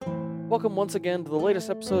Welcome once again to the latest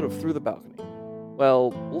episode of Through the Balcony.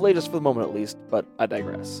 Well, latest for the moment at least, but I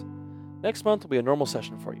digress. Next month will be a normal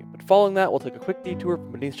session for you, but following that, we'll take a quick detour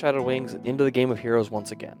from beneath Shadowed Wings and into the Game of Heroes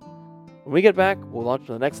once again. When we get back, we'll launch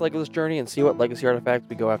into the next leg of this journey and see what legacy artifacts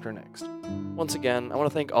we go after next. Once again, I want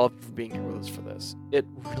to thank all of you for being here with us for this. It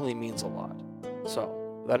really means a lot. So,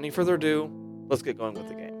 without any further ado, let's get going with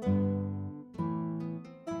the game.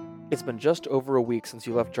 It's been just over a week since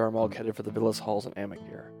you left Jarmog headed for the Villa's halls in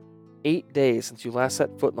Amagir. 8 days since you last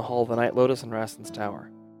set foot in the Hall of the Night Lotus and Rastin's Tower.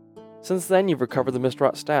 Since then, you've recovered the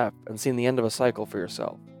Mistwrought staff and seen the end of a cycle for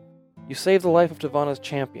yourself. You saved the life of Tavana's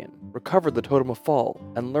champion, recovered the Totem of Fall,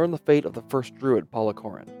 and learned the fate of the first druid, Paula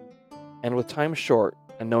Corrin. And with time short,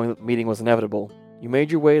 and knowing that the meeting was inevitable, you made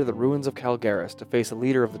your way to the ruins of Calgaris to face a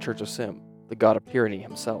leader of the Church of Sim, the god of tyranny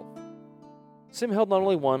himself. Sim held not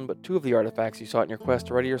only one, but two of the artifacts you sought in your quest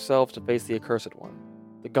to ready yourselves to face the Accursed One.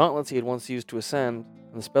 The gauntlets he had once used to ascend,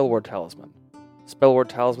 and the Spellward Talisman. The Spellward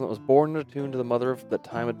Talisman that was born and attuned to the mother of that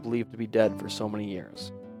time had believed to be dead for so many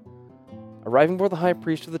years. Arriving before the High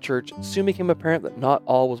Priest of the Church, it soon became apparent that not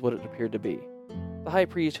all was what it appeared to be. The High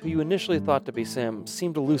Priest, who you initially thought to be Sim,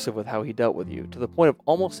 seemed elusive with how he dealt with you, to the point of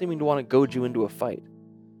almost seeming to want to goad you into a fight.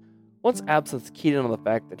 Once Absinthe keyed in on the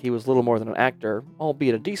fact that he was little more than an actor,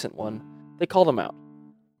 albeit a decent one, they called him out.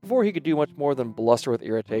 Before he could do much more than bluster with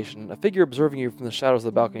irritation, a figure observing you from the shadows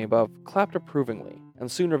of the balcony above clapped approvingly,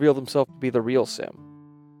 and soon revealed himself to be the real Sim.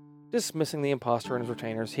 Dismissing the impostor and his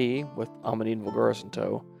retainers, he, with Amadine and Vulguris in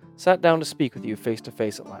tow, sat down to speak with you face to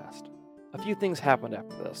face at last. A few things happened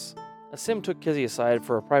after this. As Sim took Kizzy aside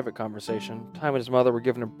for a private conversation, Time and his mother were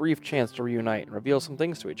given a brief chance to reunite and reveal some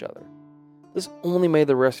things to each other. This only made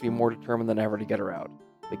the rest of you more determined than ever to get her out,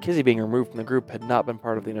 but Kizzy being removed from the group had not been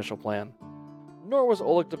part of the initial plan. Nor was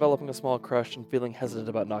Oleg developing a small crush and feeling hesitant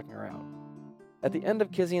about knocking her out. At the end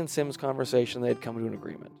of Kizzy and Sim's conversation, they had come to an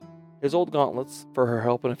agreement. His old gauntlets, for her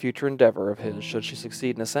help in a future endeavor of his should she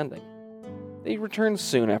succeed in ascending. They returned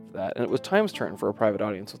soon after that, and it was Time's turn for a private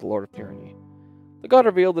audience with the Lord of Tyranny. The god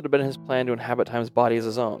revealed that it had been his plan to inhabit Time's body as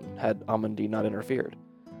his own, had Amandine not interfered.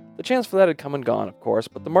 The chance for that had come and gone, of course,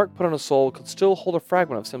 but the mark put on his soul could still hold a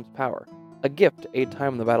fragment of Sim's power, a gift to aid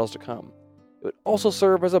Time in the battles to come. It would also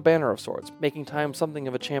serve as a banner of sorts, making Time something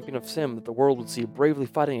of a champion of Sim that the world would see bravely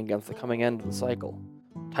fighting against the coming end of the cycle.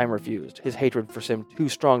 Time refused, his hatred for Sim too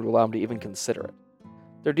strong to allow him to even consider it.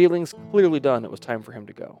 Their dealings clearly done, it was time for him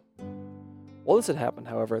to go. While this had happened,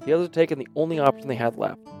 however, the others had taken the only option they had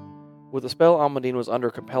left. With the spell Amadine was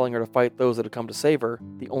under compelling her to fight those that had come to save her,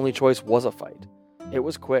 the only choice was a fight. It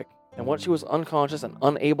was quick, and once she was unconscious and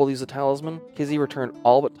unable to use the talisman, Kizzy returned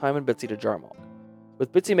all but Time and Bitsy to Jarmog.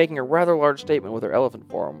 With Bitsy making a rather large statement with her elephant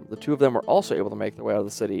form, the two of them were also able to make their way out of the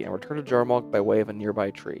city and return to Jarmog by way of a nearby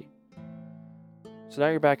tree. So now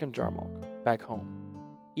you're back in Jarmog, back home,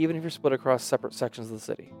 even if you're split across separate sections of the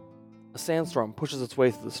city. A sandstorm pushes its way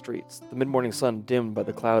through the streets, the mid-morning sun dimmed by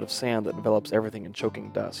the cloud of sand that envelops everything in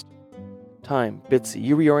choking dust. Time, Bitsy,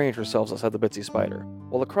 you reorient yourselves outside the Bitsy Spider,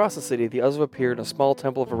 while across the city the others have appeared in a small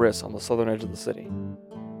temple of Eris on the southern edge of the city.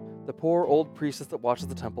 The poor old priestess that watches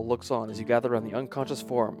the temple looks on as you gather around the unconscious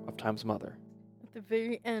form of Time's mother. At the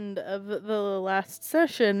very end of the last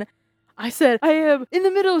session, I said, I am in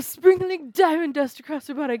the middle of sprinkling diamond dust across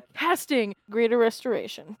her body, casting Greater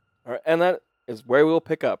Restoration. All right, and that is where we will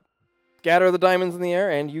pick up. Scatter the diamonds in the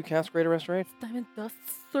air, and you cast Greater Restoration. Diamond dust,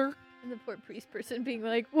 sir. And the poor priest person being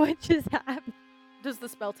like, what just happened? Does the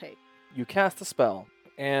spell take? You cast the spell,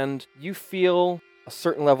 and you feel a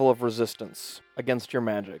certain level of resistance against your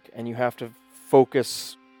magic, and you have to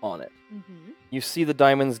focus on it. Mm-hmm. You see the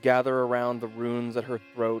diamonds gather around the runes at her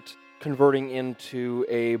throat, converting into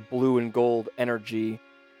a blue and gold energy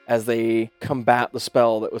as they combat the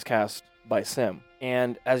spell that was cast by Sim.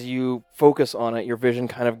 And as you focus on it, your vision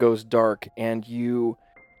kind of goes dark, and you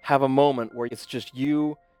have a moment where it's just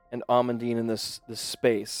you and Amandine in this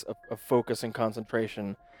space of focus and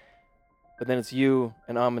concentration. But then it's you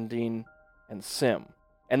and Amandine and Sim.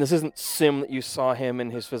 And this isn't Sim that you saw him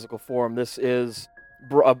in his physical form. This is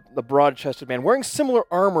the broad-chested man wearing similar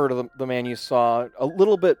armor to the man you saw, a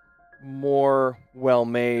little bit more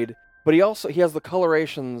well-made. But he has the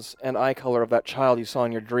colorations and eye color of that child you saw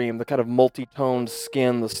in your dream, the kind of multi-toned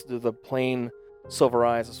skin, the plain silver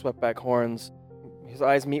eyes, the swept-back horns. His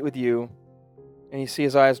eyes meet with you, and you see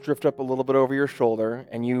his eyes drift up a little bit over your shoulder,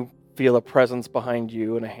 and you feel a presence behind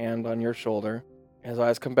you and a hand on your shoulder. His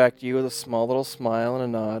eyes come back to you with a small little smile and a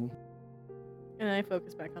nod. And I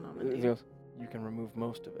focus back on He Amandine. goes, you can remove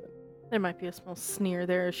most of it. There might be a small sneer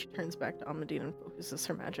there as she turns back to Amandine and focuses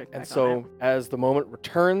her magic back And so, on as the moment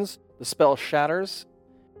returns, the spell shatters,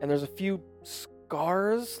 and there's a few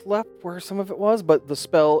scars left where some of it was, but the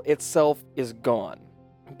spell itself is gone.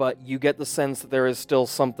 But you get the sense that there is still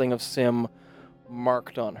something of Sim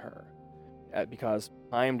marked on her. Because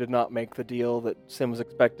time did not make the deal that Sim was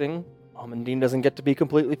expecting, Amandine doesn't get to be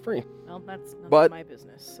completely free. Well, that's none But of my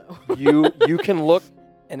business, so. You can look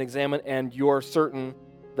and examine, and you're certain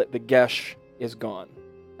that the Gesh is gone.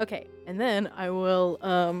 Okay, and then I will,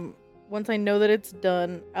 once I know that it's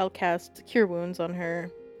done, I'll cast Cure Wounds on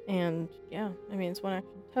her. And, yeah, I mean, it's one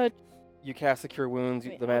action touch. You cast the Cure Wounds,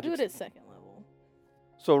 Wait, the I'll magic. do it at second level.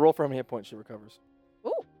 So roll for how many hit points she recovers.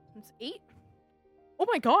 Oh, it's 8. Oh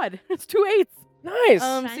my god, it's 2 8s. Nice!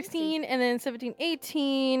 Fancy. 16, and then 17,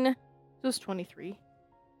 18. So it's 23.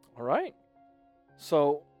 All right.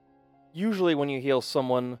 So, usually when you heal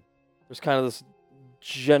someone, there's kind of this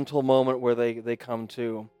gentle moment where they come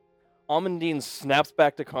to. Amandine snaps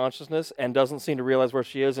back to consciousness and doesn't seem to realize where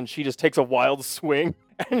she is, and she just takes a wild swing,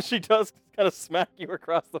 and she does kind of smack you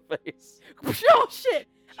across the face. Oh, shit!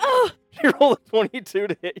 Oh! She rolled a 22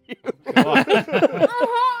 to hit you.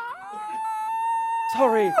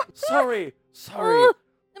 Sorry.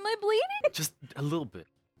 Am I bleeding? Just a little bit.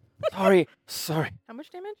 Sorry. How much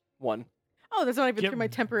damage? 1. Oh, that's not even Get through my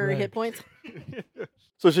temporary hit wrecked. points.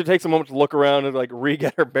 So she takes a moment to look around and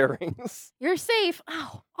re-get her bearings. You're safe.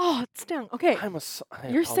 Ow. Oh, it stung. Okay. I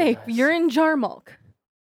You're safe. apologize. You're in Jarmalk.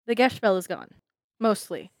 The Gesh spell is gone.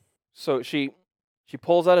 Mostly. So she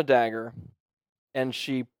pulls out a dagger, and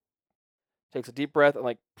she takes a deep breath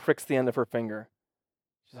and pricks the end of her finger.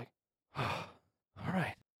 She's like, oh, all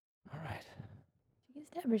right. She can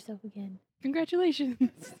stab herself again. Congratulations.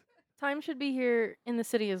 Time should be here in the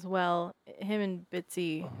city as well. Him and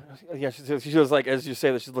Bitsy. Yeah, she was as you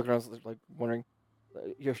say that, she's looking around, wondering,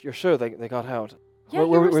 you're sure they got out? Yeah,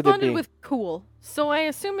 Where he would they responded be? with cool. So I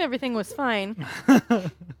assume everything was fine.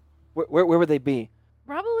 Where would they be?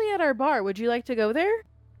 Probably at our bar. Would you like to go there?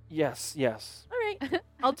 Yes. All right.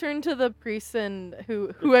 I'll turn to the priest and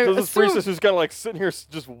who I So this assume. priestess who's kind of sitting here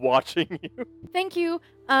just watching you. Thank you.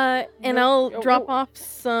 And No, I'll no, drop no. off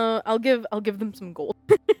some. I'll give them some gold.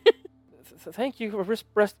 Thank you.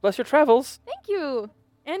 Bless your travels. Thank you.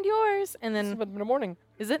 And yours. And It's then been a morning.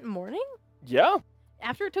 is it morning? Yeah.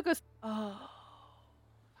 After it took us. Oh.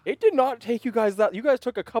 It did not take you guys that. You guys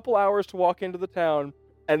took a couple hours to walk into the town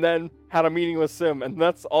and then had a meeting with Sim, and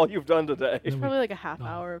that's all you've done today. It's Then we- probably like a half Oh.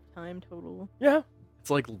 hour of time total. Yeah. It's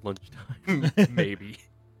like lunchtime, maybe.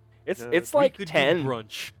 It's Yeah, it's We like could do 10.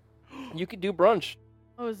 brunch. You could do brunch.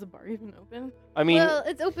 Oh, is the bar even open? I mean, well,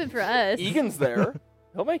 it's open for us. Egan's there.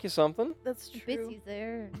 He'll make you something. That's true. Bitsy's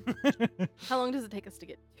there. How long does it take us to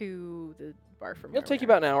get to the bar from? It'll where take you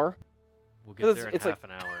we're about an hour. We'll It's- get there in it's half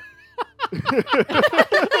an hour.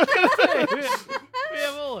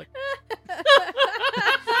 Yeah, well, look.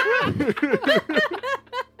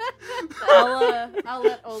 at? I'll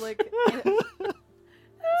let Oleg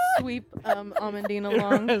sweep Amandine I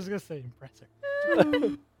along. was gonna say impress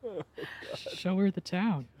her. Show her the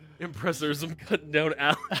town. Impressors, I'm cutting down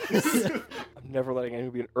Alex. I'm never letting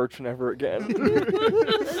anyone be an urchin ever again.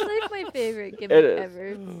 That's like my favorite gimmick It is.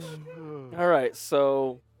 ever. All right.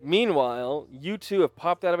 So meanwhile, you two have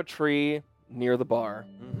popped out of a tree near the bar.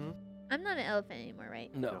 Mm-hmm. I'm not an elephant anymore,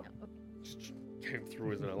 right? No. Okay. Came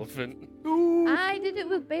through as an elephant. I did it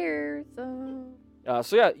with bears, so.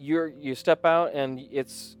 So yeah, you step out, and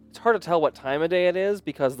it's hard to tell what time of day it is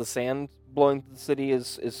because the sand blowing through the city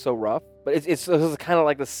is so rough. But it's kind of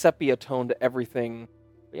like the sepia tone to everything.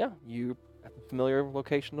 But yeah, you at the familiar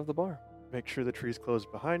location of the bar. Make sure the tree's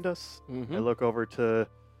closed behind us. Mm-hmm. I look over to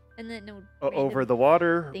And then no. over random the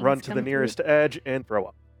water, things run to the come through. nearest edge, and throw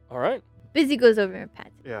up. All right. Busy goes over and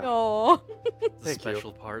pats it. Yeah. Oh. The Thank you.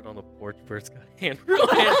 special part on the porch where it's got handholds.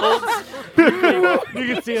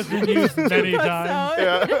 You can see it's been used many times.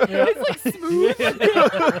 Yeah. It's like smooth.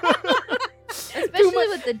 Especially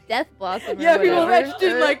with the death blossom. or Yeah, people whatever. actually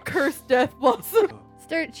did like cursed death blossom.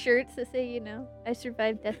 Start shirts that say, I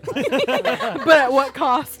survived death blossom. But at what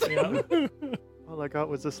cost? Yeah. All I got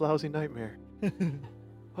was this lousy nightmare.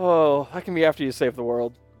 Oh, that can be after you save the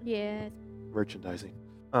world. Yeah. Merchandising.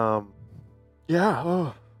 Yeah.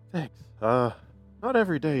 Oh, thanks. Not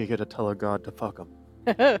every day you get to tell a god to fuck him.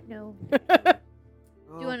 No.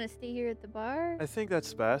 Do you want to stay here at the bar? I think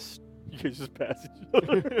that's best. You can just pass each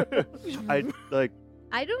other. I like.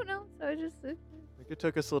 I don't know. So I just. It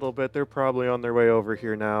took us a little bit. They're probably on their way over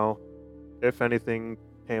here now. If anything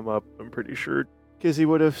came up, I'm pretty sure Kizzy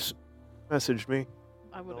would have messaged me.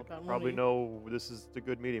 I would They'll have gotten probably money. know this is the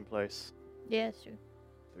good meeting place. Yeah, that's true.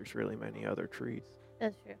 There's really many other trees.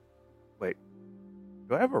 That's true.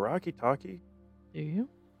 Do I have a Rocky Talkie? Do you?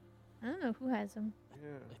 I don't know who has them.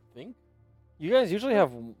 Yeah. I think. You guys usually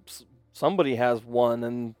have somebody has one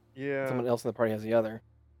and Yeah. someone else in the party has the other.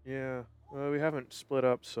 Yeah. Well, we haven't split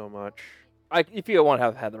up so much. If you want to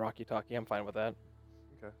have had the Rocky Talkie, I'm fine with that.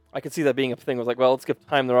 Okay. I could see that being a thing. Was like, well, let's give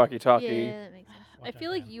time the Rocky Talkie. Yeah, that makes sense. I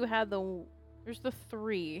feel like you had there's the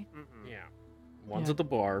 3. Yeah. One's Yeah. at the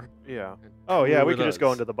bar. Yeah. and Oh, yeah, two we with can just go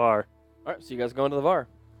us. into the bar. All right, so you guys go into the bar.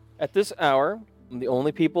 At this hour, the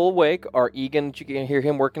only people awake are Egan. You can hear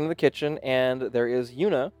him working in the kitchen, and there is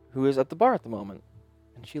Yuna, who is at the bar at the moment.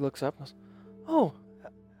 And she looks up and goes, "Oh,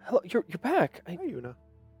 hello, you're back. Hi, Yuna.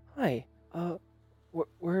 Hi.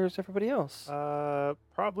 Where's everybody else?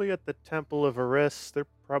 Probably at the Temple of Eris. They're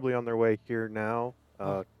probably on their way here now.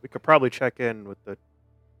 Oh. We could probably check in with the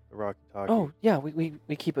Rocky Talkie. Oh, yeah, we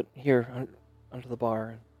keep it here under the bar."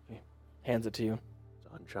 And she hands it to you.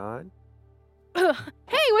 Sunshine.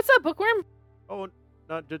 Hey, what's up, Bookworm? Oh,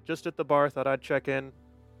 not just at the bar. Thought I'd check in.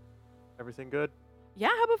 Everything good? Yeah,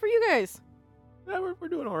 how about for you guys? Yeah, we're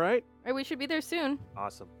doing all right. Right, we should be there soon.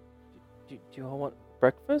 Awesome. Do you all want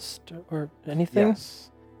breakfast or anything?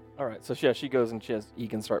 Yes. All right, so she goes and she has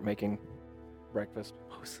Egan start making breakfast.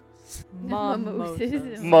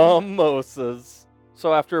 Mimosas. Mimosas.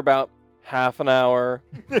 So after about half an hour,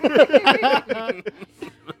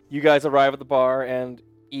 you guys arrive at the bar and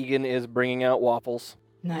Egan is bringing out waffles.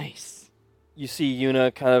 Nice. You see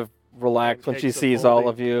Yuna kind of relax when she Pancakes of sees all holding.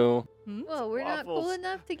 of you. Whoa, we're not cool Waffles.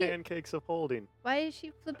 enough to get. Pancakes of holding. Why is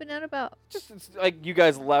she flipping out about? Just it's like you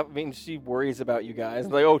guys laugh. I mean, she worries about you guys.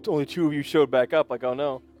 Like, oh, only 2 of you showed back up. Like, oh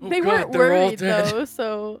no. Oh They God, weren't they're all worried dead. though,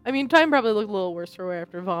 so I mean, time probably looked a little worse for her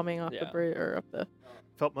after vomiting off the Yeah. bridge or up the.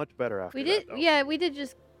 Felt much better after We that, did, though. yeah, we did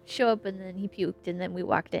just show up and then he puked and then we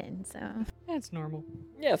walked in. So That's normal.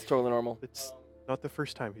 Yeah, it's totally normal. It's not the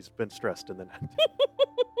first time he's been stressed in the night.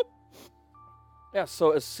 Yeah,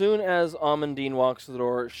 so as soon as Amandine walks through the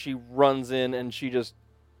door, she runs in and she just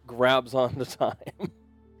grabs onto time.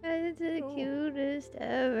 it's the cutest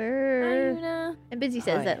ever. And Busy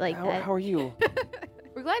says Hi, that like that. How are you?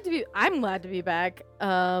 I'm glad to be back.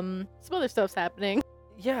 Some other stuff's happening.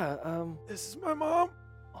 Yeah, This is my mom.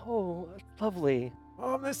 oh, lovely.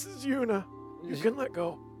 Mom, this is Yuna. You can let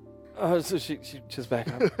go. So she's back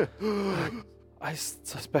up. I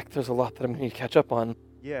suspect there's a lot that I'm going to catch up on,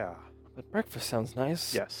 Yeah. but breakfast sounds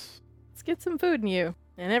nice. Yes. Let's get some food in you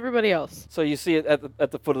and everybody else. So you see it at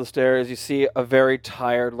the foot of the stairs. You see a very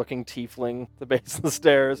tired-looking tiefling at the base of the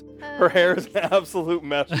stairs. Her hair is an absolute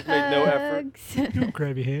mess. She's made no effort. Don't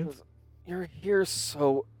grab your hands. You're here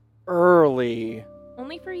so early.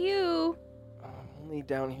 Only for you. I'm only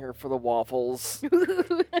down here for the waffles.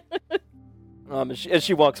 As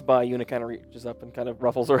she walks by, Yuna kind of reaches up and kind of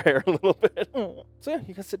ruffles her hair a little bit. So yeah,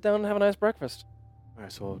 you can sit down and have a nice breakfast. All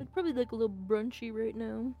right, so It's probably like a little brunchy right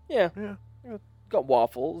now. Yeah, yeah. got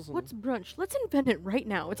waffles. And What's brunch? Let's invent it right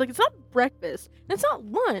now. It's like it's not breakfast. And it's not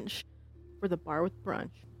lunch. We're the bar with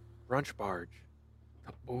brunch. Brunch barge.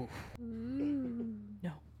 Ooh. Ooh.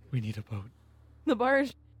 We need a boat. The bar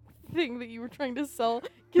thing that you were trying to sell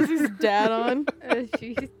Kizzy's dad on. Oh,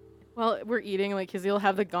 jeez. While we're eating, like Kizzy will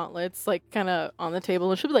have the gauntlets like kind of on the table,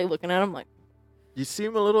 and she'll be like looking at him like, You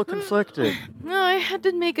seem a little conflicted. "No, I had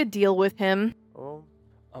to make a deal with him." Oh,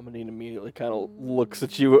 Amadine immediately kind of looks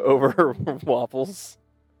at you over her waffles.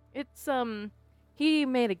 It's he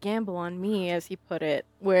made a gamble on me, as he put it,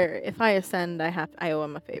 where if I ascend, I owe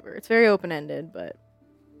him a favor. It's very open ended, but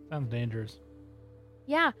Sounds dangerous.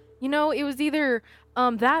 yeah, you know, it was either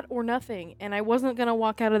that or nothing, and I wasn't gonna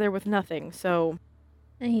walk out of there with nothing, so.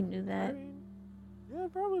 And he knew I that. mean, yeah,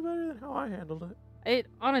 probably better than how I handled it. It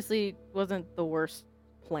honestly wasn't the worst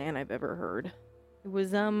plan I've ever heard. It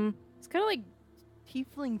was it's kind of like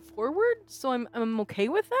tiefling forward, so I'm okay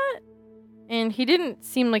with that. And he didn't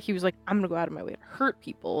seem like he was like, I'm gonna go out of my way to hurt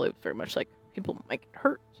people. It was very much like people might get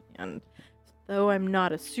hurt. And though I'm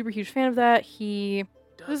not a super huge fan of that, he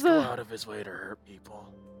Does go go out out of his way to hurt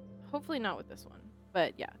people. hopefully not with this one.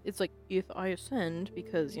 But yeah, it's like if I ascend,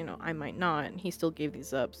 because you know I might not, and he still gave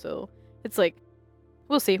these up, so it's like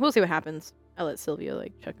we'll see what happens. I'll let Sylvia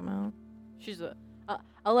like check them out. She's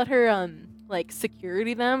I'll let her like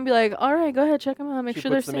security them, be like, all right, go ahead, check them out, make She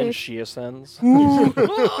sure they're puts them in. safe. She ascends. I'm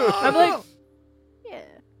like, yeah.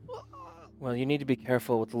 Well, you need to be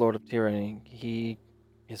careful with the Lord of Tyranny. He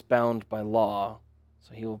is bound by law,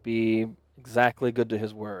 so he will be exactly good to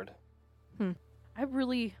his word. I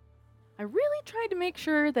really tried to make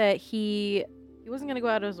sure that he wasn't gonna go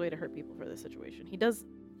out of his way to hurt people for this situation. He does.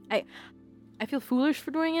 I feel foolish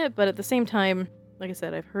for doing it, but at the same time, like I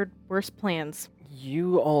said, I've heard worse plans.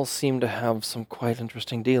 You all seem to have some quite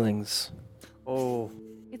interesting dealings. Oh,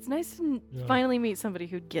 It's nice to Yeah. finally meet somebody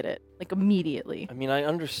who'd get it, like immediately. I mean, I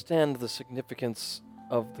understand the significance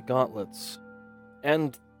of the gauntlets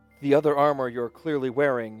and the other armor you're clearly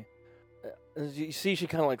wearing. You see, she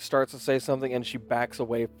kind of like starts to say something, and she backs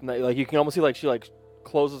away from that. Like you can almost see like she like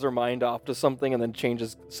closes her mind off to something, and then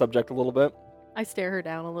changes subject a little bit. I stare her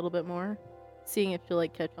down a little bit more, seeing if she'll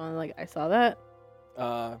like catch on. Like I saw that.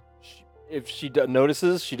 If she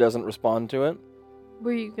notices, she doesn't respond to it.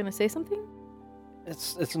 Were you gonna say something?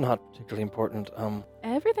 It's not particularly important.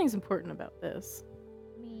 Everything's important about this.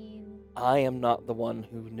 I mean, I am not the one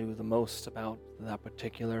who knew the most about that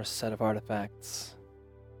particular set of artifacts.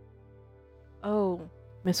 Oh,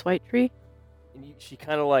 Miss Whitetree. And she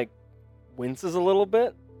kind of like winces a little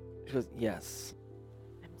bit. She goes, "Yes."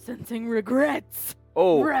 I'm sensing regrets.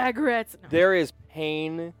 Oh, Regrets. No. there is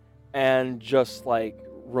pain and just like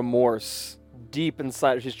remorse deep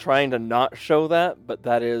inside. She's trying to not show that, but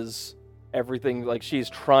that is everything. Like she's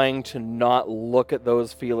trying to not look at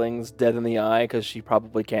those feelings dead in the eye because she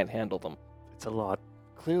probably can't handle them. It's a lot.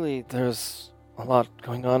 Clearly, there's a lot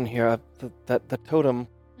going on here. The totem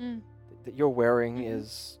that you're wearing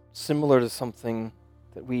is similar to something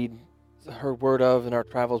that we'd heard word of in our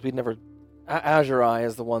travels. We'd never. Azure Eye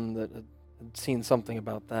is the one that had seen something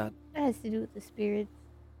about that. that has to do with the spirits.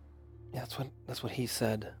 Yeah, that's what he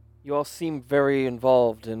said. You all seem very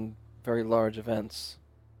involved in very large events.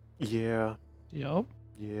 Yeah. Yup.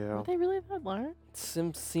 Yeah. Are they really that large?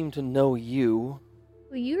 Sims seem to know you.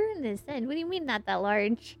 Well, you were in this end. What do you mean not that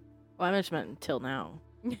large? Well, I just meant until now.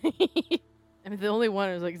 I mean, the only one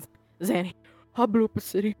is like Zanny. I blew up a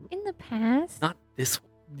city. In the past, Not this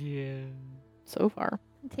one. Yeah. So far.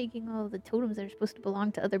 I'm taking all the totems that are supposed to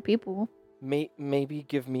belong to other people. Maybe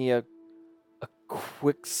give me a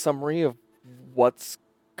quick summary of what's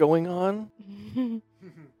going on.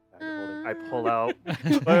 I pull out.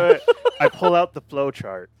 Wait. I pull out the flow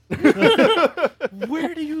chart.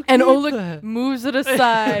 Where do you And get Oleg that? moves it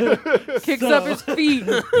aside, kicks up his So- feet.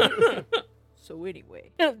 So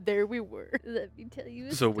anyway, there we were. Let me tell you.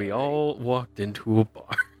 A So we story. all walked into a bar.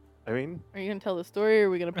 I mean, Are you gonna tell the story or are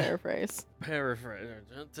we gonna paraphrase? Paraphrase.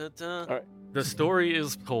 Alright. The story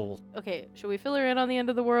is told. Okay, should we fill her in on the end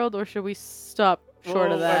of the world or should we stop short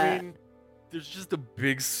well, of that? I mean, There's just a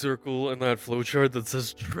big circle in that flowchart that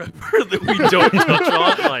says Trevor that we don't touch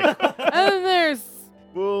on. Like, And then there's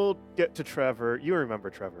we'll get to Trevor. You remember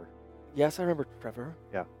Trevor. Yes, I remember Trevor.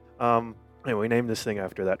 Anyway, we named this thing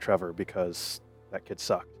after that Trevor because that kid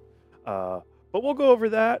sucked. But we'll go over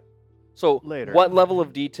that. So, Later. what level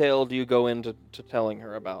of detail do you go into telling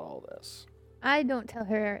her about all this? I don't tell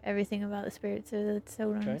her everything about the spirits or the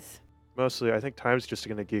totems. Mostly, I think Time's just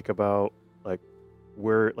gonna geek about like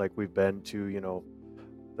where like we've been to,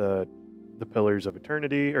 the Pillars of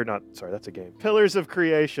Eternity, or not. Sorry, that's a game. Pillars of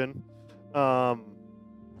Creation. The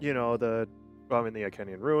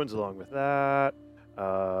Icenian Ruins. Along with that,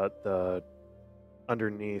 the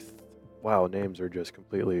underneath. Wow, names are just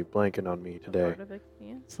completely blanking on me today. part of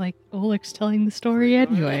experience. It's like Oleg's telling the story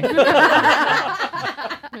anyway.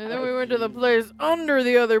 And then we went to the place under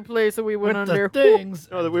the other place that we went With under. the things.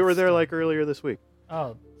 No, that we were there like earlier this week.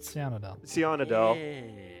 Oh, Cyanodel. Sionadel.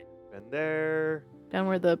 yeah. Been there. Down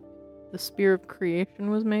where the spear of creation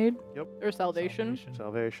was made. Yep. Or salvation.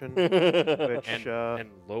 Salvation. Which, And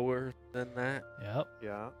lower than that. Yep.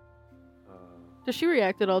 yeah. Does she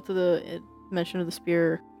react at all to the mention of the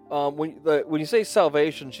spear? When you say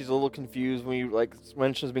salvation, she's a little confused. When you like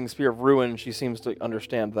mentions being Spear of Ruin, she seems to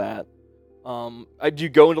understand that. Do you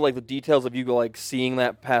go into like the details of you like seeing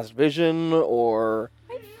that past vision, or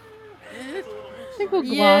I think we'll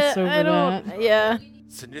gloss over I don't. that. Yeah.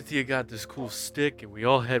 Synithia got this cool stick, and we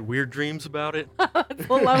all had weird dreams about it. It's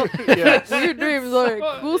a level. Yes. Weird dreams. Like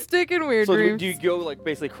cool stick and weird so dreams. do you go like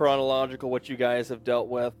basically chronological what you guys have dealt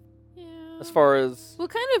with Yeah. as far as We'll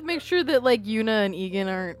kind of make sure that like Yuna and Egan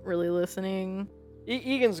aren't really listening.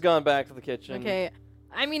 Egan's gone back to the kitchen. Okay.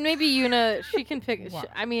 I mean, maybe Yuna. She can pick. What?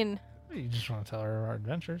 I mean. You just want to tell her our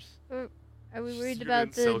adventures. Are we worried You're about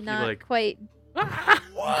and the Selkie, not like, quite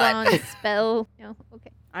gone spell? No.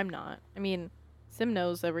 Okay. I'm not. I mean, Sim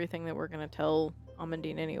knows everything that we're gonna tell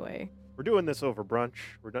Amandine anyway. We're doing this over brunch.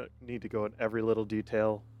 We don't need to go in every little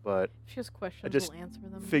detail, but If she has questions, just we'll answer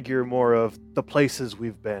them. figure more of the places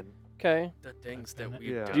we've been. Okay. The things that we've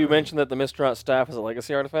Yeah. done. Do you mention that the Mistrat staff is a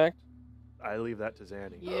legacy artifact? I leave that to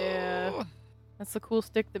Zanny. Yeah. That's the cool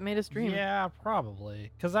stick that made us dream. Yeah,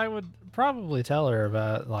 probably. Because I would probably tell her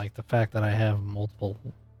about like the fact that I have multiple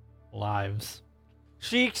lives.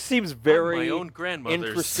 She seems I'm very my own grandmother's.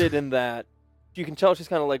 interested in that. You can tell she's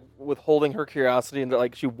kind of like withholding her curiosity and that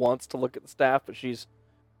like she wants to look at the staff, but she's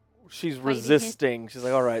it. resisting. She's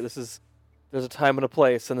like, all right, there's a time and a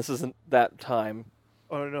place, and this isn't that time.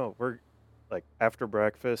 Oh no, we're like after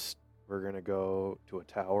breakfast. We're gonna go to a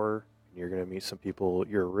tower You're gonna meet some people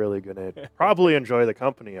you're really gonna probably enjoy the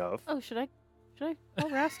company of. Oh, should I call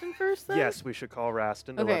Rastin first then? Yes, we should call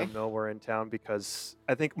Rastin to let Okay. him know we're in town because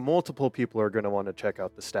I think multiple people are gonna want to check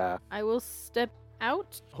out the staff. I will step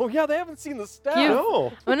out. Oh yeah, they haven't seen the staff. Give- No.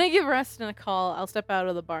 I'm gonna give Rastin a call. I'll step out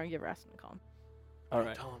of the bar and give Rastin a call. All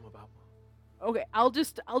right. Tell him about. Okay, I'll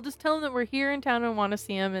just tell him that we're here in town and want to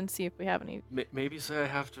see him and see if we have any. Maybe say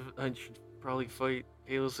I should probably fight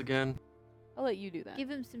Kalis again. I'll let you do that. Give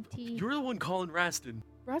him some tea. You're the one calling Rastin.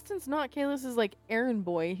 Rastin's not Kalis's like errand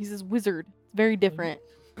boy. He's his wizard. It's very different.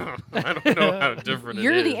 I don't know how different it is.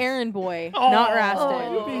 You're the errand boy, not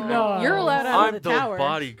Rastin. you be nice. You're allowed out I'm of the tower.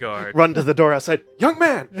 bodyguard. Run to the door outside. Young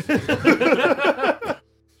man!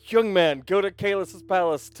 Young man, go to Kalis'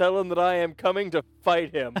 palace. Tell him that I am coming to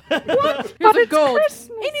fight him. What? Here's a gold.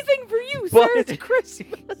 Anything for you, But sir. it's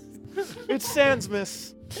Christmas. It's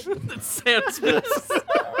Sandsmith. It's Sandsmith.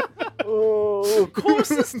 Oh,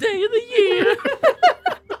 Coolest day of the year.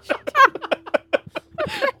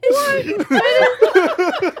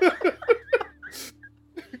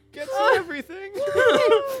 Gets everything.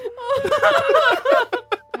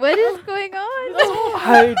 What is going on?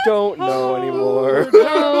 I don't know anymore.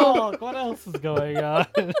 No, what else is going on?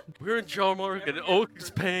 We're in Jarmark and Oak is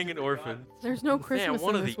paying an orphan. There's no Christmas Man,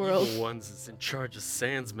 one in of this the world. evil ones is in charge of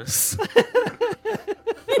Sandsmith.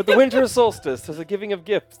 But the winter solstice is a giving of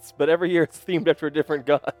gifts, but every year it's themed after a different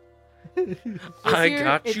god. I year,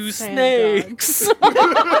 got it's you Sand snakes.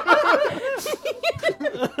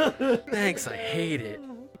 Thanks, I hate it.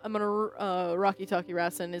 I'm gonna Rocky Talkie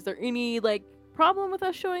Rastin. Is there any like problem with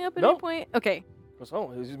us showing up at No. any point? Okay,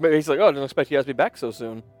 Oh, he's like, oh, I didn't expect you guys to be back so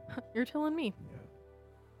soon. you're telling me.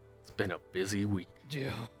 It's been a busy week.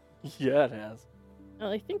 Yeah, it has.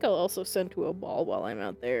 I think I'll also send to a ball while I'm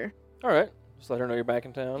out there. All right, just let her know you're back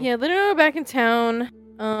in town. Yeah, let her know we're back in town.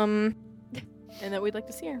 And that we'd like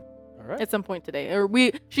to see her All right. at some point today, or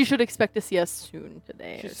she should expect to see us soon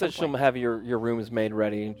today. She at some said she'll point. have your rooms made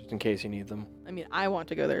ready just in case you need them. I mean, I want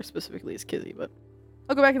to go there specifically as Kizzy, but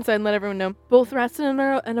I'll go back inside and let everyone know. Both Rastin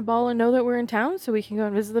and Abala know that we're in town, so we can go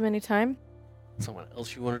and visit them anytime. Someone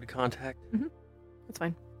else you wanted to contact? That's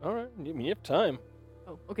fine. All right, I mean, you have time.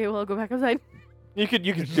 Oh, okay. Well, I'll go back outside. You could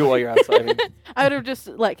do it while you're outside. I mean, I would have just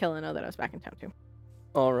let Kellen know that I was back in town too,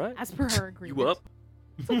 all right. as per her agreement. You up?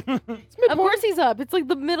 Of course he's up. It's like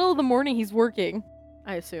the middle of the morning. He's working.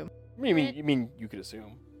 I assume. You mean you could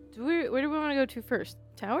assume. Where do we want to go to first?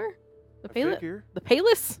 Tower? The I palace? figure. The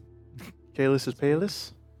palace? Kalis is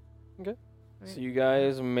Palis. So you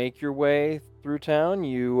guys make your way through town.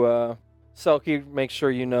 You, Selkie, make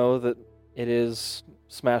sure you know that it is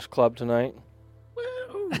Smash Club tonight.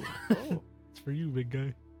 Woo! It's for you, big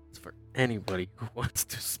guy. It's for anybody who wants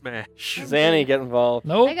to smash. Zanny, get involved.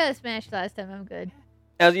 Nope. I got smashed last time. I'm good.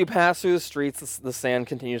 As you pass through the streets, the sand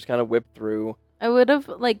continues to kind of whip through. I would have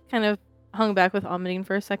like kind of hung back with Almadine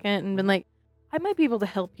for a second and been like, I might be able to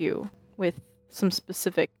help you with some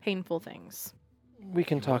specific painful things. We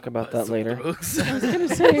can talk about that later. I was gonna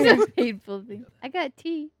say. That's a painful thing. I got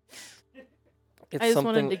tea. It's I just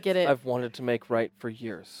something wanted to get it. I've wanted to make right for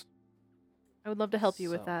years. I would love to help you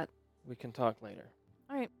with So, that. We can talk later.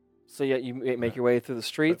 All right. So yeah, you make your way through the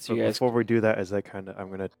streets. But You guys. before we do that, I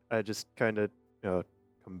just kind of,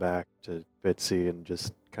 come back to Bitsy and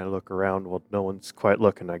just kind of look around. Well, no one's quite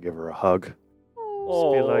looking. I give her a hug. Just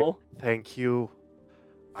be like, Oh. thank you.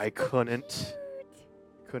 I couldn't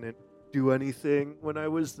do anything when I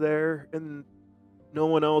was there, and no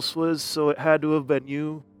one else was, so it had to have been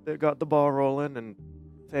you that got the ball rolling, and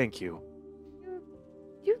thank you.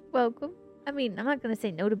 You're welcome. I mean, I'm not gonna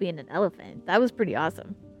say no to being an elephant. That was pretty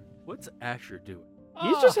awesome. What's Asher doing?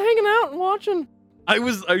 He's just hanging out and watching. I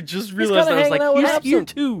just He's realized kinda I was hanging out like, with he's here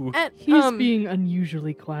Absinthe. too. At He's being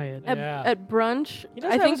unusually quiet. Yeah. at brunch, He does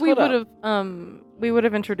I have think his we hood would up. have we would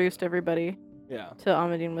have introduced everybody Yeah. to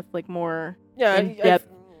Almadine with like more Yeah. in depth.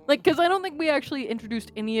 Like, because I don't think we actually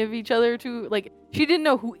introduced any of each other to like she didn't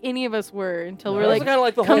know who any of us were until we It's were like, kind of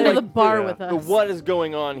like the come whole to like, the bar yeah, with the us. what is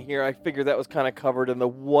going on here. I figured that was kind of covered in the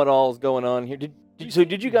what all's going on here.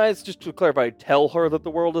 Did you guys, just to clarify, tell her that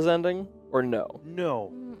the world is ending or no?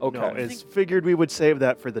 No. Okay. No, it's figured we would save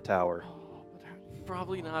that for the tower.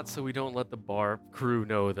 Probably not, so we don't let the bar crew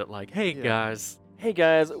know that, like, hey Yeah. guys, Hey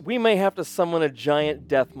guys, we may have to summon a giant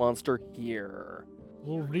death monster here.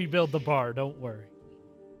 We'll rebuild the bar. Don't worry.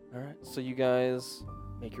 All right. So you guys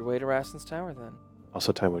make your way to Rastin's Tower then.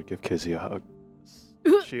 Also, time would give Kizzy a hug.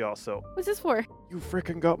 She also, What's this for? you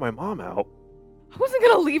freaking got my mom out. I wasn't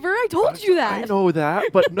gonna leave her. I told you that. I know that,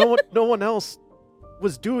 but no one else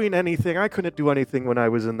was doing anything. I couldn't do anything when I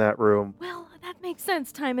was in that room. Well, that makes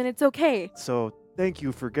sense, Timon. It's okay. So thank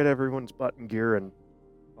you for get everyone's butt in gear and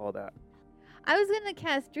all that. I was gonna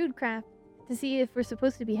cast Druidcraft to see if we're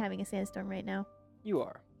supposed to be having a sandstorm right now. You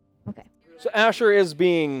are. Okay. So Asher is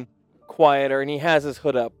being quieter, and he has his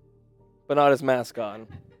hood up, but not his mask on.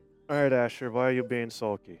 All right, Asher, why are you being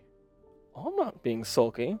sulky? Oh, I'm not being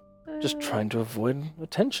sulky. Just trying to avoid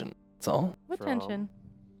attention. That's all. What From- tension?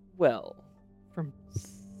 Well, From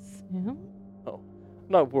Sam I'm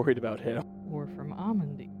not worried about him. or from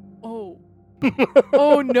Amandine? Oh.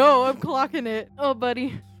 Oh no, I'm clocking it. Oh, buddy.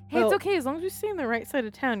 Hey, Well- it's okay. As long as you stay on the right side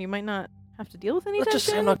of town, you might not have to deal with any Let's just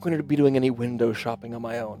say I'm tension. not going to be doing any window shopping on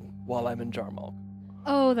my own while I'm in Jarmalk.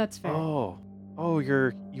 Oh, that's fair. Oh,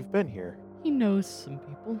 you've been here. He knows some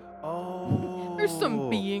people. Oh. There's some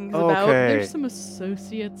beings about. Okay. There's some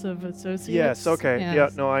associates of associates. Yes, okay. Yes. Yeah,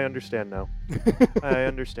 no, I understand now. I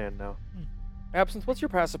understand now. Absence, what's your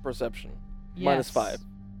passive perception? Yes. -5.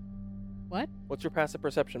 What? What's your passive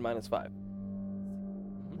perception? -5.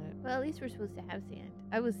 Well, at least we're supposed to have sand.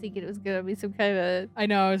 I was thinking it was gonna be some kind of I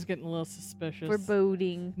know, I was getting a little suspicious.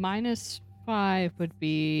 foreboding. -5 would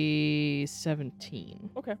be 17.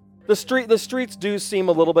 The streets do seem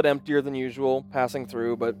a little bit emptier than usual passing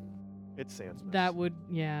through, but It's Sandsmith. That would,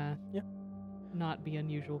 yeah. Yeah. Not be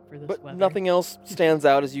unusual for this but weather. nothing else stands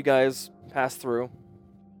out as you guys pass through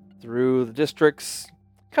the districts.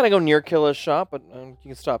 Kind of go near Killa's shop, but you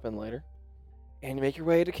can stop in later. And you make your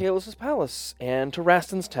way to Kalos' palace and to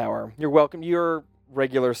Raston's tower. You're welcome to your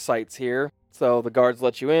regular sites here, so the guards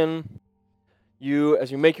let you in.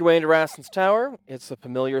 As you make your way into Raston's tower, it's a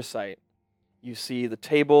familiar sight. You see the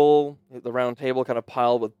table, the round table, kind of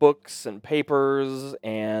piled with books and papers,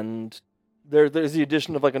 and there's the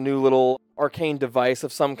addition of like a new little arcane device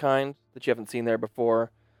of some kind that you haven't seen there before.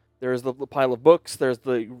 There's the pile of books. There's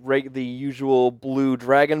the usual blue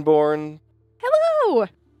dragonborn. Hello.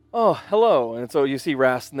 Oh, hello. And so you see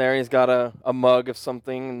Raston there. He's got a mug of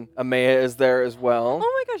something, and Amaya is there as well.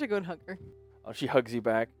 Oh my gosh, I go and hug her. Oh, she hugs you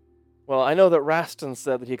back. Well, I know that Raston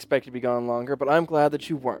said that he expected to be gone longer, but I'm glad that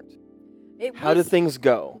you weren't. How did things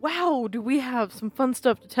go? Wow, do we have some fun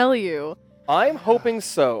stuff to tell you? I'm hoping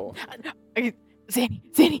so.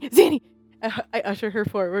 Zanny. I usher her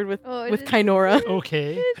forward with Kynora.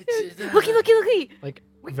 Okay. Looky. Like,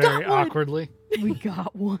 We very got one. awkwardly. We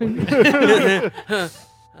got one.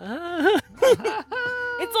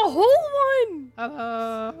 It's a whole one.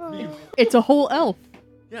 It's a whole elf.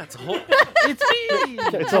 Yeah, it's a whole. It's me.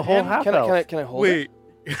 It's a whole half elf. Can I hold it? Wait.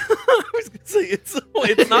 I was gonna say it's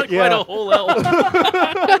not quite Yeah. a whole elf.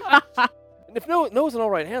 And if Noah's an all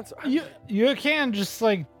right answer, You can just,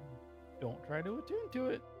 like, don't try to attune to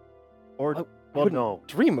it. Or, I well, wouldn't no.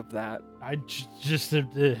 dream of that. I just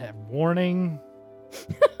have warning.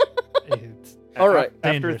 It's All right.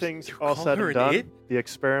 After dangerous. things You all call said her and an done, it? the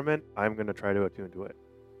experiment, I'm going to try to attune to it.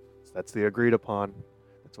 So that's the agreed upon.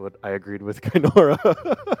 That's what I agreed with Kynora.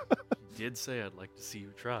 You did say I'd like to see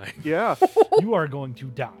you try. Yeah. you are going to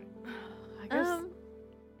die. I guess.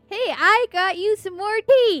 Hey, I got you some more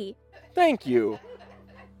tea. Thank you.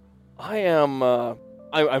 I am.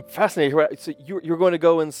 I'm fascinated. So you're going to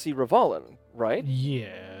go and see Ravalin, right?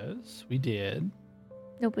 Yes, we did.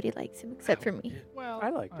 Nobody likes him except for me. Well, I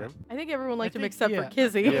liked him. I think everyone liked him think- except yeah. for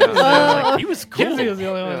Kizzy. Yeah. Oh. He was cool. Kizzy was the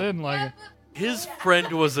only one that Yeah. didn't like it. His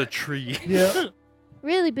friend was a tree. Yeah.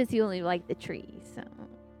 Really busy only like the trees, so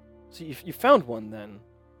So you found one then.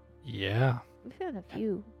 Yeah. we found a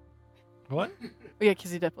few. What? Oh, yeah,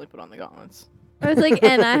 Kizzy definitely put on the gauntlets. I was like,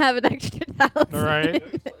 and I have an extra 1,000. Right.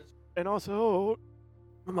 And also,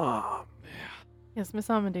 Mom. Yes, Miss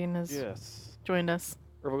Amandine has Yes. joined us.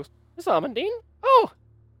 Raval goes, Miss Amandine? Oh,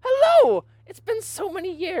 hello! It's been so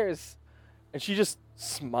many years. And she just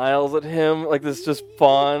smiles at him like this, just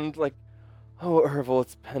fond, like, oh, Erval,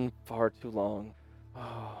 it's been far too long.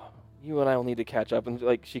 Oh, you and I will need to catch up. And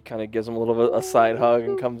like, she kind of gives him a little bit a side hug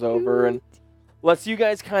and comes over and lets you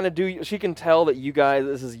guys kind of do. She can tell that you guys,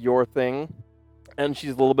 this is your thing, and she's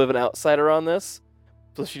a little bit of an outsider on this.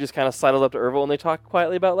 So she just kind of sidles up to Erval and they talk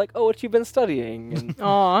quietly about like, oh, what you've been studying, and,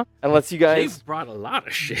 Aw. and lets you guys. They brought a lot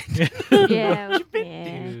of shit. Yeah.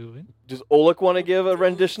 yeah. Dude. Does Oleg want to give a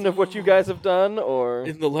rendition of what you guys have done, or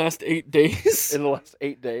In the last 8 days, in the last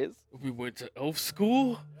 8 days? we went to Elf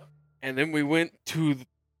School, and then we went to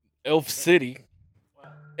Elf City,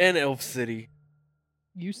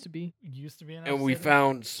 Used to be. Used to be an and we outsider.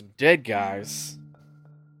 found some dead guys.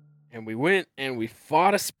 And we went and we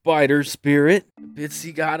fought a spider spirit.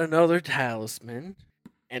 Bitsy got another talisman.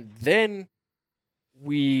 And then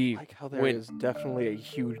we Like how there went. is definitely a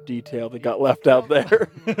huge detail that got left out there.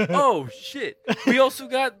 Oh shit! We also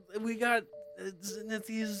got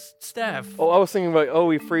Zenithia's staff. Oh, I was thinking about,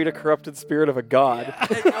 we freed a corrupted spirit of a god.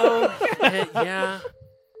 Oh yeah.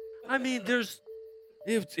 I mean, there's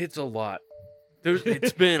It's a lot.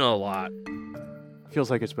 It's been a lot. Feels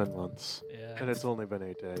like it's been months, Yeah. and it's only been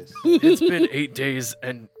 8 days. It's been 8 days,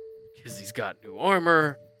 and Kizzy's got new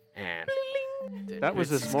armor, and That was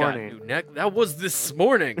this Mitzi's got morning. new neck. That was this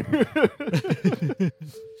morning.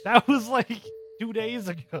 That was like 2 days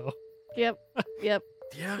ago. Yep. Yep.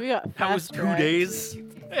 Yeah, We got that was fast 2 tracked. days.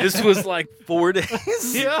 This was like 4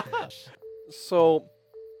 days. Yeah. So,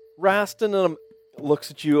 Rastin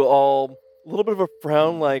looks at you all, a little bit of a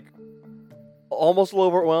frown, like almost a little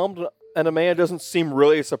overwhelmed, and Amaya doesn't seem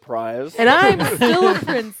really surprised. And I'm still a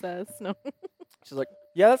princess. No. She's like,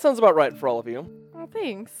 "Yeah, that sounds about right for all of you." Oh,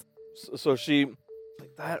 thanks. So she,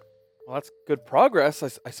 like that. Well, that's good progress,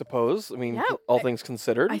 I suppose. I mean, Yeah, all things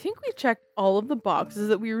considered. I think we checked all of the boxes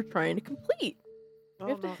that we were trying to complete. Oh,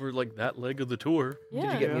 We have to- no. For like that leg of the tour. Yeah.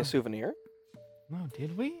 Did you get me Yeah. a souvenir? No,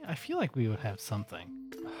 did we? I feel like we would have something.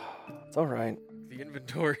 It's all right. The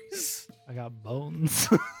inventories. I got bones.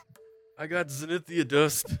 I got Zenithia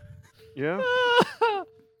dust. Yeah.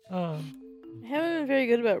 Oh. I haven't been very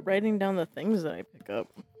good about writing down the things that I pick up.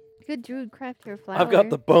 Good druid craft her flower. I've got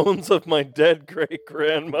the bones of my dead great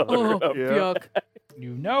grandmother. Oh, Yeah. yuck.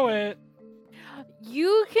 You know it.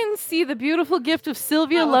 You can see the beautiful gift of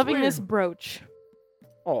Sylvia Oh, that's loving weird. this brooch.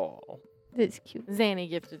 Oh. It's cute. Zanny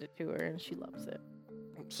gifted it to her, and she loves it.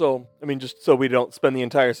 So, I mean, just so we don't spend the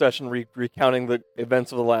entire session recounting the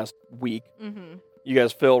events of the last week, Mm-hmm. you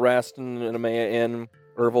guys fill Rastin and Amaya in,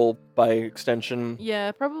 Ervil by extension.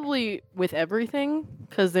 Yeah, probably with everything,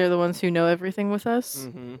 because they're the ones who know everything with us.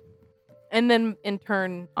 Mm-hmm. And then, in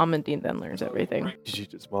turn, Amandine then learns everything.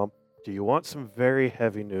 Mom, do you want some very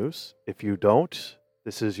heavy news? If you don't,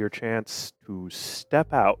 this is your chance to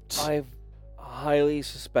step out. I highly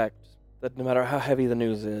suspect that no matter how heavy the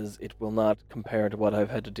news is, it will not compare to what I've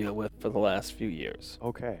had to deal with for the last few years.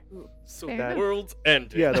 Okay. So Fair the enough. world's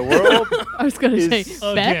ended. Yeah, the world I was gonna say Is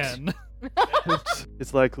bet. Again.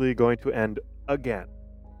 is likely going to end again.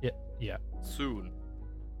 Yeah. Soon.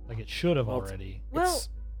 Like it should have Well, it's- already. Well, It's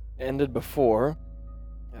ended before.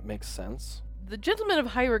 That makes sense. the gentleman of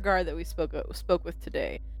high regard that we spoke with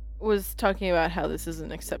today was talking about how this is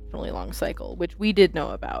an exceptionally long cycle, which we did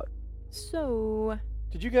know about. So,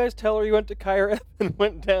 Did you guys tell her you went to Kyreth and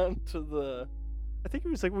went down to the... I think it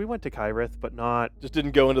was like we went to Kyrith, but not. Just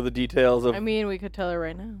didn't go into the details of... I mean, we could tell her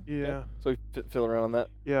right now. Yeah. So we fill around on that.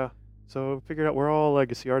 Yeah. So figured out where all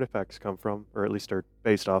legacy artifacts come from, or at least are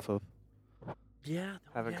based off of, Yeah.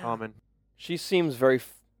 have in common. She seems very...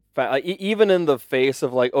 even in the face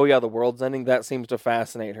of like, oh yeah, the world's ending, that seems to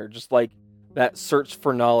fascinate her. Just like that search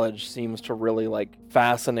for knowledge seems to really like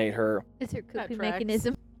fascinate her. It's her That coping tracks.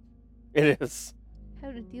 mechanism. It is.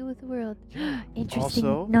 How to deal with the world. Interesting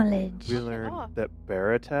Also, knowledge. We off. learned that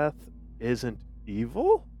Barateth isn't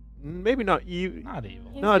evil. Maybe not evil. Not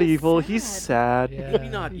evil. He's Not just evil. He's sad. sad. Maybe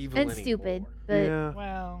not evil And anymore. stupid, but Yeah.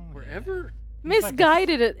 Well, Wherever.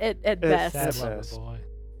 Misguided at It's best. Sad Yes. lover boy.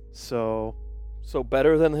 So So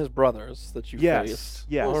better than his brothers that you yes, faced.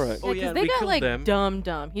 yes. All right. Oh, Yeah, 'cause yeah, they we got killed like them.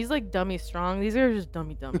 dumb. He's like dummy strong. These are just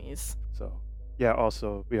dummy dummies. So yeah.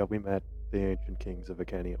 Also, yeah, we met the ancient kings of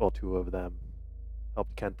Akeni. All two of them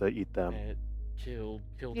helped Kenta eat them. Met, killed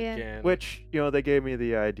Yeah. again. Which they gave me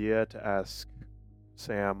the idea to ask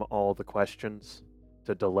Sam all the questions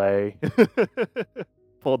to delay.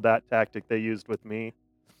 Pulled that tactic they used with me.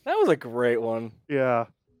 That was a great one. Yeah.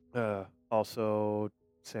 Also,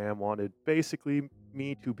 Sam wanted basically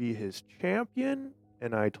me to be his champion,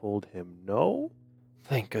 and I told him no.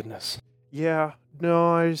 Thank goodness. Yeah,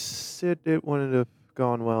 no, it wouldn't have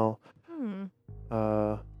gone well.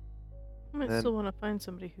 I might Then- still want to find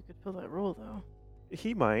somebody who could fill that role, though.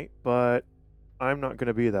 He might, but I'm not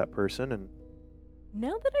gonna be that person. And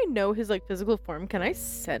Now that I know his like physical form, can I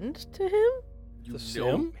send to him? You The know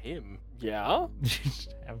sim? him. Yeah.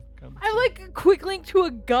 Just have come I'm to- like a quick link to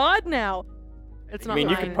a god now. It's I not mean,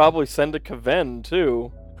 you mine. could probably send a Kaven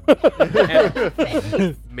too. Maybe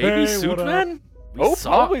Hey, what up? Suitvan? We Oh,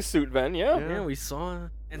 saw- probably Suit Ven, yeah. Yeah, we saw. And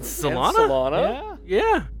And Solana? Solana. Yeah.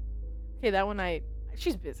 Yeah. Okay, that one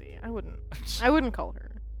she's busy. I wouldn't call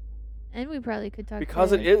her. and we probably could talk Because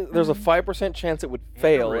to, it is, there's a um, 5% chance it would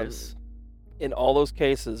fail. In, Andorus. in all those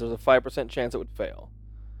cases, there's a 5% chance it would fail.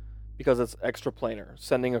 Because it's extra planar.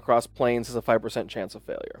 Sending across planes is a 5% chance of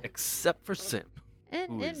failure. Except for Sim.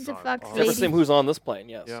 and who is the our fox boss. Except lady. for Sim, who's on this plane,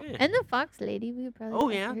 yes. Yeah. And the fox lady, we would probably Oh,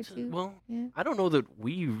 talk yeah. to her too. Well, Yeah. I don't know that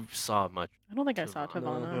we saw much. I don't think I saw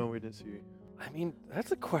Tavana. Tavana. no, we didn't see. I mean,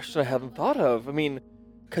 that's a question I hadn't thought of. I mean,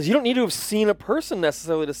 because you don't need to have seen a person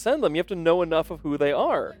necessarily to send them. You have to know enough of who they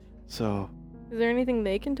are. So, Is there anything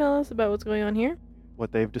they can tell us about what's going on here?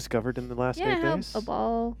 what they've discovered in the last Yeah, 8 how days? a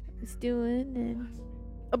ball is doing, and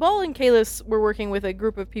Abal and Kalis were working with a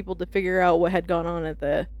group of people to figure out what had gone on at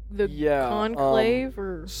the Yeah, conclave,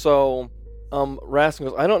 or So, Raskin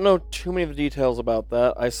goes, I don't know too many of the details about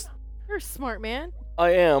that. you're a smart man.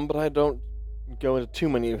 I am, but I don't go into too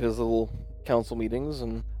many of his little council meetings.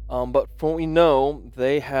 And but from what we know,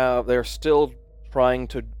 they're still trying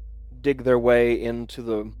to dig their way into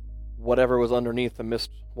the whatever was underneath the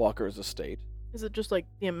Mistwalker's estate. Is it just like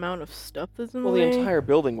the amount of stuff that's in Well, the the way? entire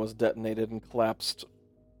building was detonated and collapsed.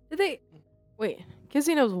 Did they? Wait,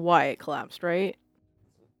 Kizzy knows why it collapsed, right?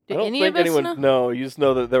 Did I don't any think of us anyone know? No, you just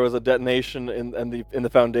know that there was a detonation in the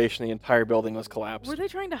foundation. The entire building was collapsed. Were they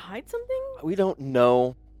trying to hide something? We don't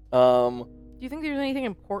know. Do you think there's anything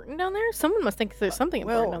important down there? Someone must think there's something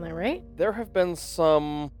important well, down there, right? There have been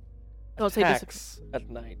some Oh, say attacks at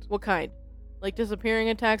night. What kind? Like disappearing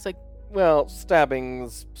attacks? Like Well,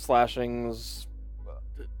 stabbings, slashings.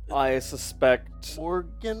 I suspect.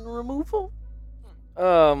 Organ removal?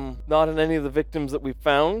 Not in any of the victims that we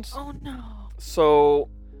found. oh no. So,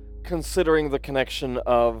 considering the connection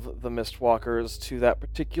of the Mistwalkers to that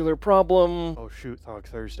particular problem, Oh shoot, Thog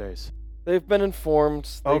Thursdays. they've been informed.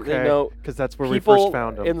 They Okay, know because that's where we people first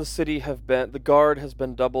found them. in the city have been. The guard has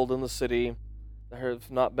been doubled in the city. There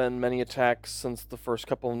have not been many attacks since the first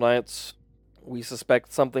couple of nights. We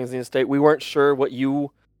suspect something's in the estate. We weren't sure what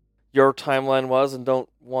your timeline was, and don't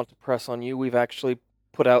want to press on you. We've actually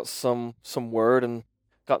put out some word and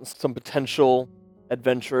gotten some potential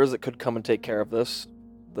adventurers that could come and take care of this.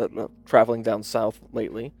 That traveling down south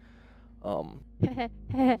lately. Who's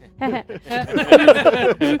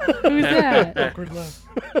that? Awkward laugh.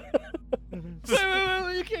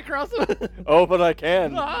 You can't cross them. Oh, but I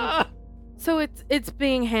can. So it's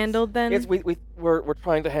being handled then? It's we're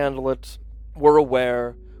trying to handle it. We're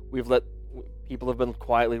aware. People have been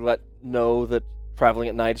quietly let know that traveling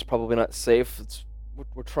at night is probably not safe.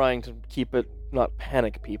 We're trying to keep it, not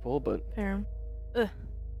panic people, but Fair. Ugh.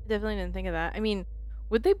 Definitely didn't think of that. I mean,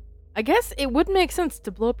 would they? I guess it would make sense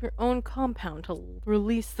to blow up your own compound to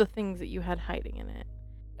release the things that you had hiding in it.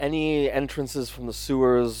 any entrances from the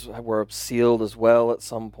sewers were sealed as well at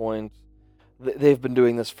some point. They've been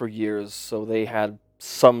doing this for years, so they had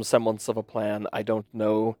some semblance of a plan. I don't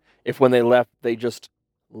know if when they left they just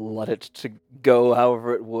let it to go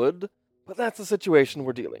however it would, but that's the situation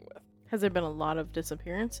we're dealing with. Has there been a lot of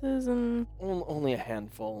disappearances and Only a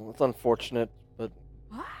handful. It's unfortunate, but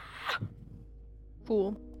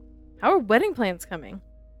cool? How are wedding plans coming?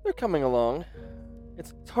 they're coming along.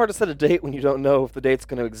 It's hard to set a date when you don't know if the date's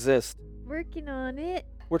going to exist. Working on it.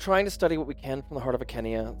 We're trying to study what we can from the Heart of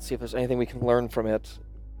Akenia, see if there's anything we can learn from it,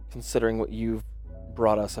 considering what you've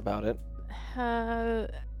brought us about it.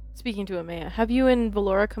 Speaking to Amaya, have you and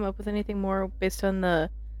Valora come up with anything more based on the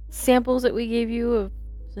samples that we gave you of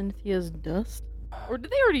Zenithia's dust? Or did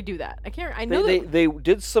they already do that? I can't. I know They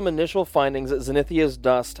did some initial findings that Zenithia's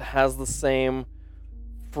dust has the same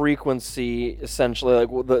frequency, essentially,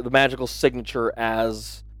 like the magical signature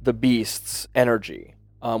as the beast's energy,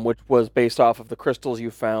 which was based off of the crystals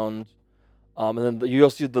you found. And then you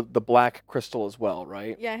also used the black crystal as well,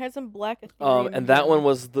 right? Yeah, I had some black. Ethereum And that one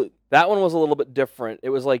was a little bit different. It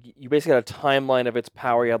was like you basically had a timeline of its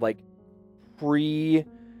power. You had like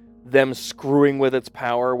them screwing with its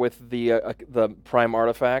power with the prime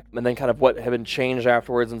artifact, and then kind of what had been changed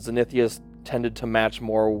afterwards. And Zenithia's tended to match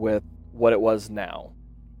more with what it was now.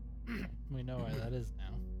 We know where that is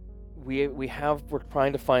now. We're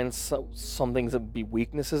trying to find some things that would be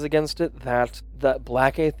weaknesses against it. That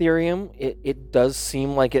black Aetherium, it does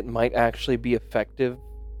seem like it might actually be effective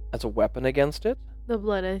as a weapon against it. The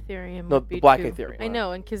blood Aetherium No, would be the black 2. Aetherium. I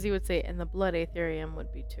know, and Kizzy would say, and the blood Aetherium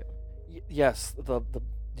would be 2. Yes,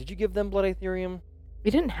 did you give them blood Aetherium?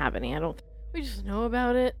 We didn't have any. I don't. We just know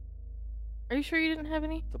about it. Are you sure you didn't have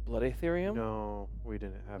any? The blood Aetherium? No, we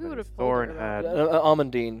didn't have We any. would've told her Thorin about had.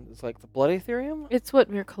 Amandine is like the blood Aetherium? It's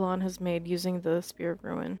what Mirkalon has made using the Spear of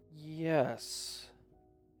Ruin. Yes.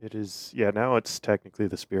 It is. Yeah, now it's technically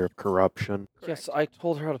the Spear of Corruption. Yes, I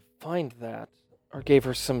told her how to find that. Or gave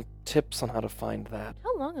her some tips on how to find that.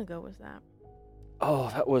 How long ago was that? Oh,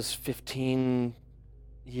 that was 15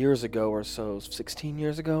 years ago or so. 16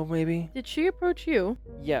 years ago, maybe? Did she approach you?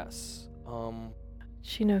 Yes. Did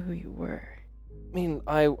she know who you were? I mean,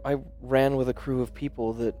 I ran with a crew of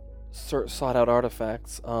people that sought out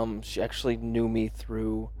artifacts. She actually knew me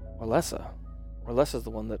through Orlessa. Orlessa's the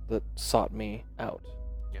one that sought me out.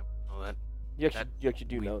 Yep. Well, that. You actually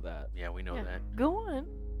do know that. Yeah, we know Yeah, that. Go on.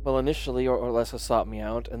 Well, initially, Orlessa sought me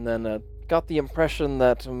out, and then got the impression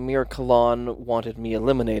that Mir Kalan wanted me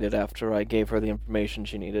eliminated after I gave her the information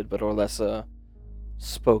she needed, but Orlessa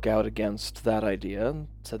spoke out against that idea and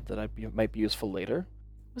said that I might be useful later.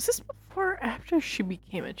 Was this before or after she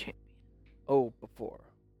became a champion? Oh, before.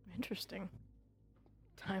 Interesting.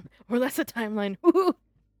 Time, or that's a timeline. Woohoo!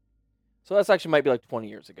 So that's actually might be like 20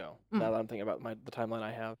 years ago. Mm. Now that I'm thinking about the timeline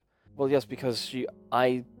I have. Well, yes, because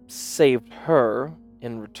I saved her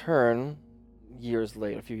in return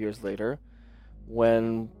a few years later,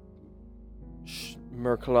 when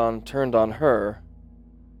Merkulon turned on her.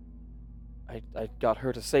 I got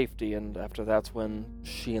her to safety, and after that's when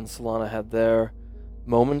she and Solana had their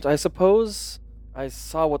moment, I suppose. I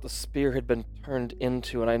saw what the spear had been turned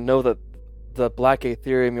into, and I know that the black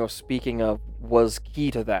Aetherium you're speaking of was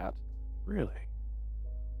key to that. Really?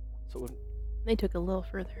 So it would, They took a little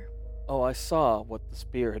further. oh, I saw what the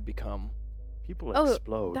spear had become. People Oh,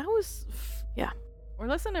 explode. That was, yeah.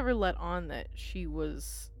 Orlessa never let on that she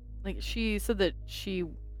was, like, she said that she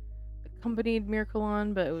accompanied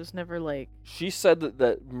Mirkulon, but it was never like, She said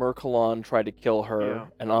that Merkulon tried to kill her, Yeah.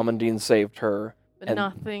 and Amandine saved her. but And-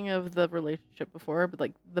 nothing of the relationship before, but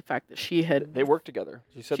like the fact that she had. They worked together.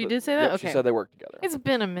 She said She did say that? Yep, She Okay. said they worked together. It's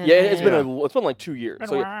been a minute. Yeah, it's been Yeah. it's been like 2 years.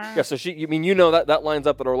 So yeah, so she, that lines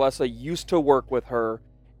up that Orlessa used to work with her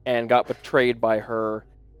and got betrayed by her,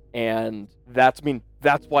 and that's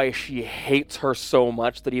why she hates her so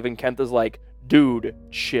much that even Kent is like, dude,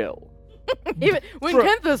 chill. Even when Bro,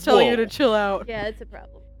 Kentha's telling you whoa. to chill out. Yeah, it's a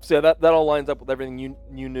problem. So yeah, that all lines up with everything you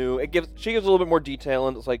knew. She gives a little bit more detail,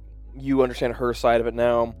 and it's like you understand her side of it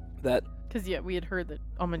now. That Because, yeah, we had heard that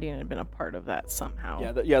Almandine had been a part of that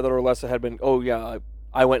somehow. that Orlessa had been. Oh yeah,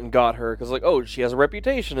 I went and got her because like she has a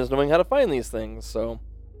reputation as knowing how to find these things. So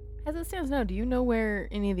As it stands now, do you know where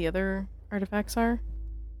any of the other artifacts are?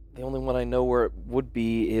 the only one I know where it would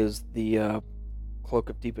be is the Cloak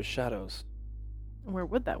of Deepest Shadows. Where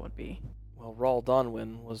would that one be? Well, Raul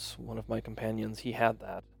Donwin was one of my companions. He had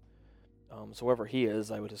that. So wherever he is,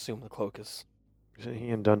 I would assume the cloak is. Isn't he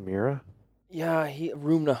in Dunmira? Yeah,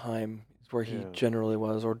 Rumnaheim is where he Yeah. generally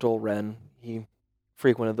was, or Dolren. He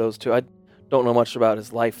frequented those two. I don't know much about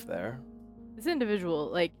his life there. This individual,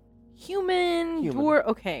 like, human, Human. dwarf,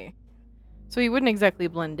 okay. So he wouldn't exactly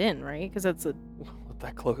blend in, right? Because that's a. With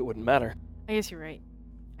that cloak, it wouldn't matter. I guess you're right.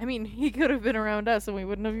 I mean, he could have been around us and we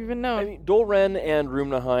wouldn't have even known. I mean, Dolren and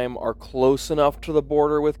Rumnaheim are close enough to the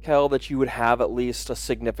border with Kel that you would have at least a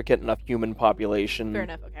significant enough human population. Fair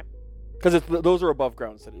enough, okay. Because those are above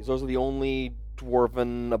ground cities. Those are the only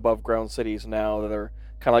dwarven above ground cities now that are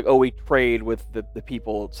kind of like, we trade with the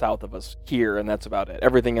people south of us here, and that's about it.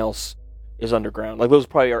 Everything else is underground. Like, those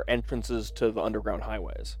probably are entrances to the underground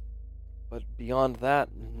highways. But beyond that,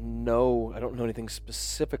 no, I don't know anything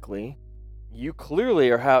specifically. You clearly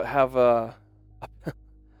have a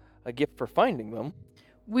gift for finding them.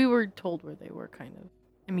 We were told where they were, kind of.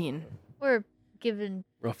 I mean, We're given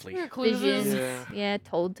Roughly. visions. Yeah. Yeah,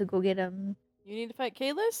 told to go get them. you need to fight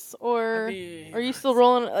Kalis, or are you still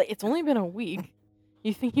rolling? Like, it's only been a week.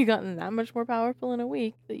 You think you gotten that much more powerful in a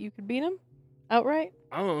week that you could beat him outright?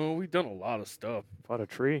 I don't know. We've done a lot of stuff. Fought a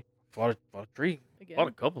tree. Fought a tree. Again, Fought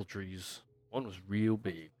a couple trees. One was real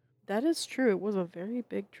big. that is true. It was a very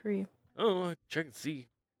big tree. Oh, check and see.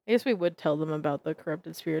 I guess we would tell them about the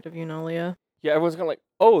corrupted spirit of Eunolia. Yeah, everyone's kind of like,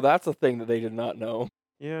 oh, that's a thing that they did not know.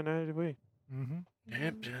 Yeah, neither did we.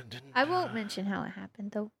 Mm-hmm. I won't mention how it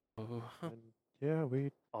happened though. Oh, And yeah,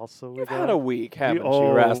 we also You've got, had a week, haven't you?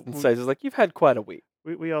 oh, Rastin we- says, it's like, you've had quite a week.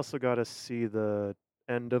 we also got to see the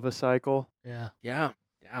end of a cycle. Yeah. yeah.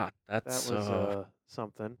 That That's was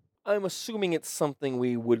something. I'm assuming it's something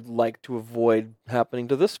we would like to avoid happening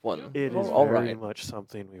to this one. It is all very right. much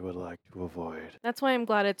something we would like to avoid. That's why I'm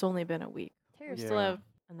glad it's only been a week. We Terrible. still Yeah. have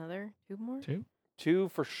another 2 more? 2? 2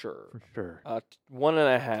 for sure. For sure.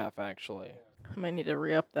 1.5 actually. I might need to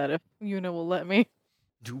re-up that if Una will let me.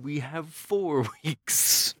 Do we have 4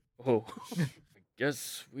 weeks? Oh, I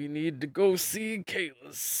guess we need to go see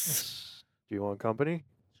Kalis. Do you want company?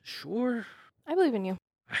 Sure. I believe in you.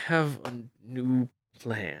 I have a new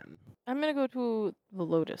plan. I'm gonna go to the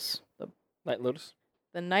Lotus, Night Lotus.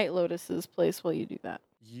 the Night Lotus's place while you do that.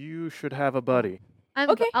 You should have a buddy.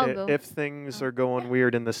 Okay. I'll I- go. If things Oh. are going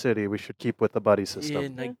weird in the city, we should keep with the buddy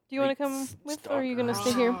system. Do you wanna come with, or are you gonna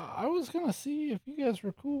stay here? I was gonna see if you guys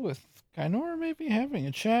were cool with Kynora maybe having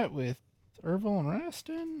a chat with Ervil and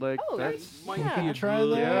Rastin. Like Oh, that's might yeah. be a Try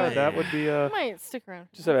good that. yeah, that would be I a might stick around.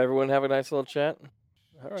 Just have everyone have a nice little chat.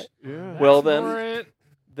 All right. yeah. Well, That's then- for it.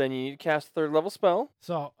 Then you need to cast 3rd level spell.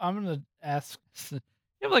 So I'm gonna ask. You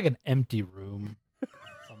have like an empty room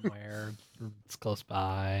somewhere. It's close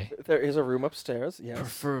by. There is a room upstairs. Yes.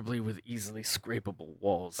 Preferably with easily scrapable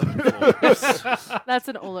walls. and floors. That's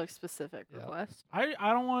an Olek specific Yeah. request. I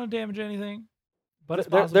don't want to damage anything, but it's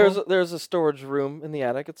There- possible. there's a storage room in the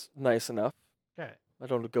attic. It's nice enough. Okay. I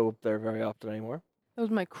don't go up there very often anymore. That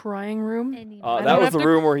was my crying room. Any I That don't was have the to-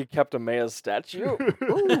 room where he kept Amaya's statue.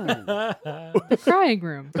 The crying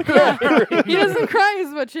room. He doesn't cry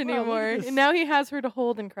as much Wow, look at anymore. this. And now he has her to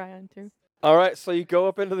hold and cry on too. All right, so you go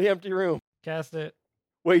up into the empty room. Cast it.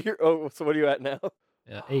 Wait, so what are you at now?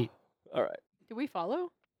 Yeah, 8. All right. Do we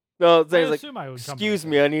follow? No, I Zane's like, assume I would come excuse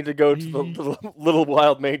back me, I need to go to the little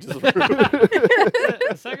wild mage's room.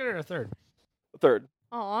 A second or a third? Third.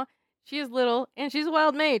 Aw, she is little and she's a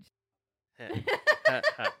wild mage.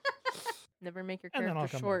 Never make your And then I'll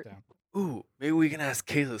character come short. back down. Ooh, maybe we can ask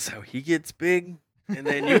Kalis how he gets big, and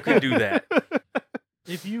then you can do that.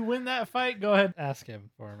 If you win that fight, go ahead and ask him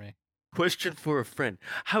for me. Question for a friend: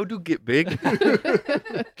 how do get big?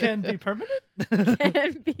 Can be permanent?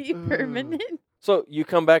 Can be permanent. So you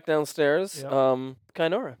come back downstairs. Yep.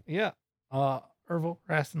 Kainora. Yeah. Ervil,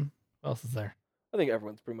 Rastin, who else is there? I think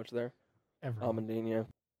everyone's pretty much there. Everyone. Amandine, yeah.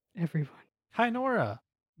 Everyone. Kainora,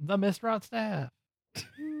 the Mistrot staff.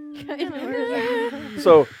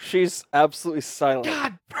 So she's absolutely silent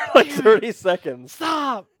God, for like damn it. 30 seconds.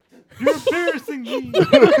 Stop! You're embarrassing me.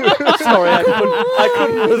 Sorry, I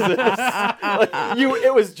couldn't resist. Like,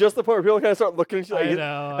 it was just the point where people kind of start looking at you like, I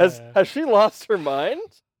know. has she lost her mind?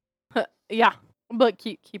 Yeah, but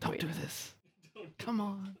keep Don't do waiting. this. Come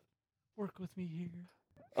on. Work with me here.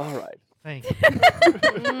 All right. Thank you.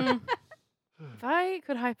 Mm. If I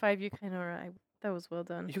could high five you, kind of, that was well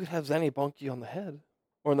done. You could have Zanny bonk you on the head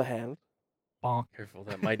or in the hand. Bonk. Careful,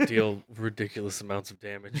 that might deal ridiculous amounts of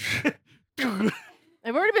damage.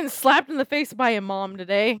 I've already been slapped in the face by a mom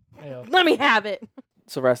today. Heyo. Let me have it.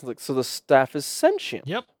 So Rastin's like, so the staff is sentient.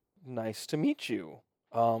 Yep. Nice to meet you.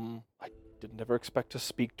 I did never expect to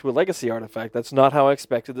speak to a legacy artifact. That's not how I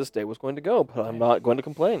expected this day was going to go, but I'm not going to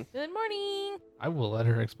complain. Good morning. I will let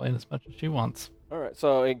her explain as much as she wants. All right,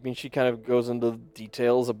 so I mean, she kind of goes into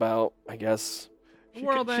details about, I guess. She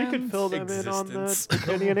World could, she could ends. fill them in on the Existence.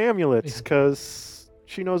 Draconian amulets because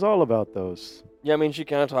she knows all about those. Yeah, I mean, she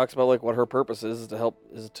kind of talks about like what her purpose is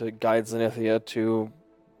to guide Zenithia to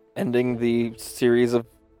ending the series of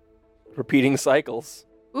repeating cycles.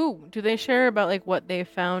 Ooh, do they share about like what they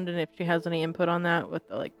found and if she has any input on that with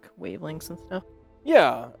the like wavelengths and stuff?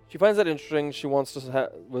 Yeah, she finds that interesting. She wants to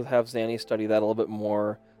have Zanny study that a little bit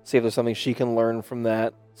more, see if there's something she can learn from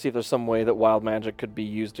that, see if there's some way that wild magic could be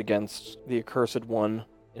used against the Accursed One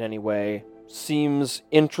in any way. Seems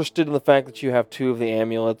interested in the fact that you have 2 of the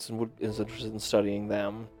amulets and is interested in studying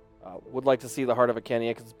them. Would like to see the Heart of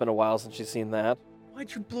Akenia because it's been a while since she's seen that.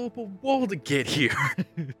 Why'd you blow up a wall to get here?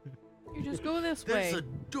 You just go this There's way. a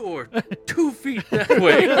door 2 feet that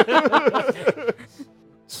way.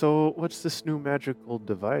 So, what's this new magical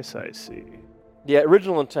device I see? The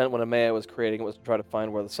original intent when Amaya was creating it was to try to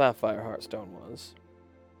find where the Sapphire Heartstone was.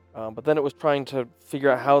 But then it was trying to figure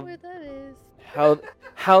out Where that is.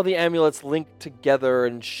 how the amulets link together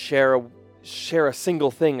and share a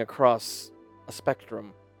single thing across a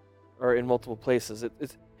spectrum or in multiple places.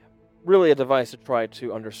 It's really a device to try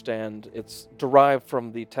to understand. It's derived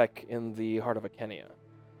from the tech in the Heart of Akenia.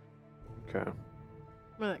 Okay.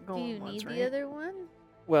 Where that Do going you was, need right? the other one?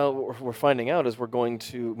 Well, what we're finding out is we're going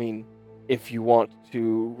to, I mean, if you want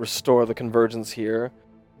to restore the convergence here,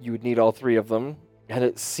 you would need all 3 of them. And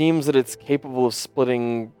it seems that it's capable of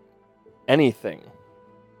splitting anything.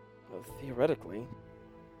 Well, theoretically.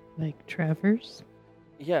 Like Travers.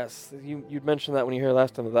 Yes, you'd mentioned that when you were here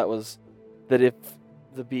last time, that if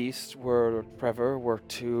the beast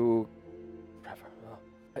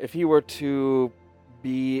if he were to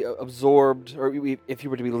be absorbed, or if he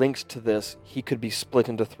were to be linked to this, he could be split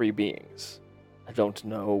into 3 beings. I don't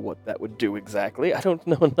know what that would do exactly. I don't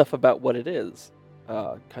know enough about what it is.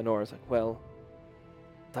 Kainora's like, well,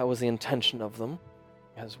 that was the intention of them,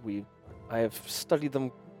 I have studied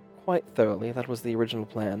them quite thoroughly. That was the original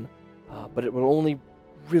plan. But it will only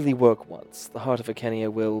really work once. The Heart of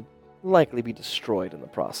Akenia will likely be destroyed in the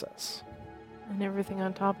process. And everything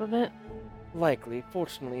on top of it? Likely.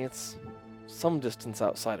 Fortunately, it's some distance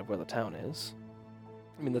outside of where the town is.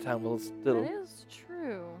 I mean, the town will That is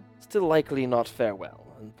true. still likely not fare well,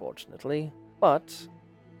 unfortunately. But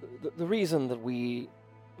the reason that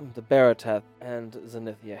the Barateth and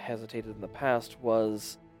Zenithia hesitated in the past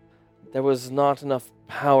was there was not enough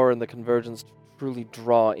power in the convergence to truly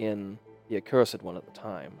draw in the Accursed One at the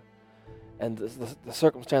time. And the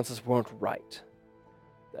circumstances weren't right.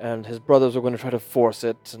 And his brothers were going to try to force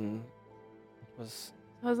it, and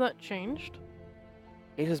Has that changed?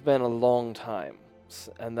 it has been a long time,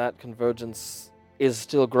 and that convergence is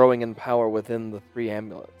still growing in power within the 3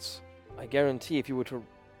 amulets. I guarantee if you were to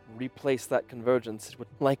replace that convergence, it would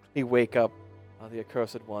likely wake up the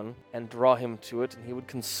Accursed One and draw him to it, and he would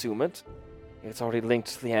consume it. It's already linked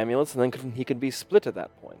to the amulets, and then he could be split at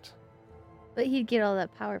that point. But he'd get all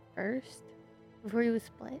that power first before he was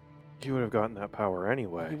split. You would have gotten that power He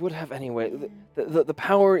anyway. would have anyway. The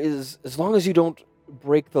power is, as long as you don't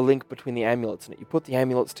break the link between the amulets in it. You put the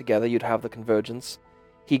amulets together, you'd have the convergence.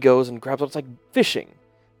 He goes and grabs it. It's like fishing.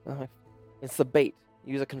 It's the bait.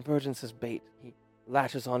 You use a convergence as bait. He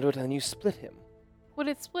latches onto it, and then you split him. Would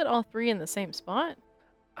it split all three in the same spot?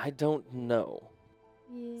 I don't know.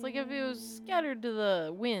 It's like if it was scattered to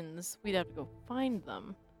the winds, we'd have to go find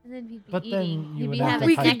them. And then he'd be But eating. then you He'd would be have having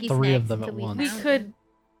to fight snacky 3 of snacks them at until we once. We found could,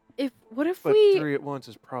 them. what if But we? 3 at once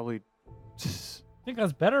is probably. I think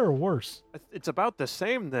that's better or worse. It's about the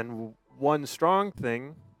same than one strong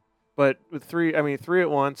thing, but with 3, I mean 3 at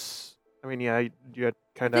once. I mean, yeah, you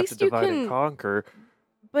kind of have to least you divide and can- conquer.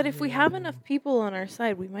 But if we have Yeah. enough people on our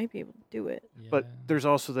side, we might be able to do it. But Yeah. there's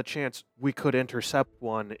also the chance we could intercept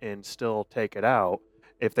one and still take it out.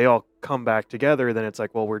 If they all come back together, then it's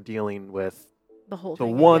like, well, we're dealing with The whole the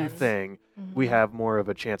thing. one again. thing. We Mhm. have more of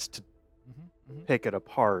a chance to Mhm. pick it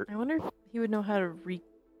apart. I wonder if he would know how to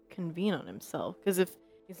reconvene on himself. Because if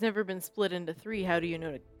he's never been split into 3, how do you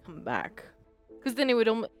know to come back? Because then it would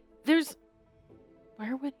almost. There's.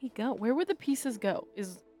 Where would he go? Where would the pieces go?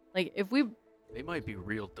 Is like if we. They might be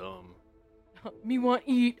real dumb. Me want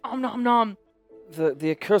eat. Nom nom. The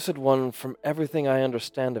accursed one, from everything I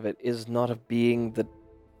understand of it, is not a being that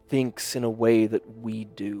thinks in a way that we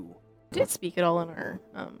do. Did speak at all in our.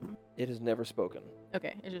 It has never spoken.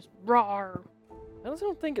 Okay, it's just rawr. I also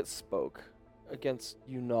don't think it spoke against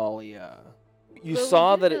Eunalia. You But we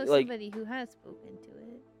saw do that know it like somebody who has spoken to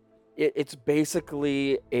it. it's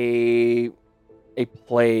basically a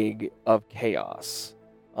plague of chaos.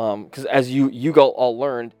 Because as you all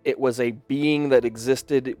learned, it was a being that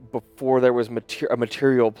existed before there was a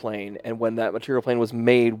material plane, and when that material plane was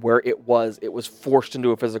made where it was forced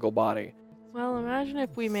into a physical body. Well, imagine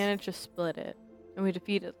if we manage to split it and we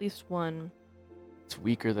defeat at least one. It's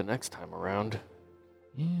weaker the next time around.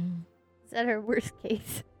 Yeah, Is that our worst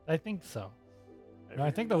case? I think so. No,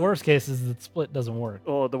 I think the worst case is that split doesn't work.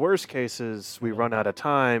 Well, the worst case is we run out of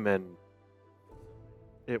time and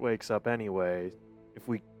it wakes up anyway. If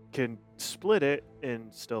we can split it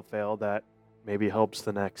and still fail, that maybe helps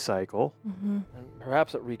the next cycle. Mm-hmm. And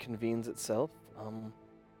perhaps it reconvenes itself.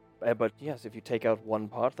 But yes, if you take out one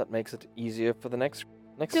part, that makes it easier for the next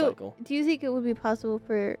So, cycle. do you think it would be possible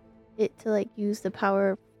for it to like use the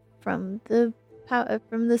power from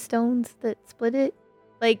the stones that split it?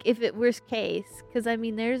 Like if it worst case, because I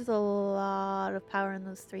mean, there's a lot of power in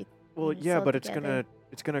those 3. Well, things yeah, all but together.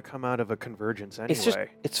 it's gonna come out of a convergence anyway. It's just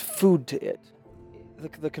it's food to it.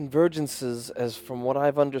 The convergences, as from what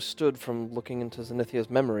I've understood from looking into Zenithia's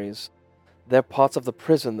memories, they're parts of the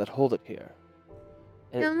prison that hold it here.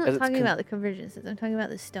 And No, I'm as not it's talking about the convergences. I'm talking about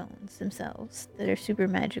the stones themselves that are super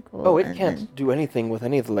magical. Oh, it and can't then- do anything with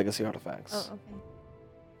any of the legacy artifacts. Oh, okay.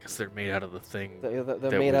 Because they're made out of the thing. They're that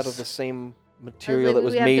made out of was- the same I material like, that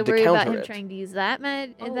was we have made to to worry about counter him it. trying to use that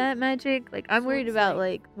Oh. that magic. Like I'm So worried it's about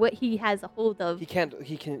like- like what he has a hold of. He can't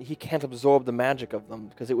absorb the magic of them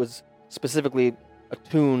because it was specifically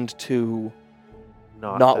attuned to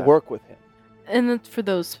not that. work with him. And that's for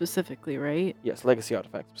those specifically, right? Yes, legacy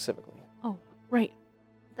artifacts specifically. Right.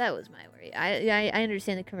 That was my worry. I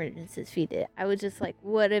understand the convergences feed it. I was just like,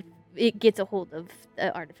 what if it gets a hold of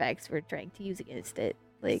the artifacts we're trying to use against it?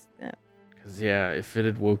 Like, Because, yeah, if it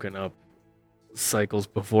had woken up cycles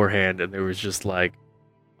beforehand and there was just like,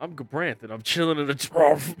 I'm Gabranth and I'm chilling in a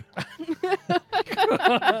trough.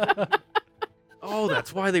 Oh,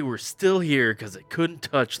 that's why they were still here, because they couldn't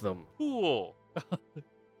touch them. Cool.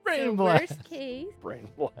 Rain so blast. worst case. Brain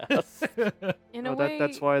blast. In No, a way,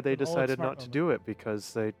 that's why they An old decided smart not to moment. do it,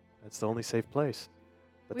 because that's the only safe place.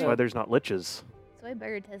 That's We- why there's not liches. That's why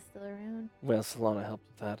Bagatesta's still around. Well, Solana helped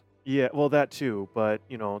with that. Yeah, well that too, but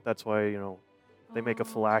that's why they make a Oh.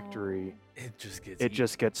 phylactery. It just gets It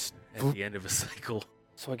just gets at the end of a cycle.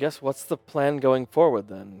 So I guess what's the plan going forward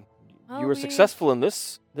then? Well, You were we- successful in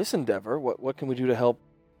this endeavor. What can we do to help?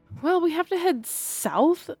 Well, we have to head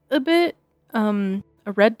south a bit.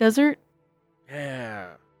 A red desert.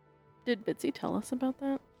 Yeah. Did Bitsy tell us about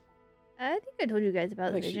that? I think I told you guys about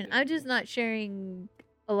the think she vision. did. I'm just not sharing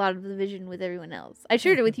a lot of the vision with everyone else. I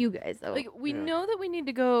shared it with you guys though. Like, we Yeah. know that we need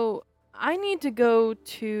to go. I need to go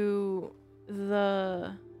to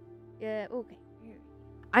the. yeah, okay.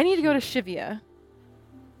 I need to go to Shivia,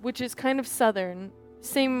 which is kind of southern.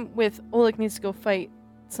 Same with Oleg needs to go fight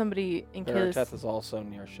somebody in Barateth Kalis. is also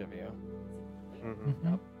near Shivia. Mhm.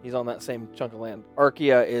 Mhm. He's on that same chunk of land.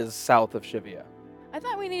 Archaea is south of Shivia. I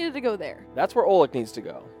thought we needed to go there. That's where Oleg needs to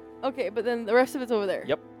go. Okay, but then the rest of it's over there.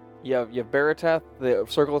 Yep. You have Barateth, the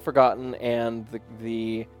Circle of Forgotten, and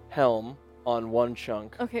the Helm on one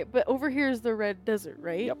chunk. Okay, but over here is the red desert,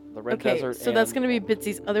 right? Yep, the Red Okay, Desert. so that's and- gonna be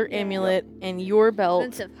Bitsy's other amulet and your belt.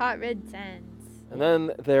 Bunch of hot red sands. And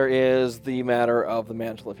then there is the matter of the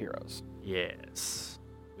Mantle of Heroes. Yes.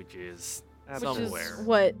 Which is Which somewhere. is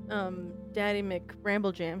what Daddy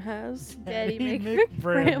McBramblejam has. Daddy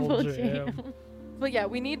McBramblejam. But yeah,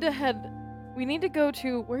 we need to go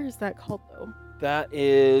to, where is that called though? That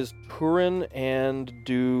is Turin and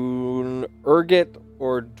Dune Urget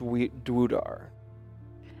or Dwudar.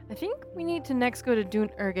 I think we need to next go to Dune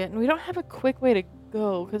Urget, and we don't have a quick way to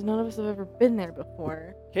go because none of us have ever been there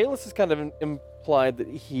before. Kalis has kind of implied that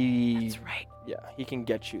he, That's right. he can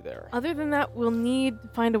get you there. Other than that, we'll need to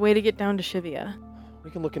find a way to get down to Shivia. We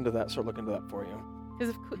can look into that. Start looking into that for you.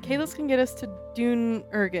 Because if Kalis can get us to Dune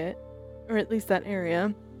Urget, or at least that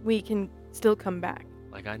area, we can still come back.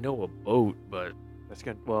 Like, I know a boat, but That's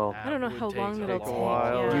good. Well, I don't know that how would long take it'll a take.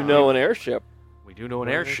 while. Yeah. You know an airship. We do know an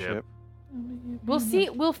airship. We'll see.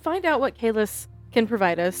 We'll find out what Kalis can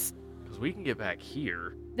provide us. Because we can get back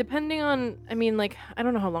here. Depending on, I mean, like, I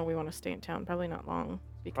don't know how long we want to stay in town. Probably not long.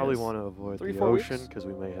 Because... probably want to avoid 3-4 the ocean weeks? because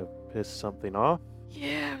we may have pissed something off.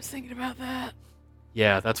 Yeah, I was thinking about that.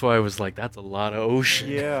 Yeah, that's why I was like, that's a lot of ocean.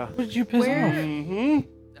 Yeah. What did you piss Where- off? Mm-hmm.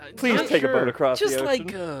 Uh, Please not take a boat sure. across the Just ocean.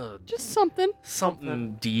 like Just something.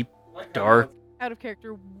 something deep, dark. Out of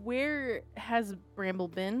character, where has Bramble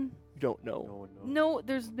been? You don't know. No one knows. No,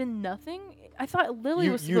 there's been nothing. I thought Lily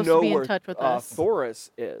You was you supposed know to be where in touch with us. Thoris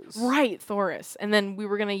is. Right, Thoris. And then we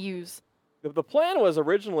were going to use, The plan was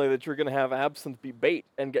originally that you were going to have Absinthe be bait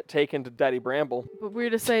and get taken to Daddy Bramble. but we're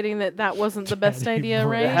deciding that that wasn't the best Daddy idea,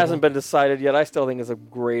 Bramble. right? It hasn't been decided yet. I still think it's a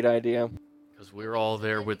great idea. Because we're all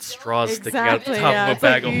there with straws sticking out the Exactly, top yeah, of a it's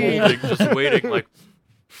like bag of you- holding, just waiting, like,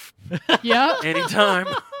 Yeah. anytime.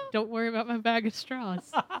 Don't worry about my bag of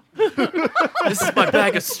straws. This is my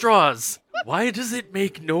bag of straws. Why does it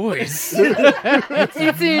make noise? It's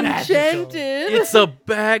enchanted. It's a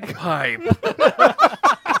bagpipe.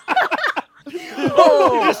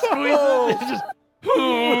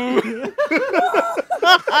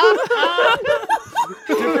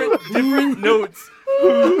 different notes.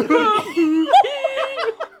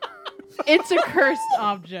 It's a cursed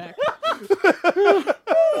object.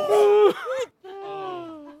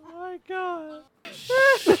 Oh my god.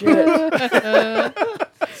 Shit.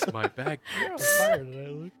 It's my bagpipe. How fire did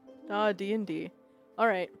I look? D&D. All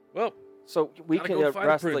right. Well, So we Gotta can, go find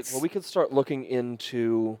Rast is like, Prince. well, we can start looking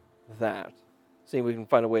into that. Seeing if we can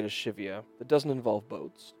find a way to Shivia that doesn't involve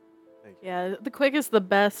boats. Yeah, the quickest, the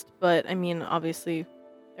best, but I mean, obviously,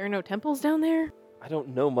 there are no temples down there. I don't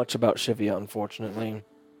know much about Shivia, unfortunately.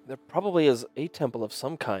 There probably is a temple of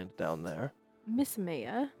some kind down there. Miss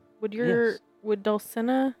Maya, would Yes.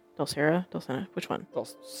 Dulcina, which one? Well,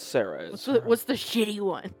 Sarah is. What's the shitty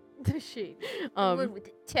one? The sheep. Um, One with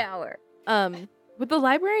the tower. Would the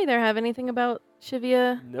library there have anything about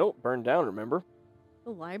Shivia? Nope, burned down, remember?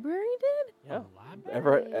 The library did? Yeah.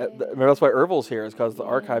 Library? Remember, that's why Ervil's here, is because the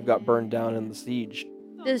archive got burned down in the siege.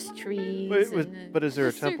 There's trees. But is there a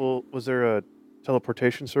Is there- temple? Was there a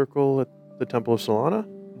teleportation circle at the Temple of Solana?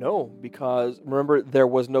 No, because remember, there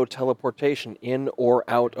was no teleportation in or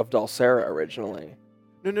out of Dalsera originally.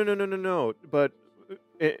 No. But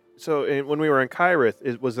when we were in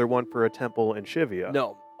Kyrith, was there one for a temple in Shivia?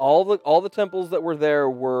 No, all the temples that were there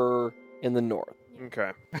were in the north.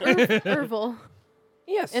 Okay. Ervil,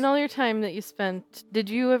 Yes. in all your time that you spent, did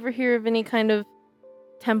you ever hear of any kind of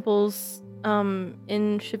temples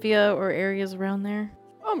in Shivia or areas around there?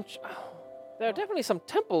 There are definitely some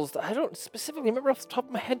temples that I don't specifically remember off the top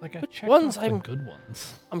of my head Like I which checked ones. off the I'm good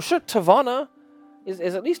ones. sure Tavana is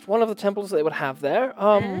at least one of the temples that they would have there.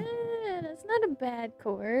 That's not a bad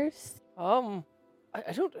course.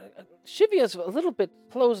 I don't. Shivia's a little bit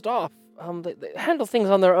closed off. They handle things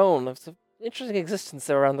on their own. It's an interesting existence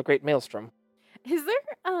there around the Great Maelstrom. Is there,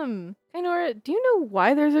 Kainora, do you know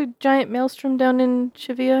why there's a giant maelstrom down in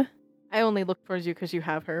Shivia? I only look towards you because you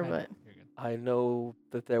have her, but... You're good. I know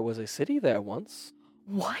that there was a city there once.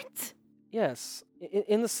 What? Yes,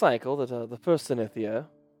 in the cycle that the first Zenithia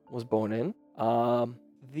was born in,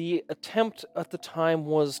 the attempt at the time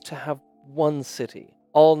was to have one city,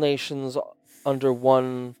 all nations under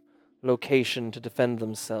one location to defend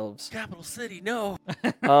themselves. Capital City, no.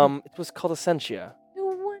 It was called Essentia, No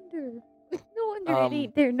wonder. No wonder Um, it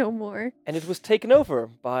ain't there no more. and it was taken over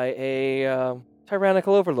by a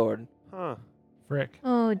tyrannical overlord. Huh. Frick.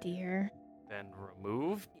 Oh dear. Then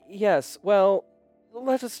removed. Yes, well,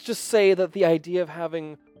 let us just say that the idea of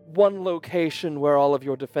having one location where all of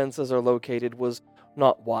your defenses are located was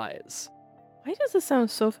not wise. Why does this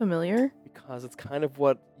sound so familiar? because it's kind of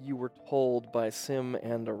what you were told by Sim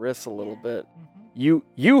and Aris a little bit. Mhm.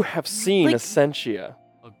 You have seen Like- Essentia.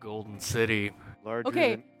 A golden city. Larger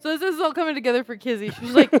Okay, than- so this is all coming together for Kizzy.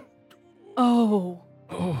 She's like, oh,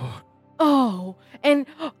 Oh. and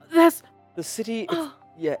that's The city,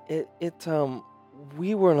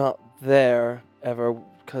 we were not there ever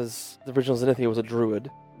because the original Zenithia was a druid.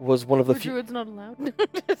 Was one of the the few. druid's not allowed.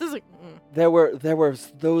 This is like, There were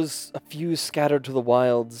those a few scattered to the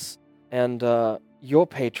wilds, and your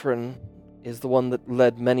patron is the one that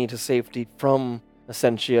led many to safety from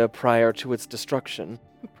Essentia prior to its destruction.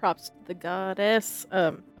 props to the goddess.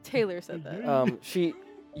 Taylor said that.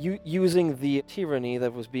 Using the tyranny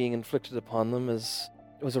that was being inflicted upon them as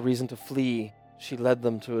it was a reason to flee. She led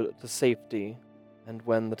them to safety, and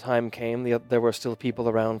when the time came, there were still people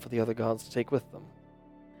around for the other gods to take with them.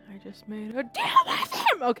 I just made a deal with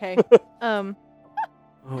him. Okay.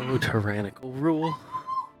 Oh, tyrannical rule.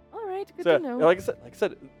 All right. Good So, to know. like I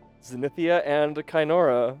said, Zenithia and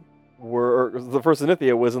Kynora were the first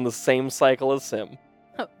Zenithia was in the same cycle as Sim.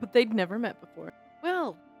 But they'd never met before.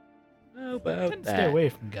 Well. How about Tend to stay away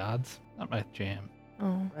from gods. Not my jam.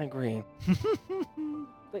 Oh. I agree.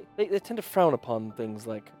 They tend to frown upon things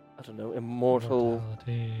like, I don't know, immortal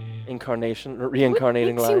Mortality. incarnation or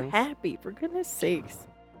reincarnating what makes you lines. happy, for goodness sakes?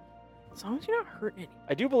 As long as you're not hurting anyone.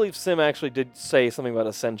 I do believe Sim actually did say something about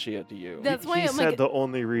Essentia to you. That's why he I'm said like- the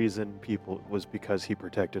only reason people was because he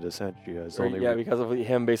protected Essentia. Is the Or, only yeah, re- because of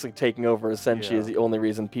him basically taking over Essentia Yeah. is the only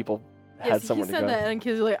reason people had Yes, somewhere he to said go. that, and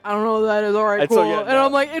Kizzy's like, I don't know what that is. All right, And cool. so, yeah, and no.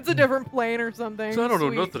 I'm like, it's a different plane or something. So I don't know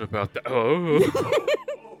Sweet. nothing about that. Oh.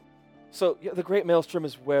 So yeah, the Great Maelstrom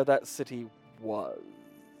is where that city was.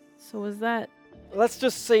 So was that? Let's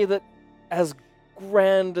just say that as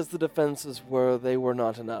grand as the defenses were, they were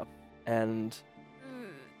not enough. And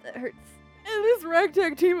That hurts. And this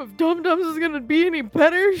ragtag team of dum-dums is gonna be any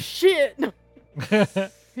better? Shit.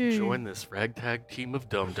 Join this ragtag team of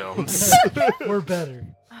dum-dums. We're better.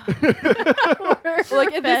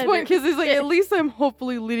 Like at this point, Kizzy's like, at least I'm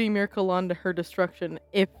hopefully leading Mirkalan to her destruction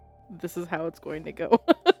if this is how it's going to go.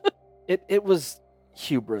 it was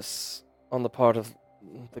hubris on the part of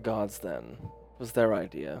the gods then. It was their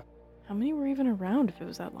idea. How many were even around if it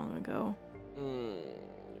was that long ago?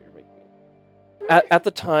 You're making me- At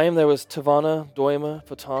the time, there was Tavana, Doima,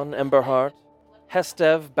 Phaton, Emberheart,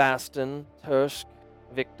 Hestev, Baston, Tershk,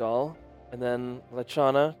 Vikdal, and then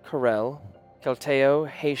Lechana, Karel, Kelteo,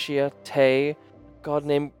 Hatia, Tay, a god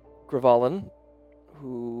named Gravalin,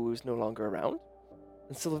 who is no longer around,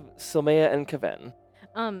 and Silmea and Kaven.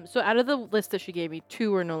 So out of the list that she gave me,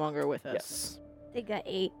 2 are no longer with us. Yes. They got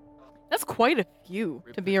 8. That's quite a few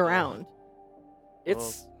to be around.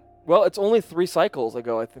 It's it's only 3 cycles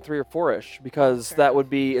ago, I think 3 or 4-ish, because Fair that enough. would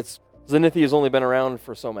be Zenithia's only been around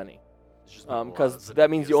for so many. Because that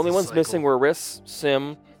means the only ones missing were Riss,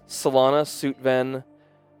 Sim, Solana, Suitven,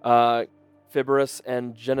 Fibrous,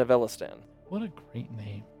 and Genevelistan. What a great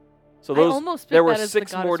name. So I those almost there picked were that as the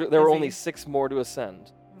 6 more. goddess There were Lizzie. only 6 more to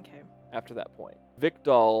ascend Okay. after that point.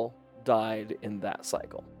 Vikdal died in that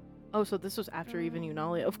cycle. Oh, so this was after even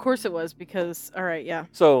Eunalia. Of course it was, because all right, yeah.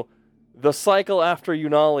 So the cycle after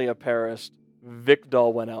Eunalia perished,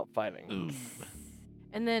 Vikdal went out fighting.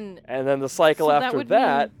 And then, And then the cycle So that after would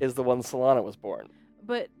that is the one Solana was born.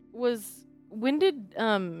 but when did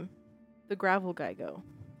the gravel guy go?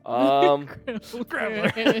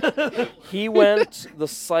 He went the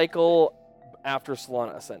cycle after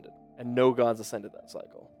Solana ascended, and no gods ascended that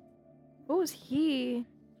cycle. What was he?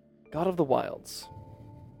 God of the Wilds.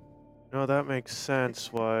 No, that makes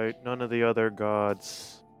sense why none of the other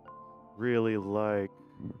gods really like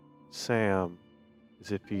Sam,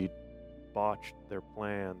 is if he botched their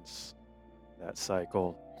plans that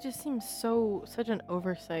cycle. It just seems such an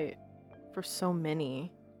oversight for so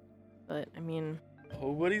many. But I mean,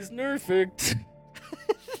 Nobody's perfect.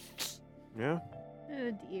 Yeah.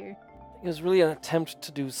 Oh dear. It was really an attempt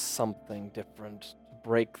to do something different, to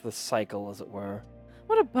break the cycle, as it were.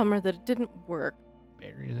 what a bummer that it didn't work.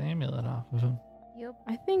 Bury his amulet off of him. Yep.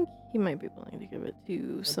 I think he might be willing to give it to I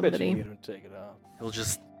bet you somebody. he would take it off. He'll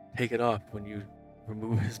just take it off when you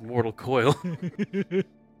remove his mortal coil.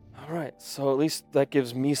 All right, so at least that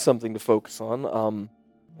gives me something to focus on.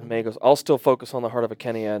 And May goes, I'll still focus on the Heart of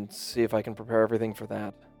Akenia and see if I can prepare everything for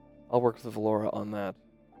that. I'll work with Valora on that.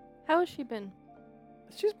 How has she been?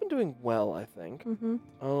 She's been doing well, I think. Mm-hmm.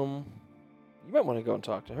 You might want to go and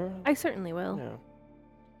talk to her. I certainly will.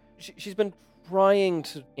 Yeah. She's been trying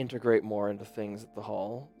to integrate more into things at the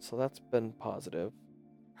hall, so that's been positive.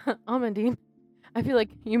 Amandine, I feel like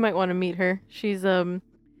you might want to meet her. She's there's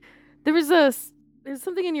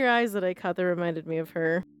something in your eyes that I caught that reminded me of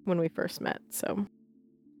her when we first met. So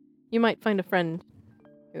You might find a friend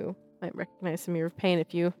who might recognize some of your pain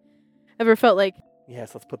if you ever felt like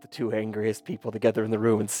Yes, let's put the two angriest people together in the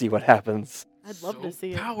room and see what happens. I'd love to So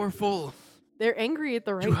see it. powerful. They're angry at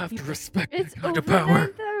the right You have to people. respect It's that kind over of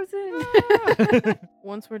power. 9,000.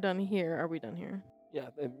 Once we're done here, are we done here? Yeah,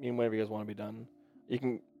 I mean, whenever you guys want to be done, you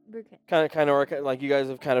can Okay. kind of like you guys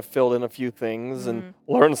have kind of filled in a few things and Mhm.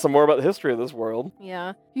 learned some more about the history of this world.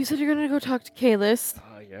 Yeah. You said you're gonna go talk to Kalis.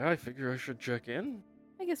 Yeah, I figure I should check in.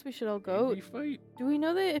 I guess we should all go. Maybe fight. Do we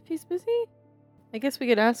know that if he's busy? I guess we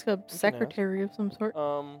could ask a ask. secretary of some sort.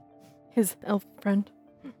 Um, His elf friend.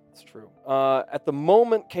 it's true. At the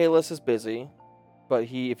moment, Kalis is busy, but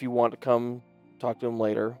if you want to come talk to him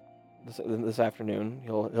later, this afternoon,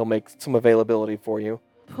 he'll make some availability for you.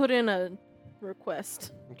 Put in a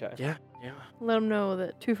request. Okay. Yeah. Let him know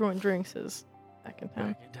that 2-for-1 drinks is back in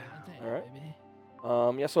town. Back in town. All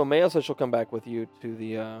right. Yeah. So Maya says she'll come back with you to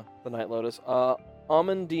the Night Lotus.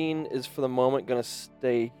 Amandine is for the moment gonna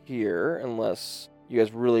stay here unless you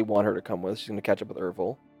guys really want her to come with. She's gonna catch up with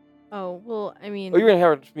Ervil. Oh, well, I mean, Oh, you're gonna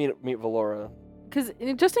have her meet Valora. because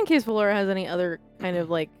just in case Valora has any other kind of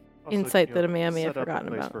like Also, insight you that know, Amaya may have set up a forgotten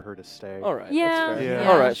place about. for her to stay. All right. Yeah, That's fair. yeah.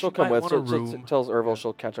 All right. She She'll come might with. want a So room. tells Ervil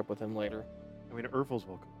she'll catch up with him later. I mean, Ervil's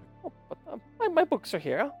welcome. Oh, but my books are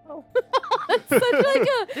here. Oh. It's such like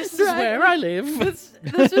a This is drag- where I live.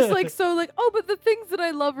 That's just like so like but the things that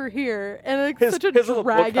I love are here and like His such a little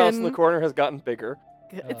bookhouse in the dragon. corner has gotten bigger.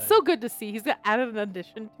 It's so good to see. He's got added an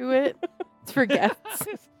addition to it. It's for guests.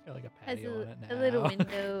 Got like a Has patio on it now. a little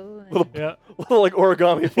window. and- Little, Yeah. little like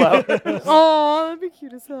origami flowers. Oh, that'd be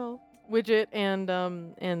cute as hell. Widget and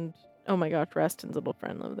oh my gosh, Rastin's little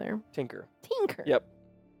friend live there. Tinker. Tinker. Yep.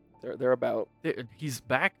 They're about. He's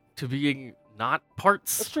back to being not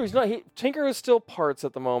parts. That's true. He's not. Tinker is still parts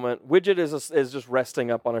at the moment. Widget is just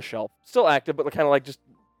resting up on a shelf, still active, but kind of like just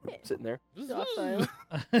sitting there. Docile.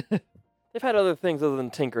 They've had other things other than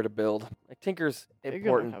Tinker to build. Like Tinker's They're gonna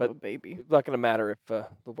important, have but a baby. it's not going to matter if the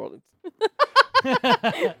world.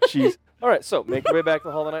 Jeez. All right. So make your way back to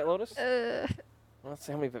the Hall of the Night Lotus. Let's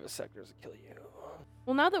see how many vivisectors will kill you.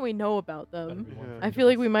 Well, now that we know about them, Yeah. I feel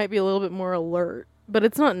like we might be a little bit more alert. But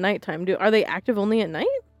it's not nighttime. Are they active only at night?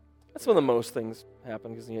 That's when the most things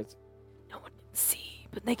happen because it's. No one can see,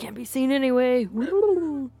 but they can't be seen anyway.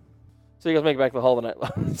 Woo. So you guys make it back to the Hall of the Night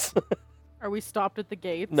Lotus. Are we stopped at the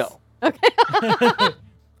gates? No. Okay.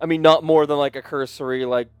 I mean, not more than like a cursory,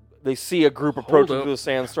 like they see a group Hold approaching up. through the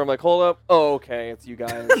sandstorm, like, hold up. Oh, okay, it's you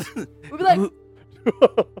guys. We'll be like,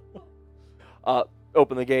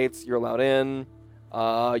 Open the gates, you're allowed in.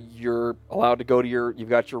 You're allowed to go to you've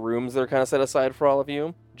got your rooms that are kind of set aside for all of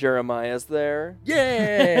you. Jeremiah's there.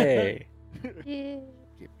 Yay! Yeah.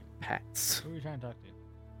 Pats. Who are we trying to talk to?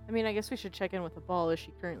 I mean, I guess we should check in with the ball. Is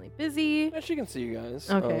she currently busy? Yeah, she can see you guys.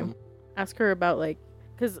 Okay. Ask her about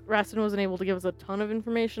because Rastin wasn't able to give us a ton of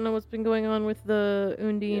information on what's been going on with the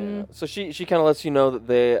Undine. Yeah. So she kind of lets you know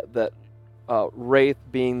that Wraith,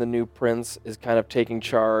 being the new prince, is kind of taking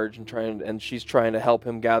charge and she's trying to help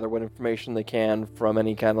him gather what information they can from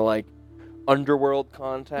any kind of like underworld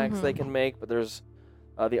contacts they can make. But there's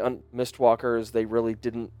the Mistwalkers. They really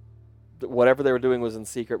didn't. Whatever they were doing was in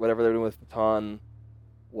secret. Whatever they were doing with Patan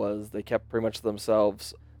they kept pretty much to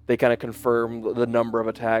themselves. They kind of confirmed the number of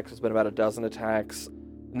attacks. It's been about 12 attacks,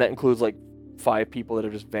 and that includes like 5 people that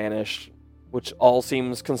have just vanished, which all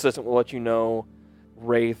seems consistent with what you know.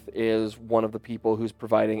 Wraith is one of the people who's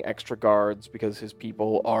providing extra guards because his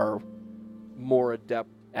people are more adept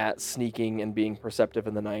at sneaking and being perceptive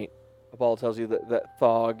in the night. Abal tells you that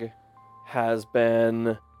Thog has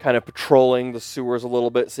been kind of patrolling the sewers a little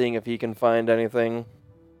bit, seeing if he can find anything.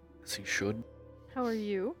 As he should. How are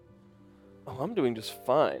you? Oh, I'm doing just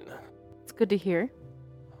fine. It's good to hear.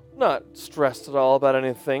 Not stressed at all about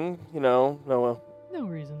anything, no No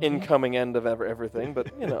reason. to. incoming end of everything, but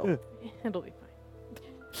It'll be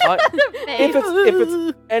fine. if